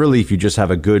important, but really if you just have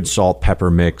a good salt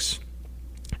pepper mix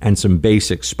and some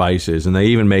basic spices, and they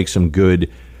even make some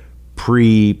good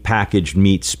pre-packaged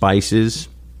meat spices.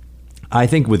 I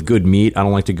think with good meat, I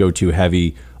don't like to go too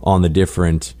heavy on the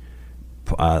different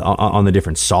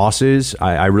sauces.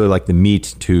 I really like the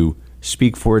meat to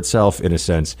speak for itself in a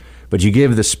sense, but you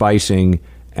give the spicing,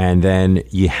 and then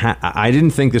I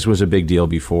didn't think this was a big deal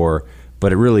before,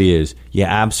 but it really is. You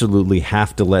absolutely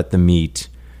have to let the meat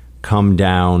come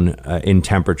down in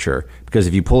temperature, because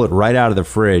if you pull it right out of the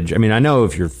fridge, I mean, I know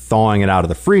if you're thawing it out of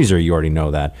the freezer, you already know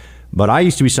that. But I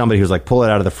used to be somebody who's like, pull it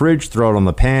out of the fridge, throw it on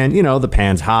the pan. The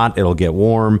pan's hot, it'll get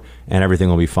warm, and everything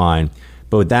will be fine.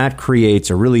 But that creates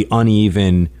a really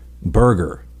uneven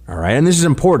burger, all right? And this is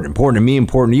important to me,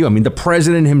 important to you. I mean, the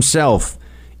president himself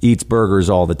eats burgers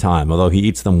all the time, although he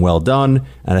eats them well done,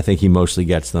 and I think he mostly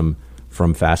gets them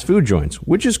from fast food joints,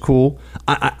 which is cool.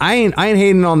 I ain't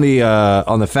hating on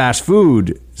the fast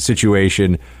food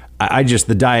situation. I just,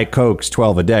 the Diet Coke's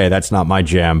 12 a day. That's not my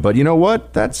jam. But you know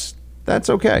what? That's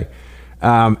okay.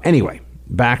 Anyway,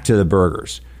 back to the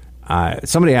burgers.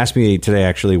 Somebody asked me today,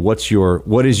 actually, what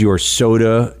is your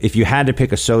soda? If you had to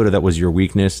pick a soda that was your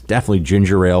weakness, definitely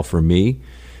ginger ale for me.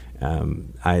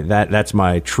 That's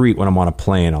my treat when I'm on a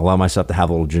plane. I'll allow myself to have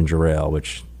a little ginger ale,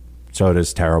 which soda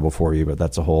is terrible for you, but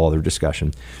that's a whole other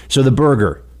discussion. So the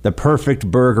burger, the perfect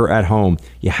burger at home,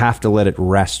 you have to let it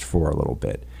rest for a little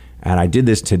bit. And I did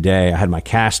this today. I had my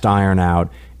cast iron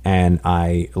out, and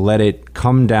I let it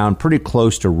come down pretty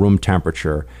close to room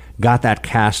temperature, got that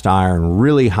cast iron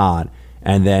really hot,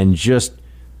 and then just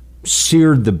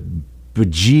seared the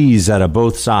bejeez out of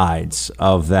both sides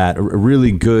of that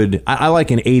really good. I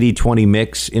like an 80-20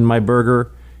 mix in my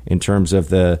burger in terms of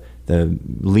the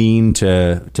lean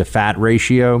to fat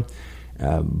ratio.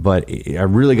 But I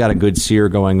really got a good sear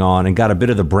going on and got a bit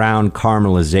of the brown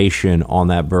caramelization on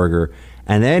that burger.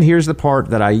 And then here's the part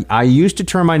that I used to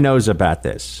turn my nose up at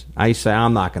this. I used to say,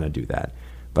 I'm not going to do that.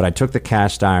 But I took the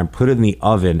cast iron, put it in the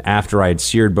oven after I had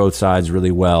seared both sides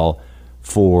really well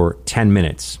for 10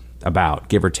 minutes, about,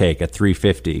 give or take, at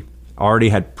 350. Already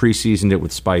had pre-seasoned it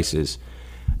with spices.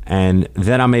 And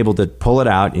then I'm able to pull it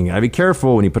out. You got to be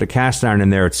careful when you put a cast iron in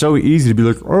there. It's so easy to be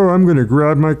like, oh, I'm going to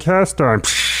grab my cast iron.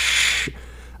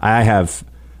 I have,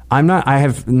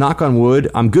 knock on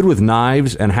wood, I'm good with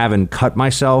knives and haven't cut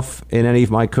myself in any of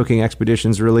my cooking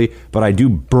expeditions, really. But I do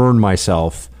burn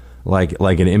myself like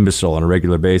an imbecile on a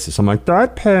regular basis. I'm like,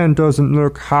 that pan doesn't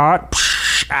look hot.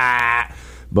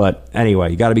 But anyway,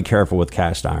 you got to be careful with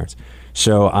cast irons.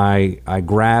 So I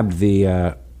grabbed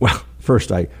the,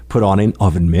 first I put on an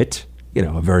oven mitt,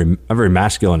 a very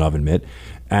masculine oven mitt,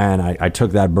 and I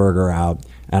took that burger out.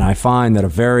 And I find that a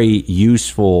very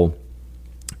useful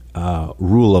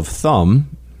rule of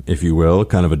thumb, if you will,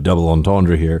 kind of a double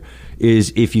entendre here,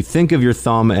 is if you think of your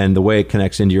thumb and the way it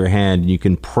connects into your hand, you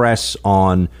can press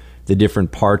on the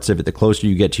different parts of it. The closer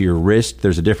you get to your wrist,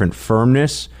 there's a different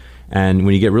firmness. And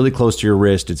when you get really close to your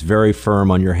wrist, it's very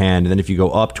firm on your hand. And then if you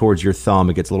go up towards your thumb,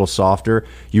 it gets a little softer.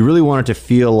 You really want it to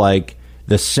feel like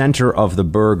the center of the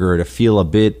burger, to feel a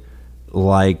bit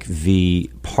like the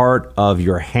part of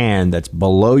your hand that's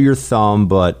below your thumb,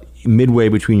 but midway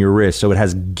between your wrists. So it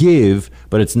has give,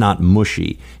 but it's not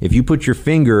mushy. If you put your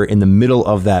finger in the middle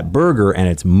of that burger and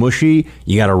it's mushy,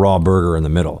 you got a raw burger in the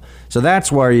middle. So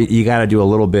that's where you got to do a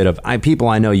little bit of, people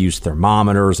I know use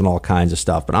thermometers and all kinds of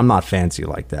stuff, but I'm not fancy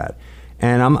like that.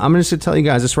 And I'm just going to tell you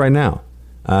guys this right now.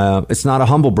 It's not a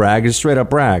humble brag, it's a straight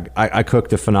up brag. I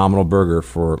cooked a phenomenal burger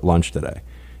for lunch today.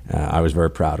 I was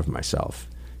very proud of myself.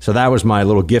 So that was my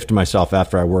little gift to myself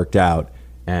after I worked out,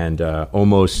 and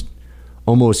almost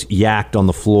yacked on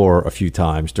the floor a few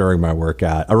times during my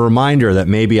workout. A reminder that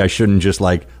maybe I shouldn't just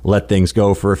like let things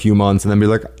go for a few months and then be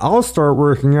like, I'll start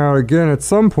working out again at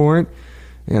some point.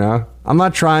 You know, I'm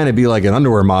not trying to be like an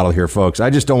underwear model here, folks. I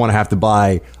just don't want to have to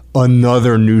buy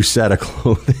another new set of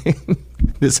clothing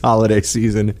this holiday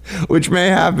season, which may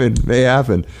happen.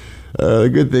 The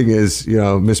good thing is, you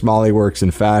know, Miss Molly works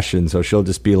in fashion, so she'll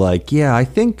just be like, yeah, I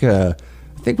think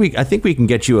we can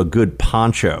get you a good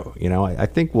poncho. You know, I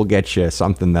think we'll get you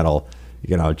something that'll,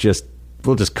 you know,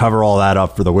 we'll just cover all that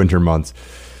up for the winter months.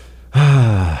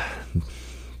 Yeah,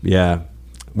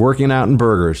 working out and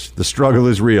burgers. The struggle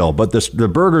is real, but the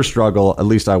burger struggle, at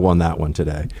least I won that one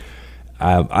today.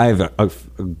 I have a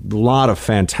lot of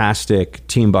fantastic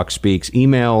Team Buck Speaks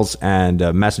emails and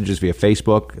messages via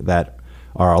Facebook that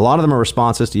a lot of them are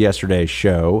responses to yesterday's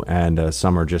show, and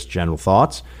some are just general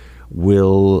thoughts.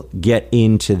 We'll get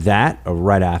into that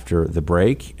right after the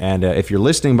break. And if you're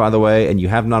listening, by the way, and you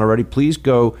have not already, please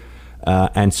go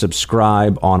and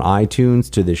subscribe on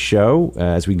iTunes to this show.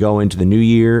 As we go into the new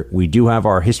year, we do have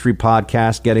our history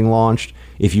podcast getting launched.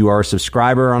 If you are a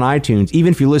subscriber on iTunes,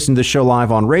 even if you listen to the show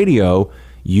live on radio,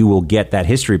 you will get that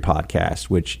history podcast,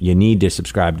 which you need to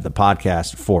subscribe to the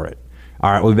podcast for it.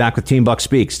 All right, we'll be back with Team Buck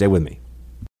Speaks. Stay with me.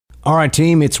 All right,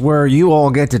 team, it's where you all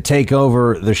get to take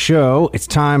over the show. It's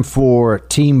time for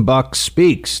Team Buck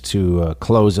Speaks to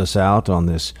close us out on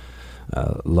this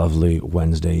lovely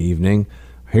Wednesday evening.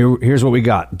 Here's what we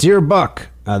got. Dear Buck,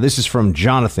 this is from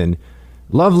Jonathan.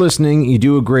 Love listening. You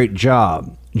do a great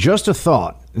job. Just a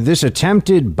thought. This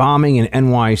attempted bombing in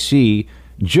NYC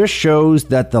just shows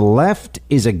that the left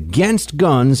is against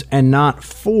guns and not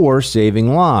for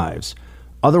saving lives.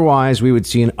 Otherwise, we would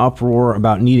see an uproar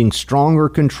about needing stronger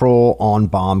control on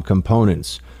bomb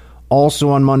components. Also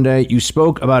on Monday, you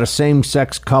spoke about a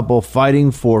same-sex couple fighting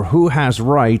for who has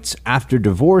rights after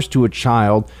divorce to a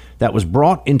child that was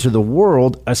brought into the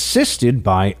world assisted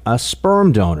by a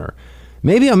sperm donor.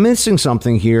 Maybe I'm missing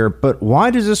something here, but why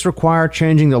does this require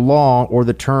changing the law or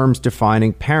the terms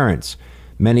defining parents?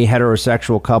 Many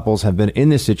heterosexual couples have been in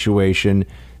this situation.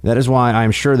 That is why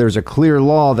I'm sure there's a clear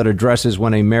law that addresses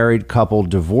when a married couple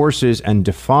divorces and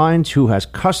defines who has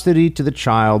custody to the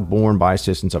child born by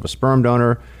assistance of a sperm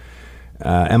donor.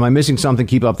 Am I missing something?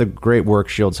 Keep up the great work.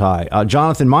 Shields high.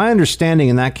 Jonathan, my understanding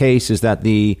in that case is that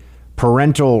the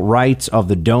parental rights of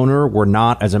the donor were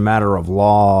not, as a matter of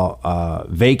law,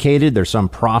 vacated. There's some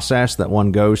process that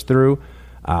one goes through.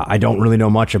 I don't really know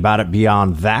much about it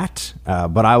beyond that,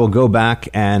 but I will go back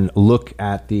and look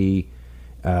at the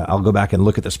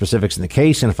specifics in the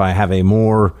case, and if I have a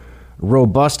more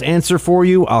robust answer for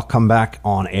you, I'll come back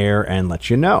on air and let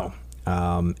you know.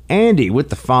 Andy with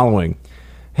the following.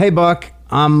 Hey, Buck,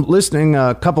 I'm listening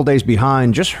a couple days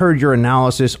behind. Just heard your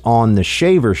analysis on the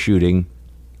Shaver shooting.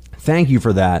 Thank you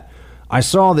for that. I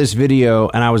saw this video,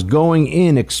 and I was going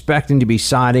in expecting to be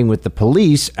siding with the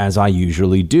police, as I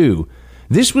usually do.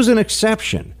 This was an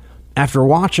exception. After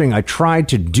watching, I tried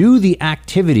to do the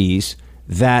activities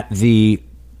that the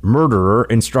murderer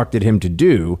instructed him to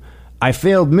do. I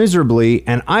failed miserably,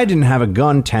 and I didn't have a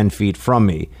gun 10 feet from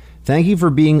me. Thank you for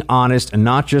being honest and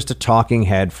not just a talking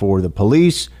head for the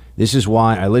police. This is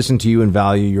why I listen to you and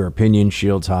value your opinion.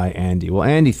 Shields high, Andy. Well,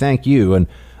 Andy, thank you. And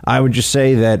I would just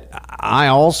say that I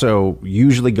also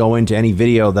usually go into any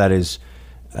video that is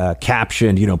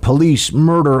captioned, police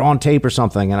murder on tape or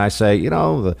something, and I say,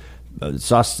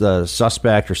 the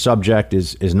suspect or subject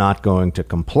is not going to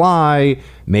comply,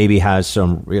 maybe has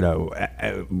some,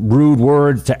 rude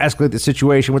words to escalate the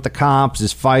situation with the cops,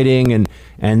 is fighting,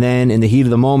 and then in the heat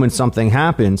of the moment something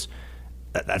happens.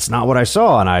 That's not what I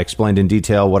saw, and I explained in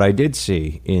detail what I did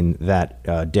see in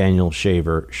that Daniel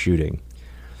Shaver shooting.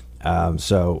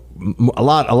 So a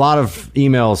lot of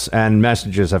emails and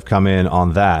messages have come in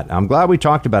on that. I'm glad we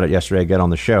talked about it yesterday again on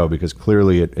the show, because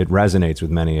clearly it resonates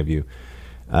with many of you.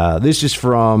 This is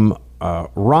from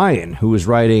Ryan, who is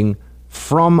writing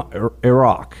from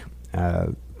Iraq.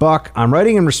 Buck, I'm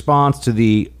writing in response to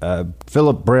the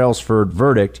Philip Brailsford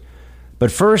verdict,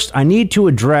 but first I need to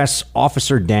address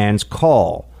Officer Dan's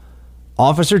call.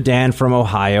 Officer Dan from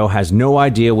Ohio has no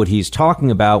idea what he's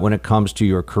talking about when it comes to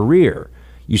your career.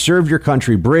 You served your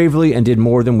country bravely and did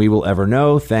more than we will ever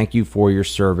know. Thank you for your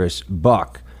service,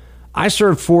 Buck. I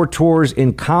served 4 tours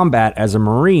in combat as a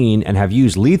Marine and have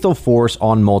used lethal force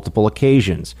on multiple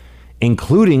occasions,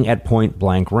 including at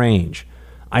point-blank range.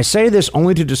 I say this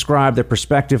only to describe the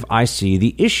perspective I see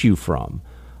the issue from.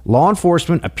 Law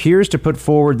enforcement appears to put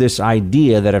forward this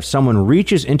idea that if someone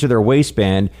reaches into their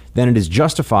waistband, then it is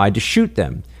justified to shoot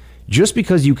them. Just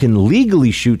because you can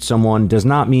legally shoot someone does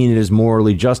not mean it is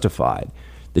morally justified.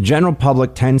 The general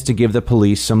public tends to give the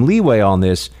police some leeway on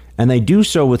this, and they do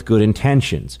so with good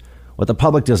intentions. What the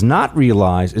public does not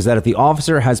realize is that if the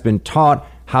officer has been taught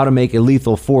how to make a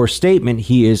lethal force statement,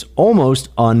 he is almost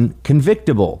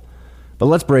unconvictable. But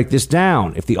let's break this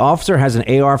down. If the officer has an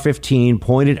AR-15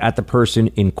 pointed at the person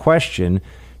in question,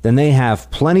 then they have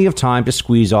plenty of time to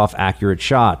squeeze off accurate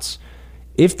shots.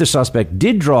 If the suspect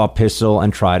did draw a pistol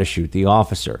and try to shoot the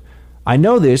officer. I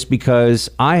know this because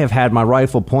I have had my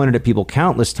rifle pointed at people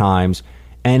countless times,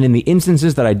 and in the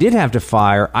instances that I did have to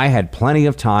fire, I had plenty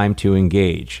of time to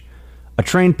engage. A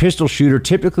trained pistol shooter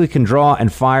typically can draw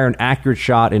and fire an accurate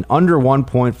shot in under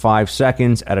 1.5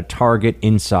 seconds at a target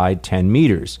inside 10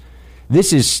 meters.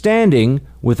 This is standing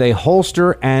with a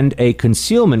holster and a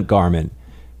concealment garment.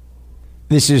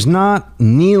 This is not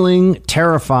kneeling,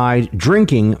 terrified,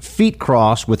 drinking, feet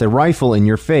crossed with a rifle in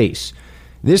your face.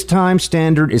 This time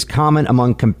standard is common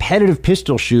among competitive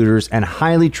pistol shooters and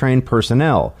highly trained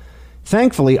personnel.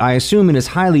 Thankfully, I assume it is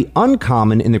highly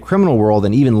uncommon in the criminal world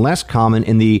and even less common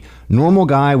in the normal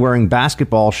guy wearing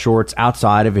basketball shorts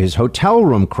outside of his hotel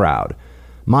room crowd.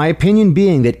 My opinion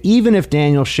being that even if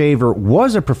Daniel Shaver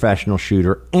was a professional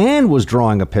shooter and was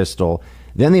drawing a pistol,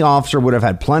 then the officer would have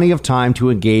had plenty of time to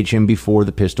engage him before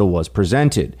the pistol was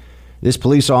presented. This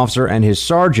police officer and his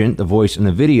sergeant, the voice in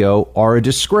the video, are a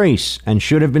disgrace and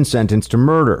should have been sentenced to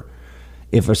murder.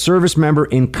 If a service member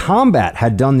in combat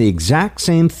had done the exact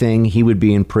same thing, he would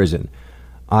be in prison.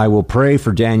 I will pray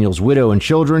for Daniel's widow and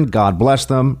children. God bless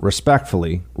them.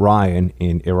 Respectfully, Ryan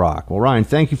in Iraq. Well, Ryan,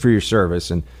 thank you for your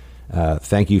service, and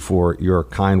thank you for your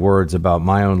kind words about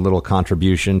my own little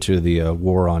contribution to the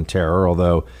war on terror,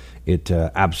 although it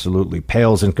absolutely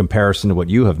pales in comparison to what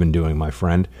you have been doing, my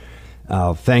friend.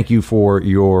 Thank you for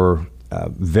your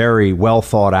very well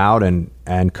thought out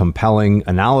and compelling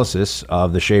analysis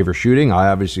of the Shaver shooting. I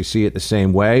obviously see it the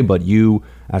same way, but you,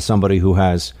 as somebody who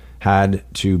has had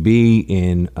to be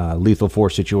in lethal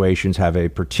force situations, have a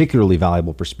particularly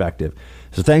valuable perspective.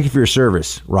 So thank you for your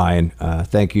service, Ryan.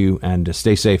 Thank you, and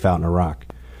stay safe out in Iraq.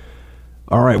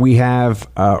 All right, we have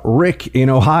Rick in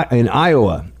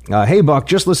Iowa. Hey, Buck,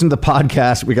 just listen to the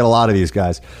podcast. We got a lot of these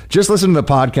guys. Just listen to the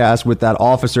podcast with that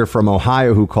officer from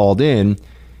Ohio who called in.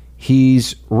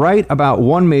 He's right about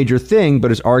one major thing, but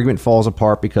his argument falls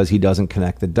apart because he doesn't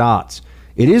connect the dots.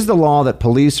 It is the law that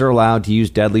police are allowed to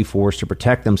use deadly force to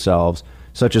protect themselves,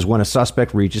 such as when a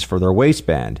suspect reaches for their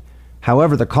waistband.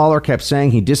 However, the caller kept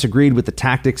saying he disagreed with the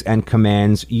tactics and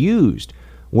commands used.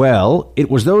 Well,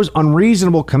 it was those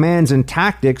unreasonable commands and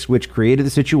tactics which created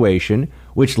the situation,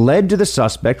 which led to the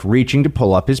suspect reaching to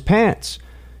pull up his pants.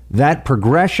 That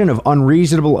progression of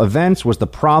unreasonable events was the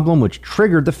problem which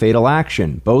triggered the fatal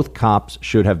action. Both cops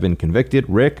should have been convicted.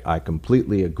 Rick, I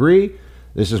completely agree.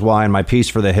 This is why in my piece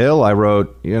for The Hill, I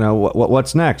wrote,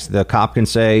 what's next? The cop can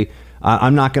say,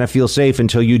 I'm not going to feel safe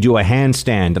until you do a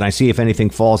handstand and I see if anything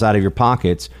falls out of your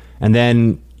pockets. And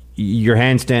then your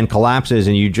handstand collapses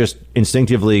and you just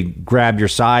instinctively grab your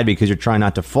side because you're trying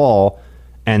not to fall,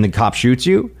 and the cop shoots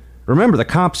you. Remember, the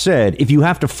cop said, if you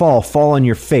have to fall on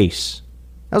your face.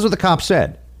 That's what the cop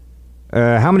said.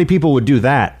 How many people would do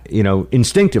that,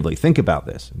 instinctively? Think about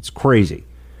this. It's crazy.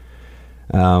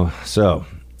 Anyway,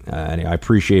 I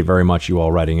appreciate very much you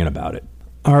all writing in about it.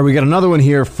 All right, we got another one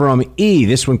here from E.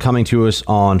 This one coming to us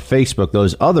on Facebook.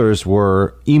 Those others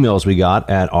were emails we got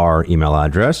at our email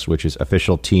address, which is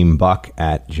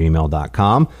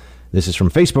officialteambuck@gmail.com. This is from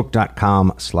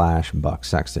facebook.com/Buck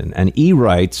Sexton. And E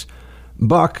writes,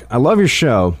 Buck, I love your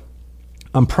show.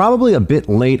 I'm probably a bit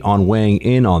late on weighing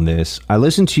in on this. I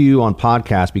listen to you on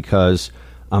podcast because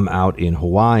I'm out in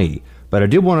Hawaii, but I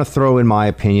did want to throw in my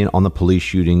opinion on the police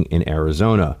shooting in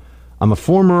Arizona. I'm a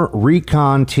former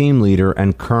recon team leader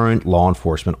and current law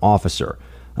enforcement officer.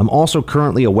 I'm also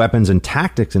currently a weapons and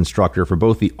tactics instructor for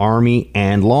both the Army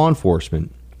and law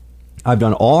enforcement. I've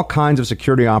done all kinds of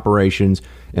security operations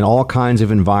in all kinds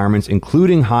of environments,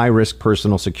 including high-risk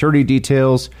personal security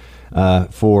details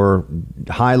for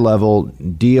high-level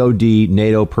DoD,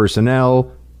 NATO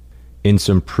personnel in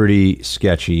some pretty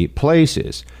sketchy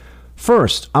places.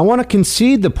 First, I want to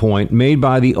concede the point made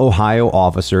by the Ohio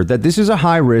officer that this is a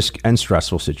high-risk and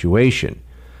stressful situation.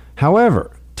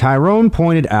 However, Tyrone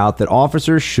pointed out that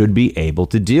officers should be able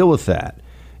to deal with that.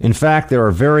 In fact, there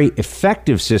are very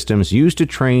effective systems used to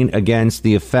train against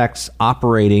the effects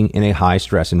operating in a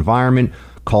high-stress environment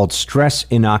called stress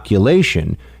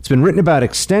inoculation. It's been written about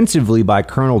extensively by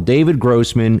Colonel David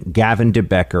Grossman, Gavin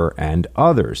DeBecker, and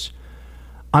others.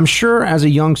 I'm sure as a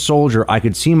young soldier I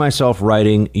could see myself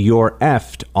writing "You're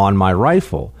effed" on my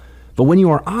rifle. But when you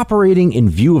are operating in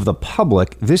view of the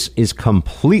public, this is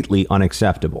completely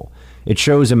unacceptable. It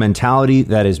shows a mentality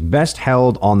that is best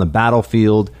held on the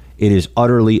battlefield. It is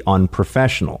utterly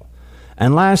unprofessional.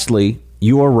 And lastly,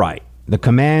 you are right. The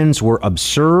commands were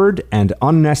absurd and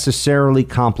unnecessarily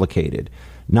complicated.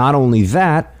 Not only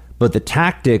that, but the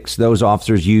tactics those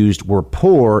officers used were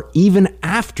poor even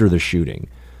after the shooting.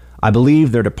 I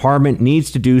believe their department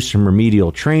needs to do some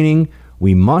remedial training.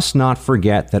 We must not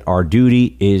forget that our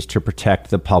duty is to protect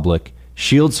the public.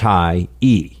 Shields high,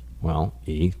 E. Well,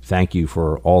 E, thank you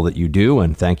for all that you do,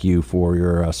 and thank you for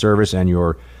your service and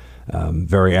your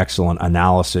very excellent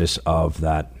analysis of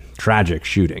that tragic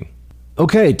shooting.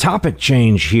 Okay, topic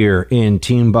change here in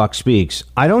Team Buck Speaks.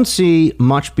 I don't see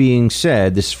much being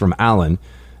said, this is from Alan,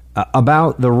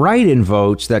 about the write-in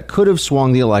votes that could have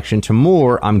swung the election to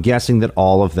more. I'm guessing that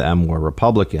all of them were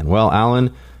Republican. Well,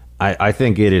 Alan, I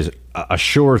think it is a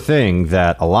sure thing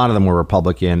that a lot of them were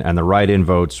Republican, and the write-in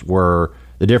votes were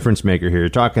the difference maker here. You're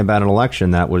talking about an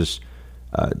election that was,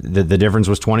 the difference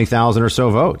was 20,000 or so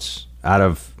votes out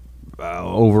of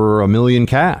over 1 million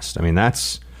cast. I mean,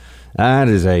 that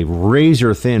is a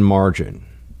razor thin margin.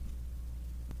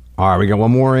 All right, we got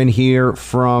one more in here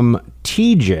from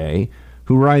TJ,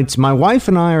 who writes, "My wife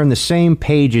and I are on the same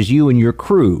page as you and your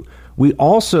crew. We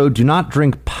also do not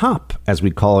drink pop, as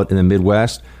we call it in the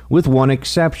Midwest, with one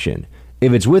exception.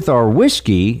 If it's with our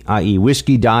whiskey, i.e.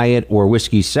 whiskey diet or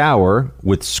whiskey sour,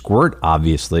 with squirt,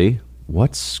 obviously."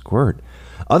 What's squirt?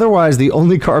 "Otherwise, the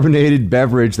only carbonated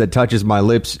beverage that touches my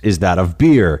lips is that of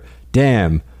beer.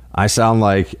 Damn, I sound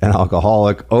like an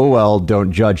alcoholic. Oh well,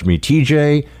 don't judge me."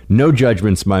 TJ, no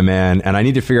judgments, my man. And I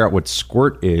need to figure out what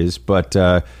squirt is. But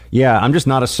yeah, I'm just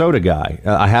not a soda guy.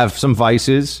 I have some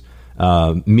vices,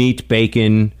 meat,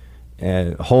 bacon,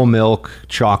 whole milk,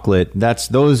 chocolate.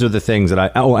 Those are the things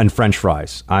that and French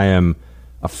fries. I am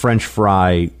a French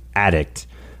fry addict,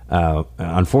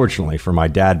 unfortunately, for my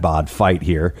dad bod fight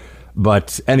here.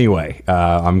 But anyway,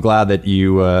 I'm glad that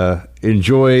you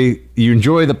enjoy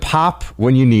the pop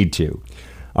when you need to.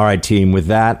 All right, team, with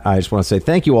that, I just want to say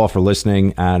thank you all for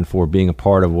listening and for being a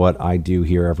part of what I do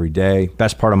here every day.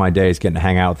 Best part of my day is getting to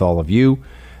hang out with all of you.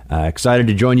 Excited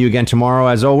to join you again tomorrow.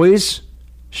 As always,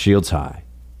 shields high.